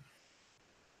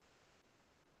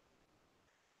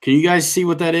 Can you guys see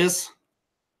what that is?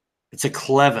 It's a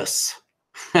clevis.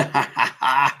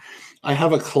 I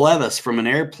have a clevis from an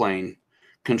airplane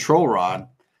control rod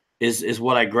is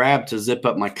what I grabbed to zip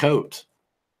up my coat.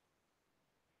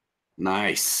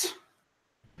 Nice.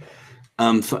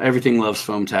 So everything loves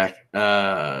foam tack.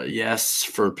 Yes,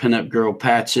 for pinup girl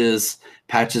patches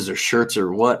or shirts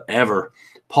or whatever.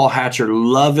 Paul Hatcher,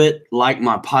 love it. Like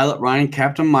my Pilot Ryan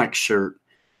Captain Mike shirt.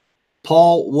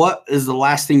 Paul, what is the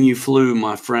last thing you flew,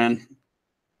 my friend?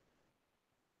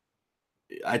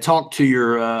 I talked to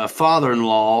your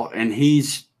father-in-law, and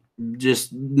he's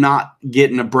just not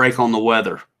getting a break on the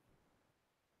weather.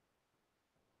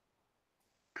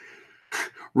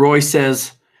 Roy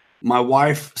says, my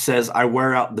wife says I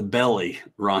wear out the belly,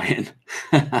 Ryan.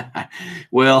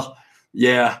 Well,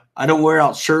 yeah, I don't wear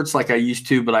out shirts like I used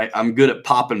to, but I'm good at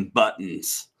popping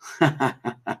buttons.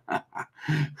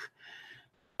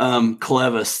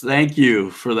 Clevis, thank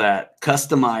you for that.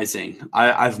 Customizing.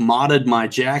 I've modded my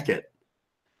jacket.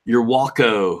 Your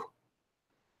Waco.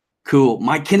 Cool.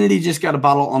 Mike Kennedy just got a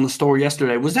bottle on the store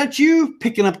yesterday. Was that you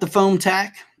picking up the foam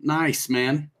tack? Nice,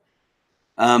 man.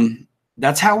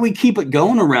 That's how we keep it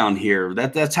going around here.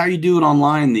 That's how you do it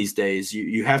online these days.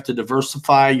 You have to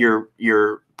diversify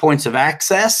your points of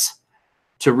access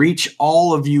to reach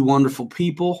all of you wonderful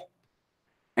people,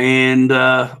 and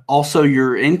also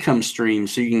your income stream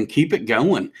so you can keep it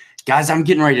going. Guys, I'm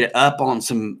getting ready to up on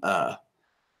some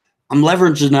I'm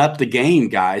leveraging up the game,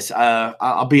 guys.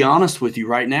 I'll be honest with you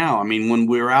right now. I mean, when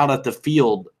we're out at the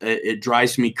field, it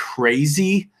drives me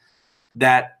crazy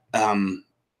that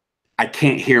I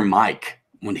can't hear Mike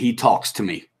when he talks to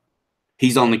me.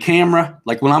 He's on the camera.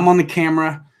 Like when I'm on the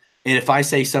camera, and if I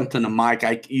say something to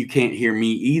Mike, you can't hear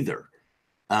me either.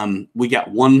 We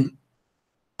got one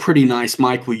pretty nice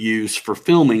mic we use for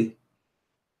filming,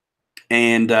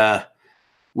 and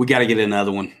we got to get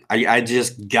another one. I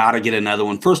just got to get another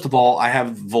one. First of all, I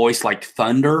have voice like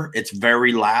thunder. It's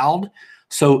very loud.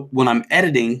 So when I'm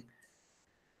editing,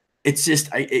 it's just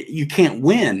you can't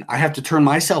win. I have to turn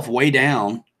myself way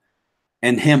down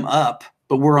and him up,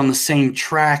 but we're on the same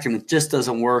track and it just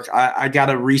doesn't work. I got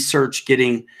to research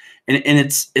getting, and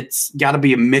it's got to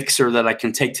be a mixer that I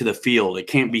can take to the field. It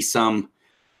can't be some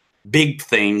big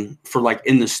thing for like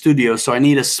in the studio. So I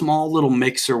need a small little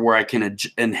mixer where I can,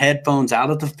 and headphones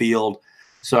out at the field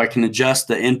so I can adjust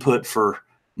the input for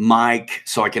mic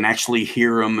so I can actually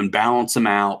hear them and balance them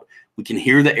out. We can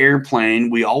hear the airplane.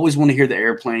 We always want to hear the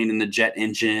airplane and the jet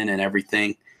engine and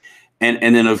everything. And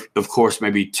then, of course,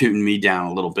 maybe tune me down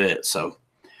a little bit. So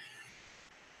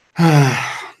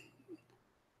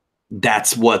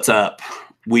that's what's up.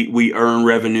 We earn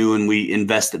revenue and we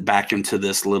invest it back into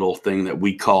this little thing that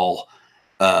we call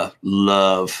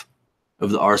love of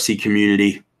the RC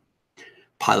community.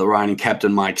 Pilot Ryan and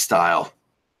Captain Mike style.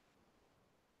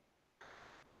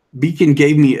 Beacon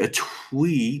gave me a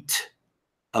tweet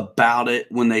about it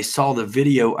when they saw the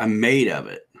video I made of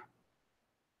it.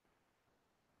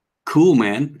 Cool,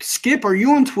 man. Skip, are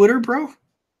you on Twitter, bro?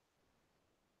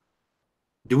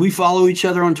 Do we follow each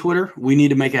other on Twitter? We need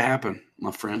to make it happen,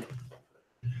 my friend.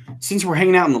 Since we're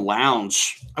hanging out in the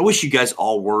lounge, I wish you guys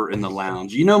all were in the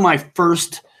lounge. You know, my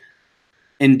first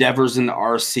endeavors in the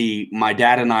RC, my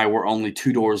dad and I were only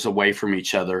 2 doors away from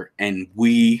each other, and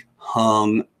we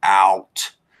hung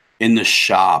out in the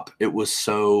shop. It was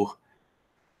so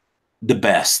the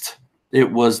best.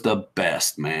 It was the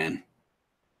best, man.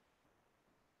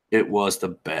 It was the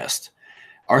best.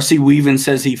 RC Weavin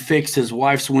says he fixed his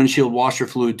wife's windshield washer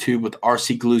fluid tube with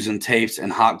RC glues and tapes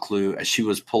and hot glue as she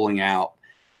was pulling out,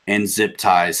 and zip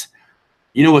ties.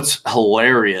 You know what's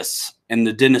hilarious? And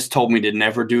the dentist told me to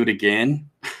never do it again.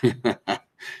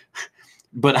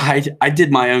 But I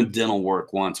did my own dental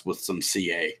work once with some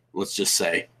CA, let's just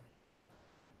say.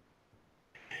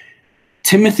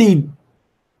 Timothy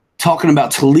talking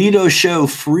about Toledo show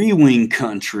free wing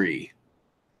country.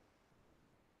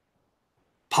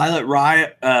 Pilot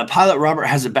Robert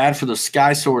has it bad for the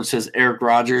Sky Sword, says Eric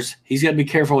Rogers. He's got to be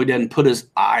careful he doesn't put his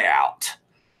eye out.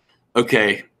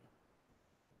 Okay.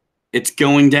 It's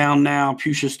going down now.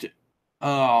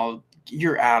 Oh,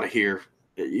 you're out of here.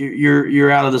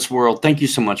 You're out of this world. Thank you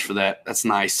so much for that. That's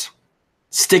nice.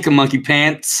 Stick a monkey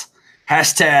pants.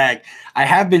 Hashtag. I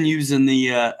have been using the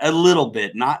a little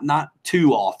bit, not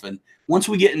too often. Once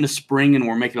we get into spring and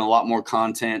we're making a lot more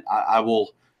content, I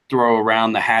will throw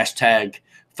around the hashtag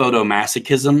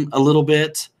photomasochism a little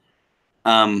bit,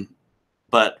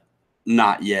 but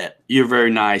not yet. You're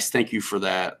very nice. Thank you for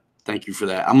that. Thank you for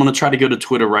that. I'm going to try to go to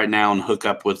Twitter right now and hook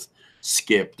up with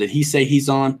Skip. Did he say he's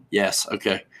on? Yes.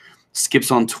 Okay. Skip's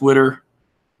on Twitter.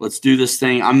 Let's do this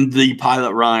thing. I'm the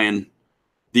Pilot Ryan,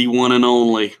 the one and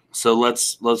only. So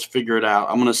let's figure it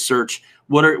out. I'm going to search.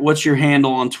 What's your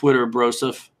handle on Twitter,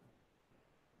 Broseph?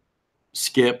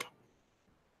 Skip.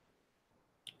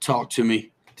 Talk to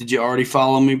me. Did you already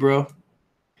follow me, bro?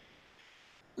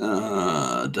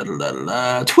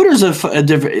 Twitter's a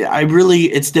different.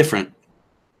 It's different.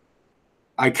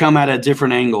 I come at a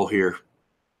different angle here,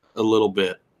 a little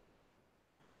bit.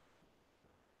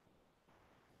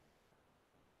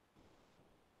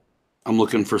 I'm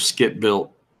looking for Skip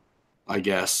Built, I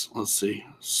guess. Let's see.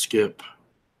 Skip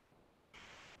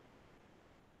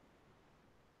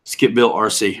Built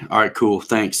RC. All right, cool.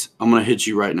 Thanks. I'm gonna hit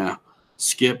you right now.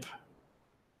 Skip.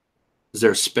 Is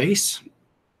there a space?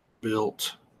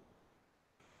 Built.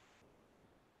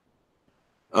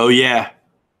 Oh yeah.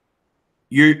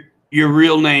 Your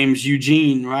real name's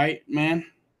Eugene, right, man?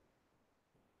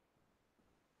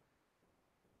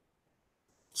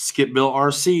 Skip Built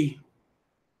RC.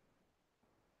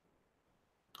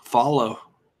 Follow.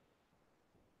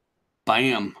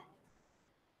 Bam.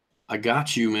 I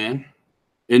got you, man.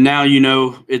 And now you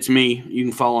know it's me. You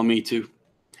can follow me too.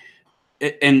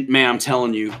 And man, I'm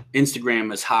telling you,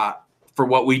 Instagram is hot for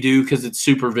what we do because it's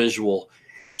super visual.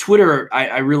 Twitter,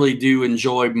 I really do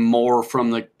enjoy more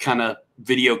from the kind of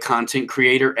video content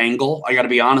creator angle. I got to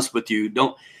be honest with you.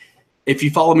 If you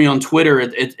follow me on Twitter,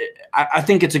 I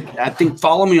think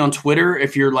follow me on Twitter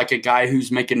if you're like a guy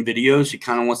who's making videos, who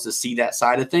kind of wants to see that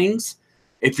side of things.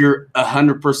 If you're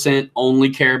 100% only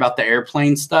care about the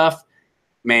airplane stuff,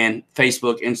 man,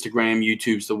 Facebook, Instagram,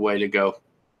 YouTube's the way to go.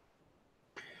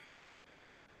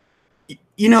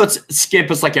 You know, it's Skip.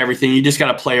 It's like everything. You just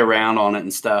got to play around on it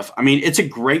and stuff. I mean, it's a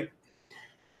great.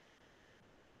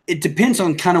 It depends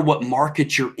on kind of what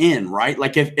market you're in, right?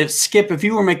 Like if Skip, if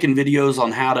you were making videos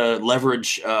on how to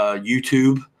leverage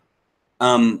YouTube,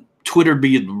 Twitter would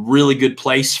be a really good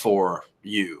place for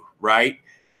you, right?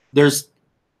 There's,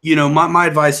 you know, my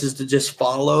advice is to just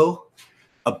follow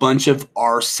a bunch of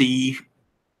RC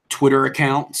Twitter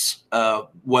accounts,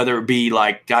 whether it be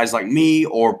like guys like me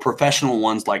or professional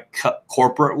ones like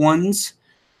corporate ones,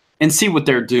 and see what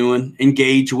they're doing,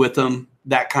 engage with them,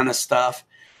 that kind of stuff.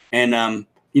 And,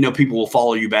 you know, people will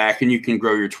follow you back and you can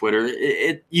grow your Twitter.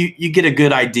 You get a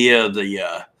good idea of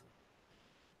the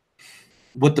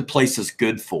what the place is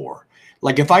good for.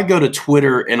 Like if I go to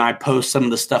Twitter and I post some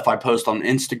of the stuff I post on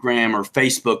Instagram or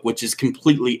Facebook, which is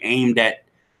completely aimed at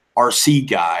RC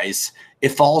guys, it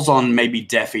falls on maybe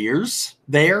deaf ears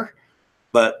there.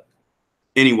 But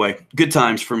anyway, good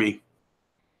times for me.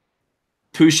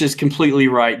 Poosh is completely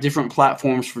right. Different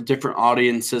platforms for different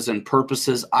audiences and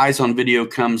purposes. Eyes on video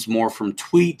comes more from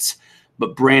tweets,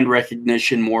 but brand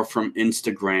recognition more from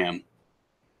Instagram.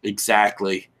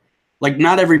 Exactly. Like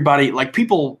not everybody, like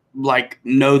people like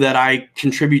know that I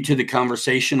contribute to the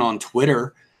conversation on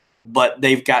Twitter, but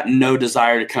they've got no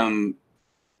desire to come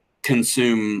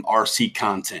consume RC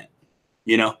content,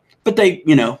 you know, but they,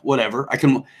 you know, whatever.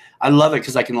 I love it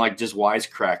because I can like just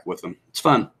wisecrack with them. It's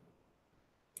fun.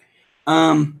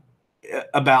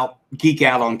 About geek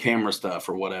out on camera stuff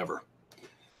or whatever.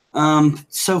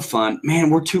 So fun,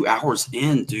 man. We're 2 hours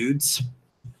in, dudes.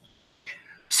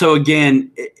 So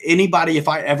again, anybody, if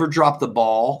I ever drop the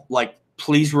ball, like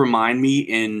please remind me,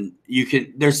 and you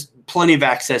can, there's plenty of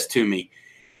access to me.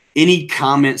 Any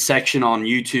comment section on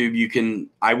YouTube,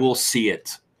 I will see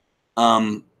it.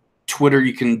 Twitter,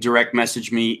 you can direct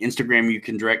message me. Instagram, you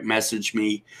can direct message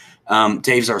me.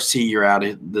 Dave's RC, you're out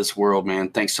of this world, man.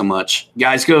 Thanks so much.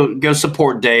 Guys, go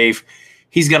support Dave.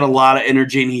 He's got a lot of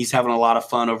energy and he's having a lot of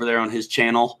fun over there on his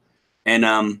channel.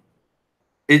 And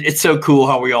it's so cool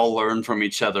how we all learn from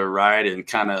each other, right? And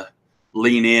kind of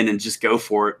lean in and just go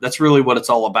for it. That's really what it's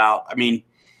all about. I mean,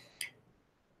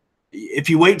 if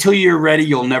you wait till you're ready,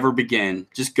 you'll never begin.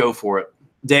 Just go for it.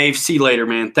 Dave, see you later,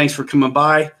 man. Thanks for coming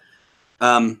by.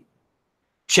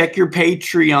 Check your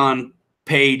Patreon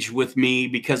page with me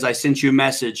because I sent you a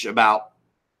message about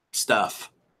stuff.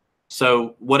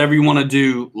 So whatever you want to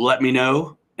do, let me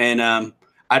know. And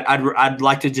I'd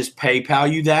like to just PayPal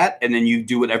you that, and then you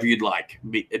do whatever you'd like.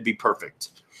 It'd be perfect.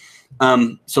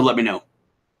 So let me know.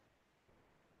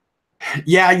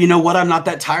 Yeah, you know what? I'm not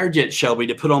that tired yet, Shelby,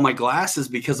 to put on my glasses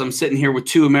because I'm sitting here with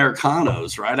 2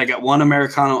 Americanos, right? I got one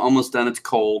Americano almost done. It's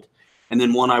cold. And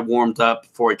then one I warmed up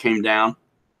before I came down.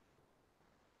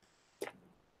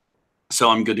 So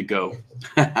I'm good to go.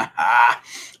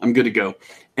 I'm good to go.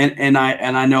 And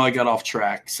I know I got off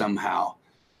track somehow.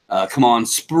 Come on,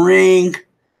 spring.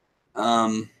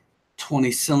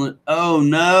 20 cylinder. Oh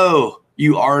no,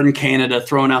 you are in Canada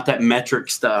throwing out that metric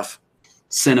stuff.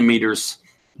 Centimeters.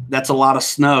 That's a lot of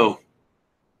snow.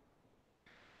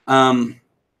 Yeah,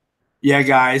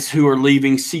 guys who are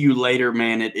leaving, see you later,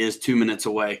 man. It is 2 minutes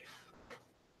away.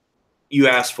 You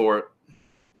asked for it.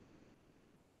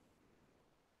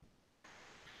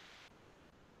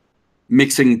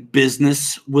 Mixing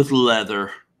business with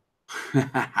leather.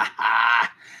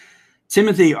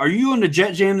 Timothy, are you on the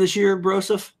Jet Jam this year,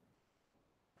 Broseph?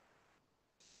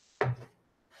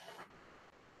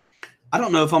 I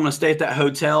don't know if I'm going to stay at that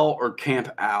hotel or camp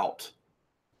out.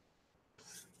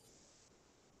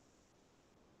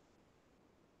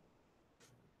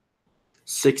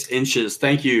 Six inches.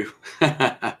 Thank you.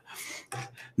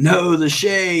 No, the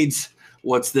shades.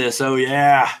 What's this? Oh,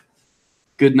 yeah.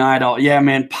 Good night, all. Yeah,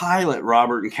 man. Pilot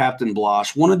Robert and Captain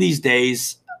Blosh. One of these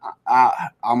days,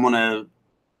 I'm going to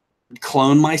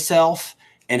clone myself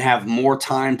and have more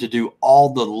time to do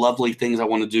all the lovely things I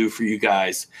want to do for you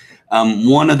guys.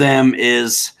 One of them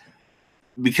is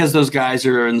because those guys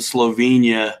are in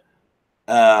Slovenia,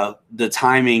 the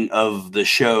timing of the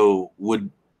show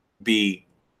would be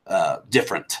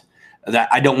different. That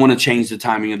I don't want to change the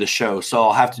timing of the show, so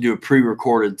I'll have to do a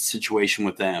pre-recorded situation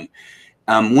with them.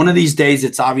 One of these days,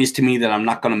 it's obvious to me that I'm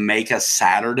not going to make a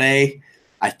Saturday.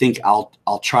 I think I'll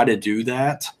try to do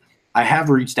that. I have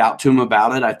reached out to them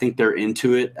about it. I think they're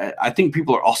into it. I think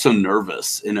people are also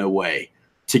nervous in a way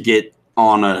to get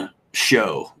on a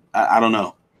show. I don't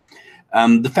know.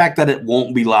 The fact that it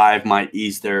won't be live might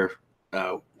ease their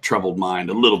troubled mind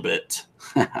a little bit.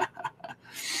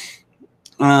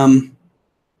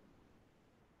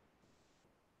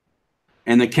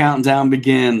 And the countdown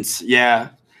begins. Yeah.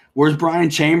 Where's Brian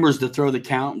Chambers to throw the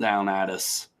countdown at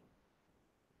us?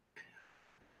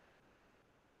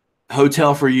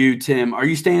 Hotel for you, Tim. Are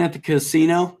you staying at the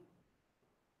casino?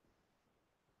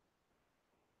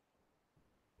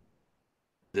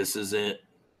 This is it.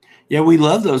 Yeah, we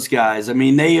love those guys. I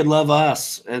mean, they love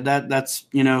us. That's,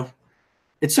 you know,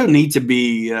 it's so neat to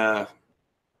be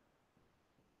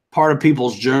part of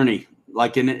people's journey.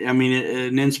 Like, an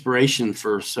inspiration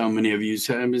for so many of you.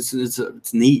 So, I mean,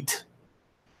 it's neat.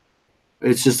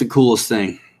 It's just the coolest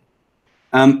thing.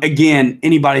 Again,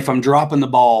 anybody, if I'm dropping the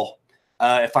ball,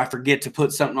 if I forget to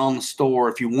put something on the store,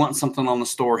 if you want something on the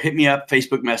store, hit me up,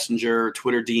 Facebook Messenger,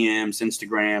 Twitter DMs,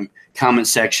 Instagram, comment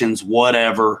sections,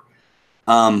 whatever.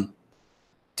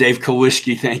 Dave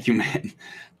Kowalski, thank you, man.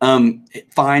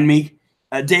 Find me.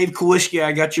 Dave Kowalski,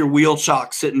 I got your wheel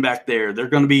chocks sitting back there. They're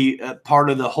going to be part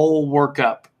of the whole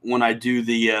workup when I do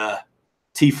the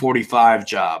T45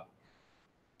 job.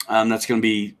 That's going to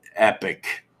be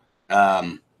epic.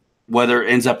 Whether it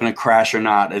ends up in a crash or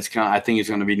not, I think it's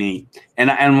going to be neat. And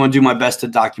I'm going to do my best to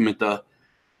document the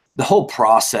whole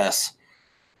process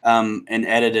and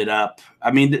edit it up.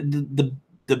 I mean,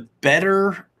 the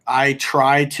better I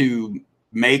try to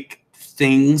make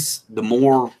things, the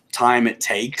more time it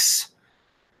takes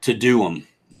to do them.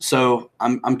 So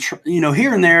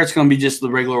here and there, it's going to be just the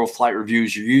regular old flight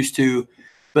reviews you're used to,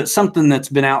 but something that's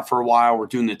been out for a while. We're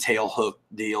doing the tail hook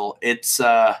deal. There's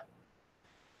going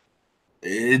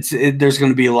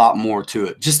to be a lot more to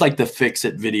it. Just like the fix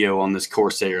it video on this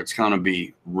Corsair, it's going to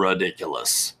be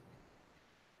ridiculous.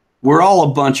 We're all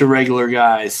a bunch of regular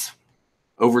guys.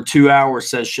 Over 2 hours,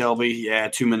 says Shelby. Yeah,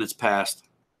 2 minutes past.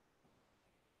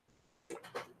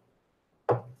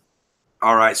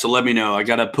 All right, so let me know. I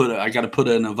gotta put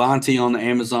an Avanti on the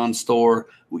Amazon store.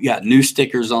 We got new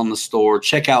stickers on the store.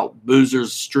 Check out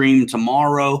Boozer's stream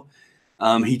tomorrow.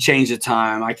 He changed the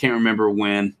time. I can't remember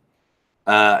when.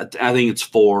 I think it's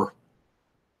 4.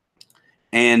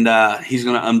 And he's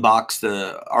going to unbox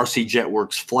the RC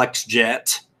Jetworks Flex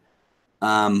Jet.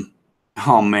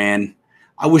 Oh man,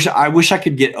 I wish I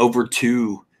could get over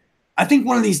 2. I think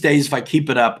one of these days, if I keep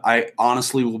it up, I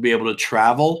honestly will be able to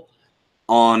travel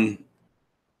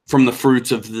from the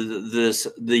fruits of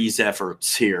these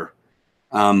efforts here.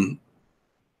 Roy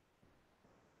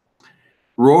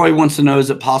wants to know, is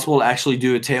it possible to actually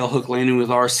do a tail hook landing with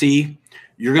RC?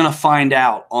 You're going to find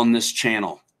out on this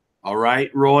channel. All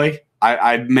right, Roy?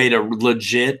 I've made a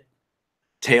legit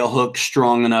tail hook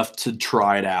strong enough to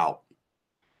try it out.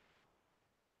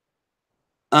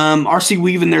 RC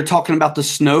Weaving, they're talking about the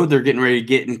snow they're getting ready to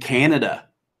get in Canada.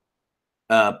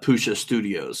 Pusha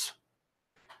Studios.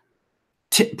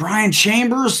 Brian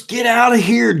Chambers, get out of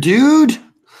here, dude.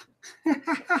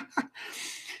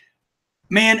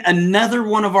 Man, another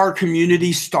one of our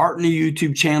community starting a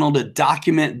YouTube channel to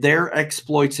document their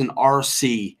exploits in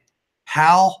RC.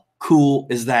 How cool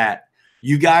is that?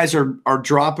 You guys are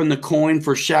dropping the coin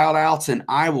for shout outs, and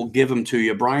I will give them to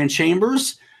you. Brian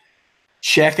Chambers,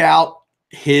 check out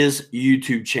his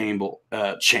YouTube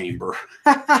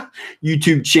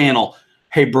YouTube channel.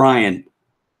 Hey, Brian,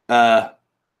 are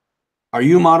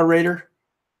you a moderator?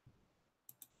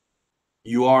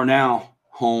 You are now,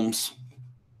 Holmes.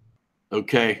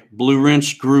 Okay, Blue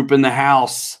Wrench group in the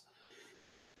house.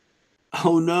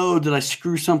 Oh no, did I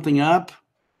screw something up?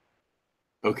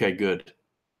 Okay, good.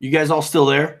 You guys all still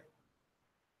there?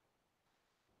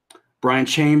 Brian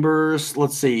Chambers,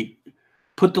 let's see.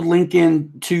 Put the link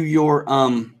in to your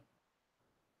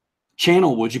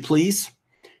channel, would you please?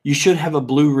 You should have a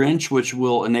blue wrench, which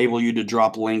will enable you to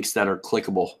drop links that are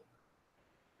clickable.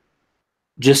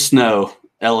 Just snow,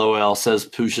 LOL, says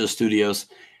Pusha Studios.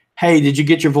 Hey, did you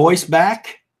get your voice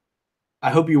back? I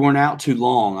hope you weren't out too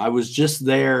long. I was just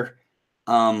there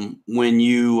when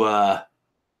you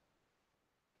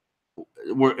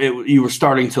were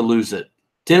starting to lose it.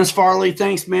 Dennis Farley,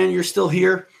 thanks, man. You're still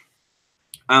here.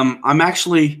 I'm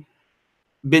actually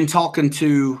been talking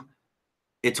to,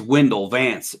 it's Wendell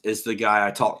Vance is the guy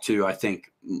I talked to, I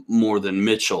think, more than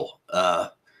Mitchell,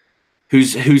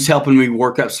 who's helping me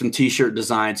work up some T-shirt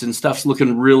designs, and stuff's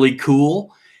looking really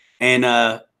cool.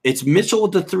 And it's Mitchell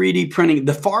with the 3D printing.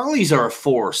 The Farleys are a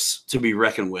force to be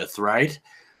reckoned with, right?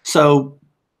 So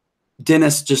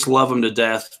Dennis, just love him to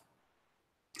death.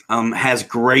 Has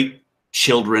great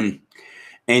children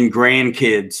and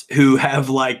grandkids who have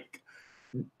like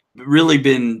really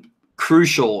been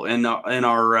crucial and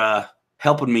are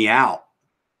helping me out.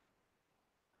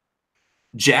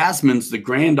 Jasmine's the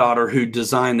granddaughter who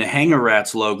designed the Hanger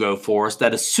Rats logo for us,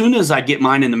 that as soon as I get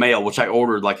mine in the mail, which I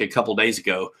ordered like a couple days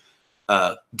ago,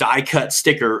 die cut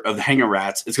sticker of the Hanger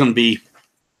Rats, it's going to be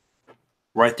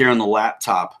right there on the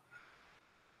laptop.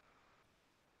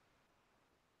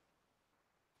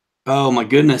 Oh my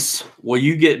goodness. Well,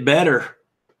 you get better.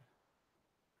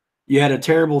 You had a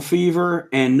terrible fever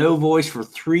and no voice for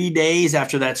 3 days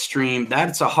after that stream.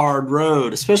 That's a hard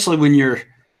road, especially when you're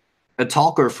a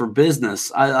talker for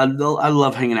business. I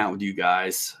love hanging out with you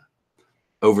guys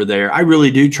over there. I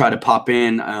really do try to pop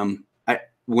in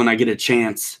when I get a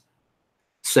chance.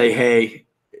 Say hey,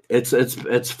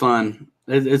 it's fun.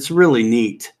 It's really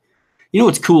neat. You know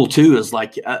what's cool too is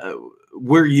like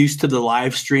we're used to the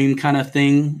live stream kind of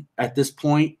thing at this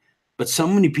point, but so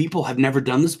many people have never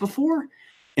done this before.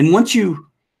 And once you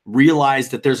realize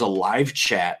that there's a live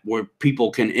chat where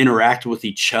people can interact with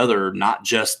each other, not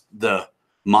just the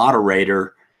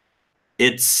moderator,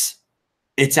 it's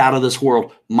out of this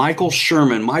world. Michael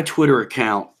Sherman, my Twitter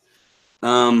account.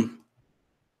 Man,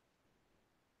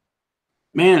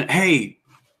 hey,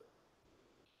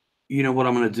 you know what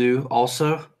I'm going to do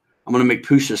also? I'm going to make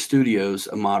Pusha Studios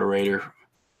a moderator.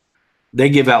 They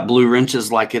give out blue wrenches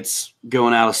like it's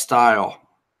going out of style.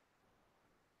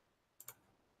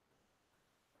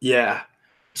 Yeah.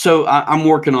 So I'm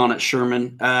working on it,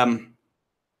 Sherman. I'm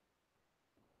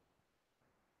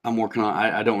working on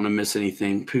I don't want to miss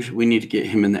anything. Pusha, we need to get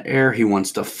him in the air. He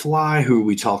wants to fly. Who are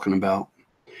we talking about?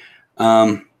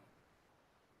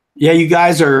 Yeah, you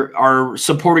guys are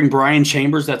supporting Brian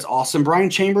Chambers. That's awesome. Brian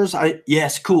Chambers,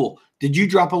 yes, cool. Did you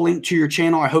drop a link to your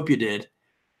channel? I hope you did.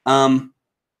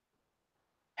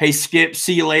 Hey, Skip,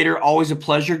 see you later. Always a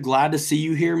pleasure. Glad to see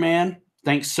you here, man.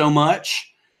 Thanks so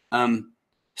much.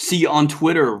 See you on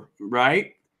Twitter,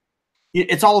 right?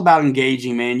 It's all about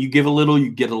engaging, man. You give a little,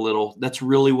 you get a little. That's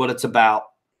really what it's about.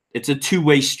 It's a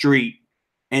two-way street.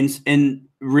 And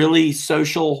really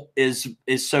social is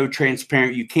so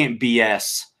transparent. You can't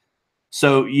BS.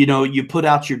 So, you know, you put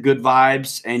out your good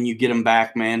vibes and you get them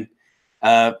back, man.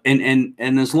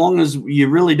 And as long as you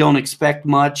really don't expect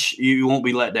much, you won't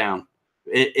be let down.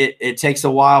 It takes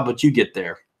a while, but you get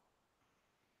there.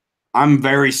 I'm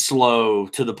very slow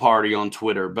to the party on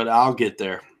Twitter, but I'll get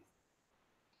there.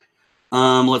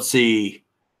 Let's see.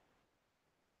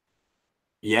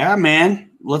 Yeah,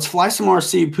 man. Let's fly some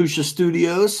RC Pusha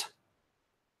Studios.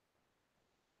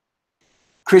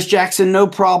 Chris Jackson, no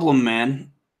problem,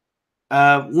 man.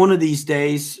 One of these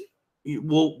days,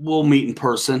 we'll meet in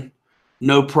person.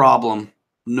 No problem.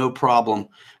 No problem.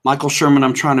 Michael Sherman,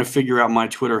 I'm trying to figure out my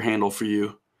Twitter handle for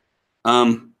you.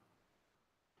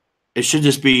 It should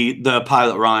just be the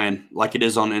Pilot Ryan, like it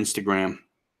is on Instagram.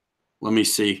 Let me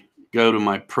see. Go to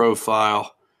my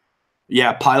profile.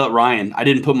 Yeah, Pilot Ryan. I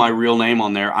didn't put my real name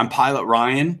on there. I'm Pilot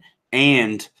Ryan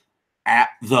and at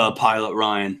the Pilot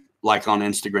Ryan, like on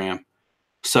Instagram.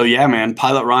 So yeah, man,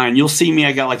 Pilot Ryan. You'll see me.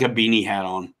 I got like a beanie hat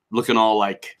on, looking all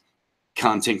like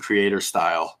content creator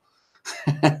style.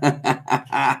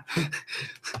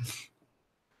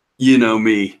 You know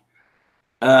me.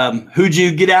 Who'd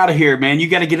you get out of here, man? You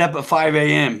got to get up at 5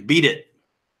 a.m. Beat it.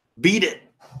 Beat it.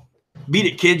 Beat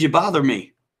it, kid. You bother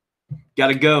me. Got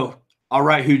to go. All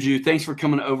right, Huju. Thanks for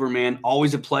coming over, man.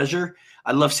 Always a pleasure.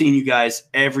 I love seeing you guys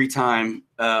every time,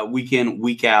 week in,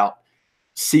 week out.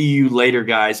 See you later,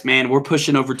 guys. Man, we're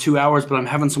pushing over 2 hours, but I'm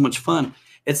having so much fun.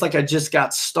 It's like I just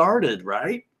got started,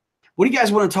 right? What do you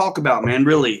guys want to talk about, man?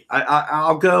 Really,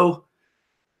 I'll go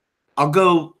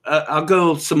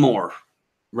some more,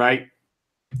 right?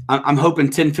 I'm hoping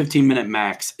 10, 15-minute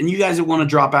max. And you guys that want to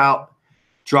drop out,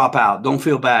 drop out. Don't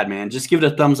feel bad, man. Just give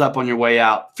it a thumbs up on your way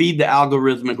out. Feed the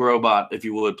algorithmic robot, if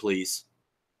you would, please.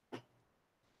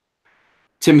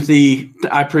 Timothy,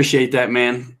 I appreciate that,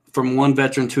 man. From one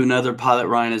veteran to another, Pilot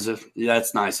Ryan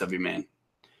that's nice of you, man.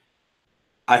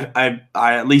 I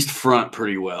at least front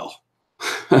pretty well.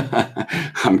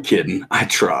 I'm kidding. I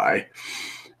try.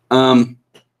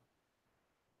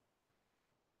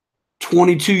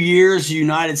 22 years,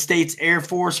 United States Air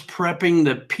Force prepping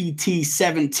the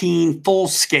PT-17 full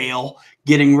scale,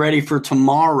 getting ready for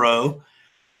tomorrow,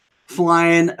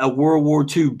 flying a World War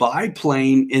II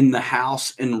biplane in the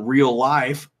house in real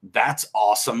life. That's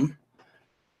awesome.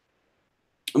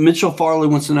 Mitchell Farley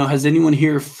wants to know, has anyone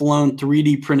here flown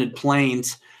 3D printed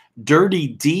planes? Dirty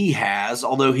D has,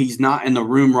 although he's not in the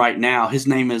room right now. His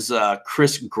name is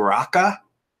Chris Graca.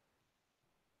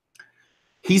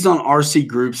 He's on RC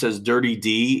Groups as Dirty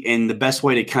D, and the best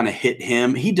way to kind of hit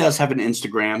him, he does have an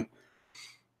Instagram.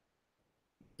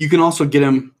 You can also get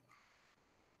him,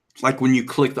 like when you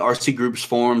click the RC Groups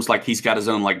forums, like he's got his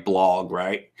own like blog,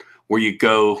 right? Where you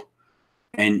go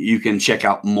and you can check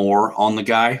out more on the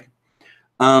guy.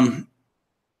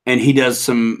 And he does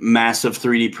some massive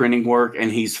 3D printing work,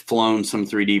 and he's flown some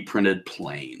 3D printed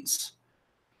planes.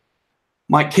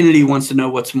 Mike Kennedy wants to know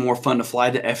what's more fun to fly,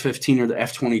 the F-15 or the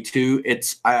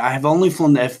F-22. I have only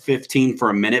flown the F-15 for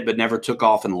a minute, but never took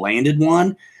off and landed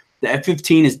one. The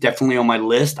F-15 is definitely on my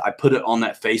list. I put it on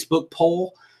that Facebook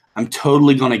poll. I'm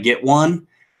totally going to get one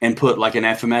and put like an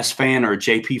FMS fan or a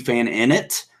JP fan in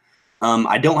it.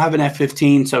 I don't have an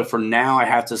F-15, so for now I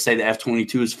have to say the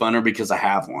F-22 is funner because I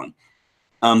have one.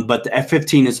 But the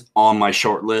F-15 is on my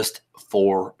short list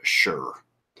for sure.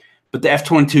 But the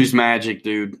F-22 is magic,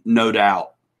 dude. No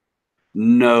doubt.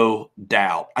 No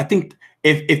doubt. I think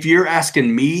if you're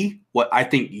asking me what I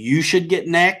think you should get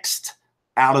next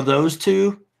out of those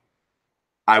two,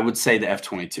 I would say the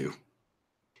F-22.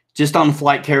 Just on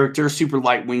flight character, super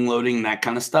light wing loading, that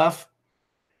kind of stuff.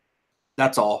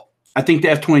 That's all. I think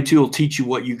the F-22 will teach you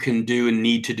what you can do and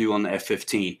need to do on the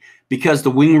F-15 because the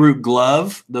wing root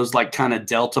glove, those like kind of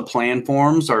Delta plan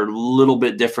forms are a little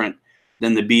bit different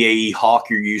than the BAE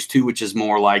Hawk you're used to, which is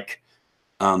more like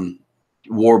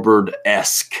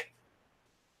Warbird-esque.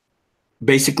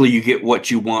 Basically, you get what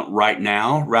you want right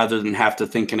now rather than have to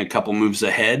think in a couple moves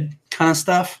ahead kind of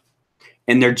stuff.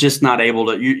 And they're just not able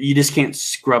to, you just can't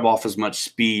scrub off as much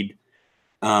speed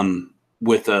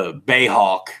with a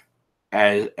Bayhawk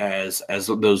as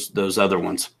those other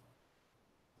ones.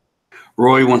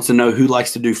 Roy wants to know who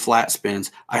likes to do flat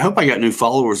spins. I hope I got new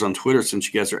followers on Twitter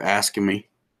since you guys are asking me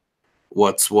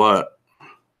what's what.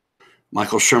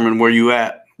 Michael Sherman, where you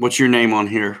at? What's your name on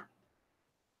here?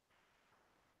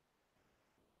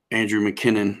 Andrew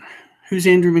McKinnon. Who's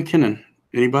Andrew McKinnon?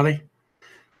 Anybody?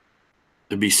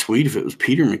 It'd be sweet if it was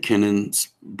Peter McKinnon's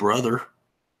brother.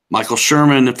 Michael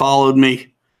Sherman that followed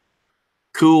me.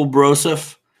 Cool,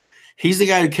 Broseph. He's the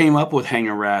guy who came up with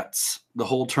hanger rats, the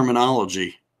whole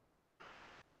terminology.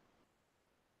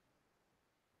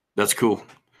 That's cool.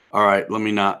 All right, let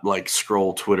me not like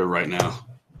scroll Twitter right now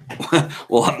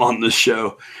while I'm on this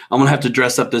show. I'm going to have to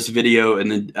dress up this video,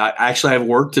 and then I actually have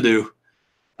work to do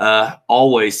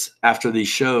always after these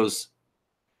shows.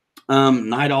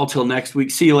 Night all till next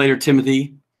week. See you later,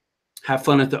 Timothy. Have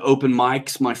fun at the open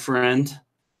mics, my friend.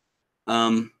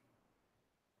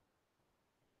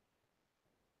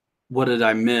 What did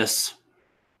I miss?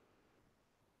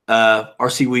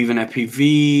 RC Weave and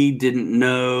FPV, didn't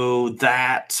know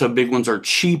that. So big ones are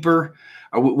cheaper.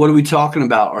 What are we talking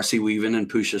about, RC Weaving and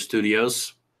Pusha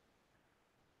Studios?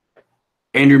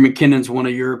 Andrew McKinnon's one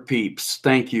of your peeps.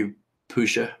 Thank you,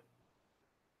 Pusha.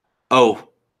 Oh,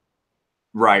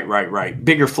 right.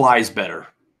 Bigger flies better.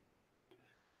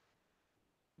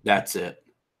 That's it.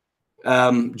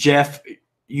 Jeff,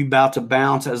 you about to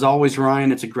bounce. As always,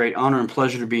 Ryan, it's a great honor and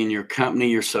pleasure to be in your company.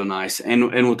 You're so nice.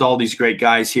 And with all these great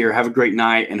guys here, have a great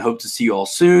night and hope to see you all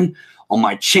soon on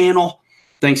my channel.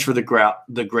 Thanks for the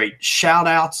great shout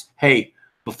outs. Hey,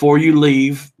 before you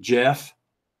leave, Jeff,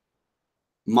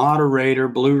 moderator,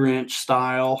 Blue Wrench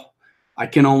style, I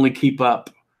can only keep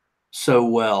up so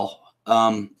well.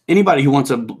 Anybody who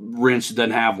wants a wrench that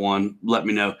doesn't have one, let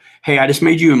me know. Hey, I just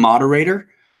made you a moderator.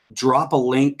 Drop a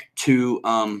link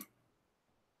to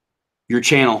your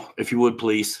channel, if you would,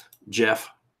 please, Jeff.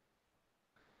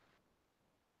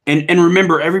 And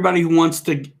remember, everybody who wants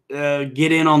to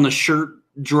get in on the shirt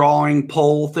drawing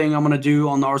poll thing I'm going to do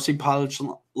on the RC Pilots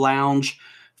Lounge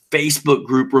Facebook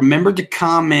group, remember to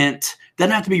comment.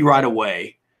 Doesn't have to be right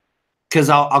away, because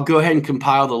I'll go ahead and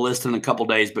compile the list in a couple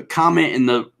days, but comment in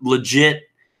the legit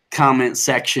comment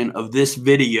section of this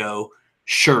video,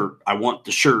 shirt. I want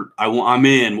the shirt. I'm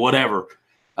in, whatever.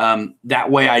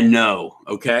 That way I know,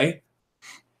 okay,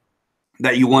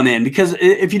 that you want in. Because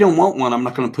if you don't want one, I'm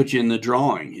not going to put you in the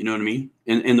drawing, you know what I mean,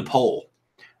 in the poll.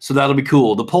 So that'll be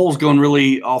cool. The poll's going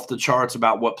really off the charts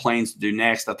about what planes to do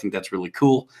next. I think that's really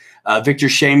cool. Victor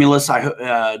Shamulus,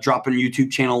 dropping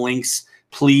YouTube channel links,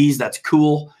 please. That's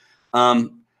cool.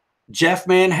 Jeff,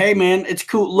 man, hey, man, it's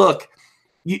cool. Look,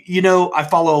 you know, I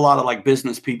follow a lot of like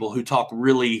business people who talk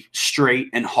really straight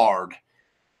and hard.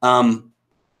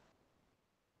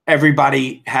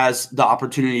 Everybody has the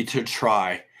opportunity to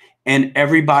try, and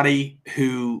everybody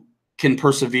who can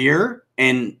persevere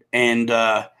and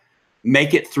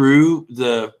make it through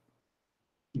the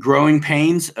growing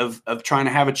pains of trying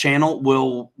to have a channel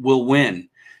will win.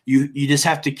 You just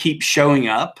have to keep showing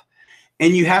up.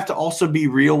 And you have to also be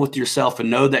real with yourself and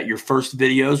know that your first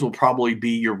videos will probably be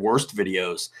your worst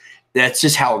videos. That's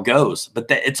just how it goes. But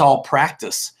it's all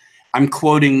practice. I'm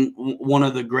quoting one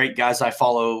of the great guys I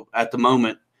follow at the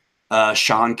moment,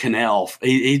 Sean Cannell.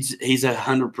 He's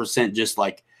 100% just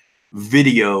like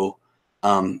video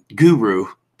guru,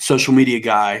 social media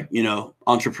guy, you know,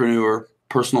 entrepreneur,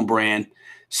 personal brand.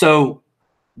 So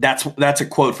that's a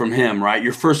quote from him, right?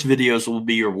 Your first videos will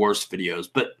be your worst videos.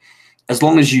 But as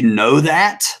long as you know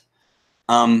that,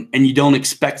 and you don't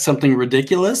expect something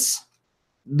ridiculous,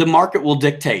 the market will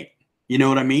dictate. You know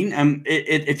what I mean? And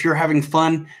if you're having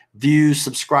fun, views,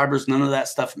 subscribers, none of that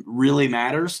stuff really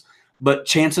matters. But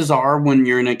chances are when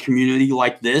you're in a community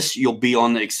like this, you'll be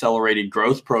on the accelerated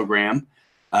growth program,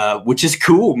 which is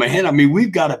cool, man. I mean,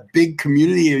 we've got a big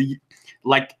community of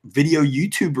like video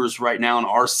YouTubers right now in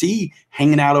RC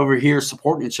hanging out over here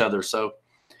supporting each other. So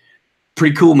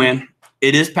pretty cool, man.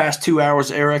 It is past 2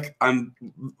 hours, Eric. I'm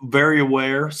very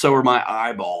aware. So are my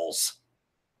eyeballs.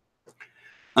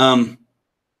 After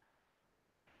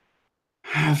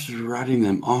writing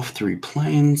them off 3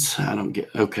 planes, I don't get,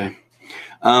 okay.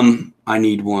 I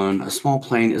need one. A small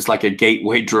plane is like a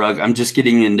gateway drug. I'm just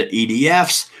getting into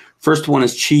EDFs. First one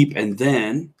is cheap. And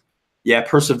then, yeah,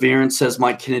 Perseverance, says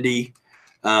Mike Kennedy.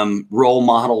 Role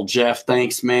model, Jeff.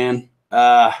 Thanks, man.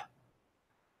 Yeah,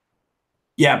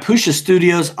 Pusha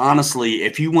Studios, honestly,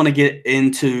 if you want to get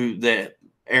into the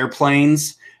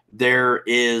airplanes, there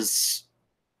is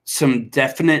some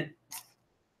definite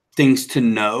things to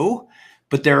know,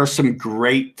 but there are some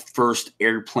great first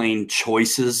airplane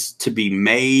choices to be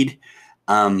made.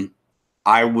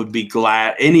 I would be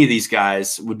glad, any of these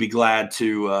guys would be glad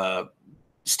to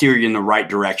steer you in the right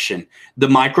direction. The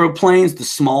microplanes, the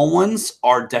small ones,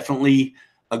 are definitely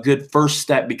a good first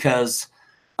step because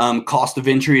cost of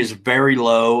entry is very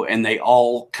low, and they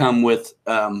all come with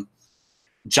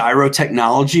gyro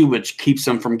technology, which keeps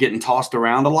them from getting tossed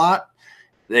around a lot.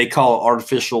 They call it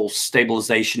artificial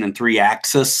stabilization and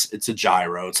 3-axis. It's a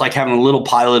gyro. It's like having a little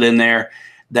pilot in there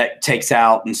that takes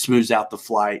out and smooths out the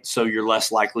flight, so you're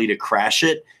less likely to crash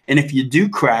it. And if you do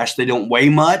crash, they don't weigh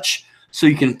much, so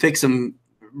you can fix them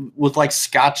with like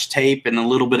Scotch tape and a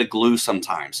little bit of glue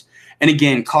sometimes. And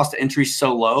again, cost of entry is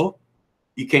so low,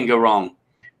 you can't go wrong.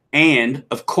 And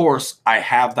of course, I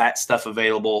have that stuff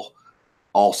available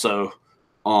also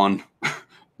on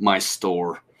my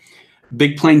store.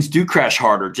 Big planes do crash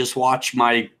harder. Just watch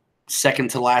my second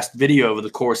to last video of the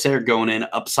Corsair going in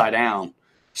upside down.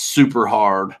 Super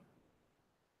hard.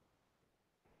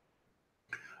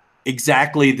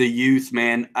 Exactly, the youth,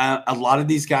 man. A lot of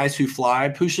these guys who fly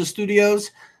Pusha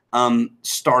Studios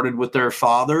started with their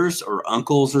fathers or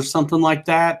uncles or something like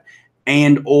that,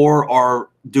 and or are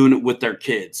doing it with their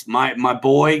kids. My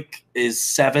boy is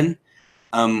 7.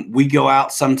 We go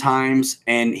out sometimes,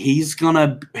 and his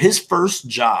first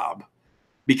job,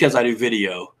 because I do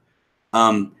video,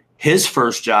 his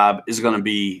first job is going to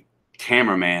be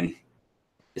cameraman.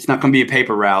 It's not going to be a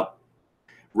paper route.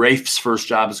 Rafe's first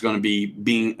job is going to be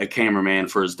being a cameraman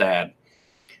for his dad.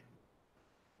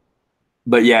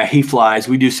 But yeah, he flies.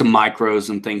 We do some micros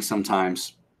and things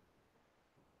sometimes.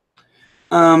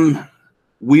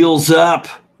 Wheels up.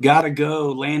 Gotta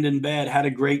go. Land in bed. Had a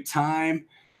great time.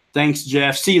 Thanks,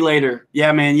 Jeff. See you later.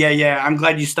 Yeah, man. Yeah. I'm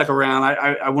glad you stuck around.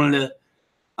 I wanted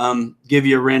to give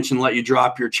you a wrench and let you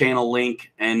drop your channel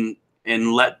link and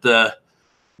let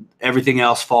everything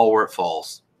else fall where it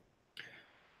falls.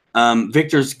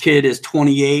 Victor's kid is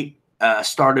 28,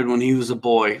 started when he was a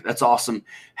boy. That's awesome.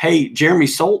 Hey, Jeremy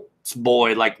Solt's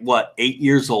boy, like what, 8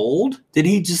 years old? Did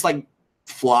he just like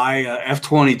fly a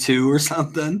F-22 or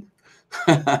something?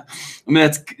 I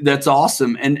mean, that's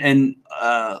awesome. And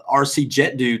RC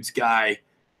Jet Dude's guy,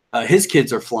 his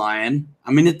kids are flying.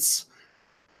 I mean, it's,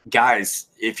 guys,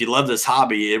 if you love this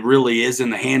hobby, it really is in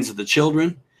the hands of the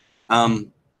children.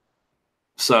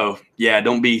 So yeah,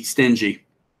 don't be stingy.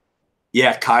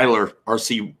 Yeah, Kyler,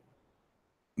 RC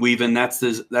Weavin,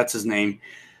 that's his name.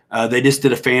 They just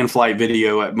did a fan flight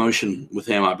video at Motion with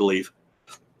him, I believe.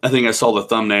 I think I saw the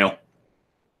thumbnail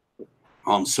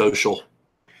on social.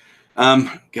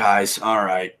 Guys, all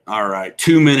right.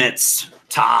 2 minutes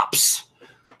tops.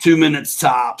 2 minutes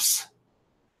tops.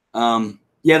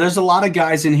 Yeah, there's a lot of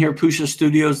guys in here, Pusha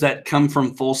Studios, that come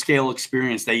from full-scale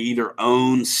experience. They either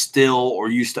own still or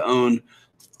used to own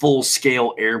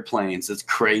full-scale airplanes. It's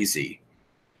crazy.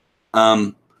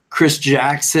 Chris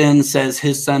Jackson says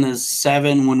his son is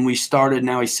 7 when we started.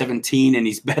 Now he's 17, and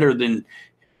he's better than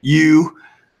you.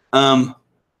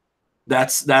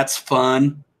 That's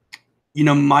fun. You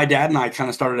know, my dad and I kind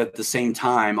of started at the same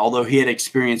time, although he had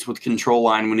experience with control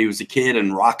line when he was a kid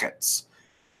and rockets.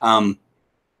 And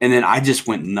then I just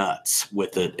went nuts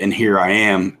with it, and here I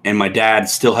am. And my dad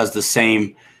still has the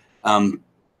same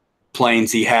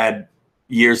planes he had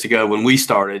years ago when we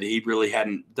started. He really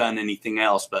hadn't done anything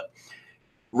else. But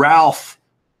Ralph,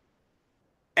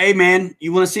 hey, man,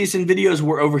 you want to see us in videos?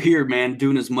 We're over here, man,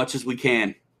 doing as much as we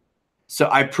can. So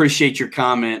I appreciate your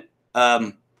comment.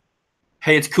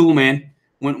 Hey, it's cool, man.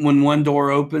 When one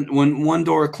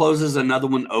door closes, another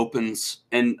one opens,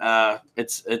 and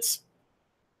it's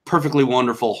perfectly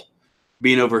wonderful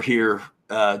being over here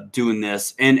doing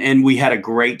this, and we had a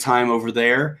great time over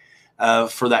there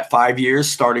for that 5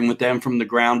 years, starting with them from the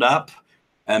ground up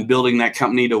and building that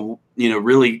company to, you know,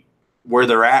 really where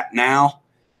they're at now.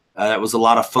 That was a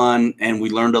lot of fun, and we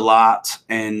learned a lot.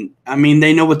 And I mean,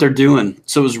 they know what they're doing,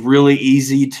 so it was really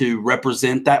easy to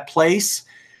represent that place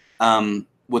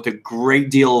with a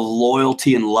great deal of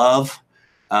loyalty and love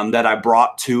that I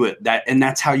brought to it. And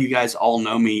that's how you guys all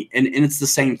know me. And it's the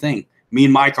same thing. Me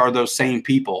and Mike are those same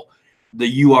people.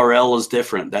 The URL is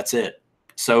different. That's it.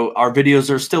 So our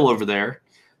videos are still over there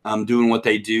doing what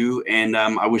they do, and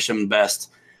I wish them the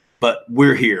best. But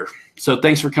we're here. So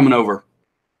thanks for coming over.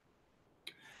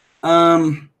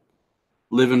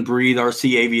 Live and breathe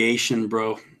RC aviation,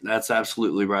 bro. That's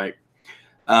absolutely right.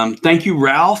 Thank you,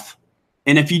 Ralph.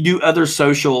 And if you do other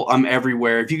social, I'm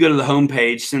everywhere. If you go to the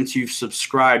homepage, since you've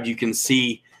subscribed, you can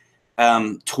see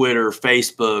Twitter,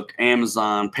 Facebook,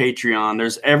 Amazon,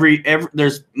 Patreon.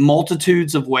 There's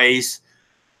multitudes of ways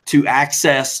to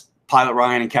access Pilot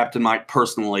Ryan and Captain Mike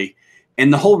personally.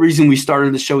 And the whole reason we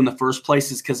started the show in the first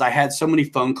place is because I had so many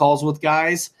phone calls with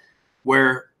guys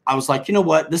where I was like, you know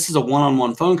what, this is a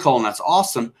one-on-one phone call, and that's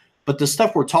awesome. But the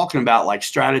stuff we're talking about, like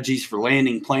strategies for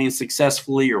landing planes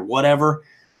successfully or whatever,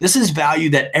 this is value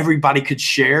that everybody could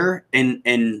share, and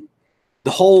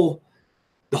the whole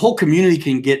community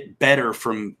can get better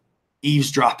from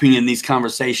eavesdropping in these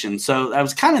conversations. So that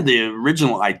was kind of the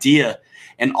original idea.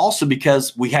 And also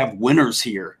because we have winners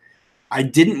here, I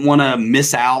didn't want to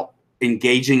miss out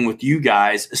engaging with you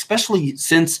guys, especially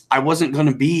since I wasn't going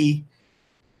to be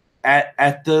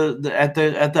at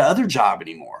the other job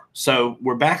anymore. So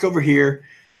we're back over here,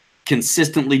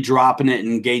 consistently dropping it and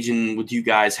engaging with you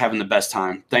guys, having the best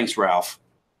time. Thanks, Ralph.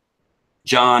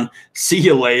 John, see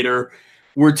you later.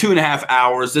 We're 2.5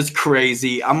 hours. It's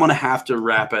crazy. I'm going to have to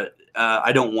wrap it.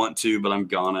 I don't want to, but I'm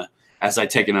gonna as I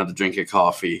take another drink of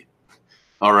coffee.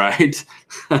 All right.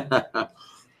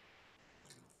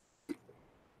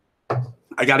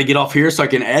 I got to get off here so I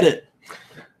can edit.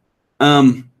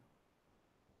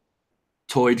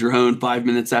 Toy drone 5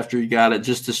 minutes after you got it,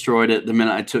 just destroyed it the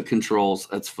minute I took controls.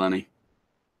 That's funny.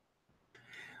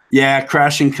 Yeah,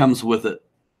 crashing comes with it.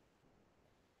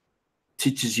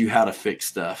 Teaches you how to fix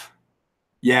stuff.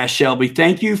 Yeah, Shelby,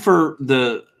 thank you for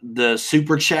the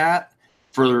super chat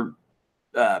for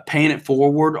paying it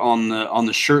forward on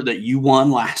the shirt that you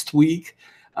won last week.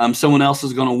 Someone else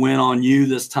is going to win on you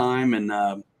this time,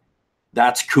 and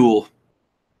that's cool.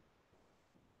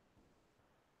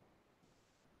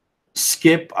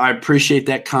 Skip, I appreciate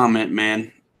that comment,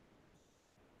 man.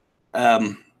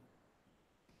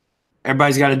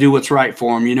 Everybody's got to do what's right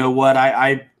for them. You know what?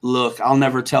 I look, I'll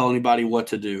never tell anybody what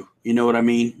to do. You know what I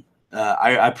mean?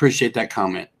 I appreciate that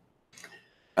comment.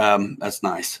 That's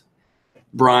nice.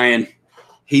 Brian,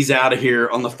 he's out of here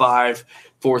on the 5,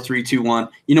 4, 3, 2, 1.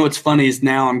 You know what's funny is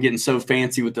now I'm getting so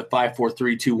fancy with the 5, 4,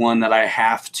 3, 2, 1 that I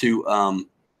have to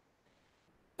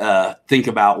think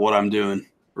about what I'm doing,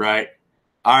 right?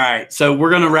 All right, so we're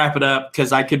going to wrap it up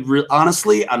because I could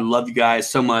honestly, I love you guys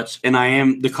so much,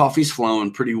 and the coffee's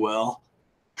flowing pretty well.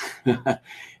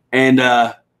 And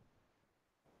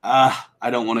I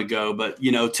don't want to go, but,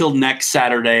 till next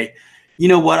Saturday, you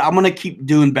know what? I'm going to keep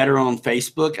doing better on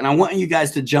Facebook, and I want you guys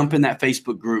to jump in that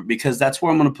Facebook group because that's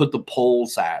where I'm going to put the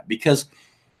polls at, because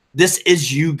this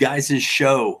is you guys'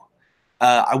 show.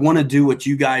 I want to do what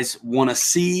you guys want to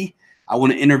see. I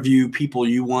want to interview people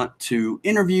you want to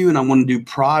interview, and I want to do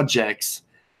projects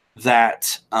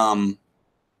that,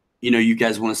 you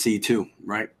guys want to see too,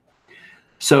 right?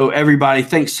 So everybody,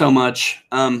 thanks so much.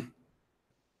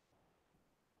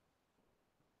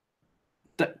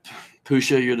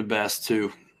 Pusha, you're the best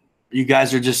too. You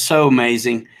guys are just so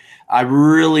amazing. I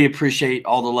really appreciate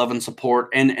all the love and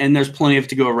support, and there's plenty of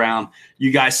to go around.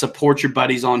 You guys support your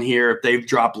buddies on here. If they've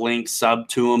dropped links, sub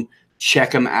to them,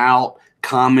 check them out.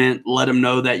 Comment, let them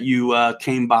know that you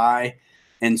came by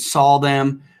and saw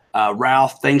them.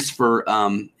 Ralph, thanks for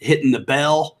hitting the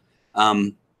bell.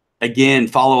 Again,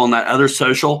 follow on that other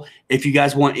social. If you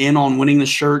guys want in on winning the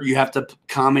shirt, you have to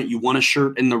comment you want a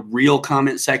shirt in the real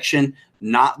comment section,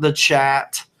 not the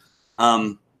chat.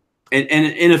 And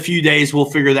in a few days, we'll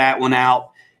figure that one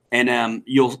out, and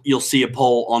you'll see a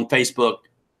poll on Facebook.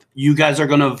 You guys are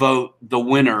going to vote the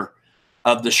winner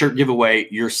of the shirt giveaway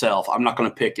yourself. I'm not going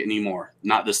to pick anymore.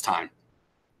 Not this time.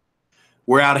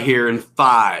 We're out of here in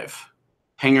 5.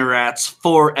 Hanger rats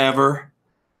forever.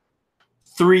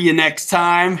 3 you next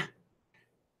time.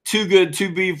 Too good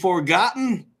to be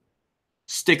forgotten.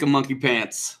 Stick a monkey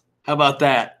pants. How about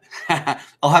that?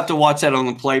 I'll have to watch that on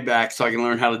the playback so I can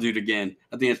learn how to do it again.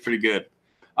 I think it's pretty good.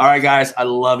 All right, guys. I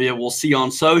love you. We'll see you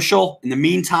on social. In the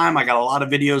meantime, I got a lot of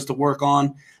videos to work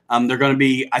on. They're going to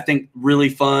be, I think, really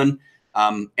fun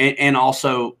and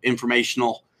also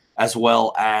informational as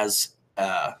well as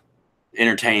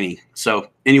entertaining. So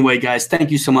anyway, guys,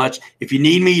 thank you so much. If you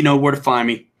need me, you know where to find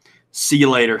me. See you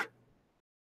later.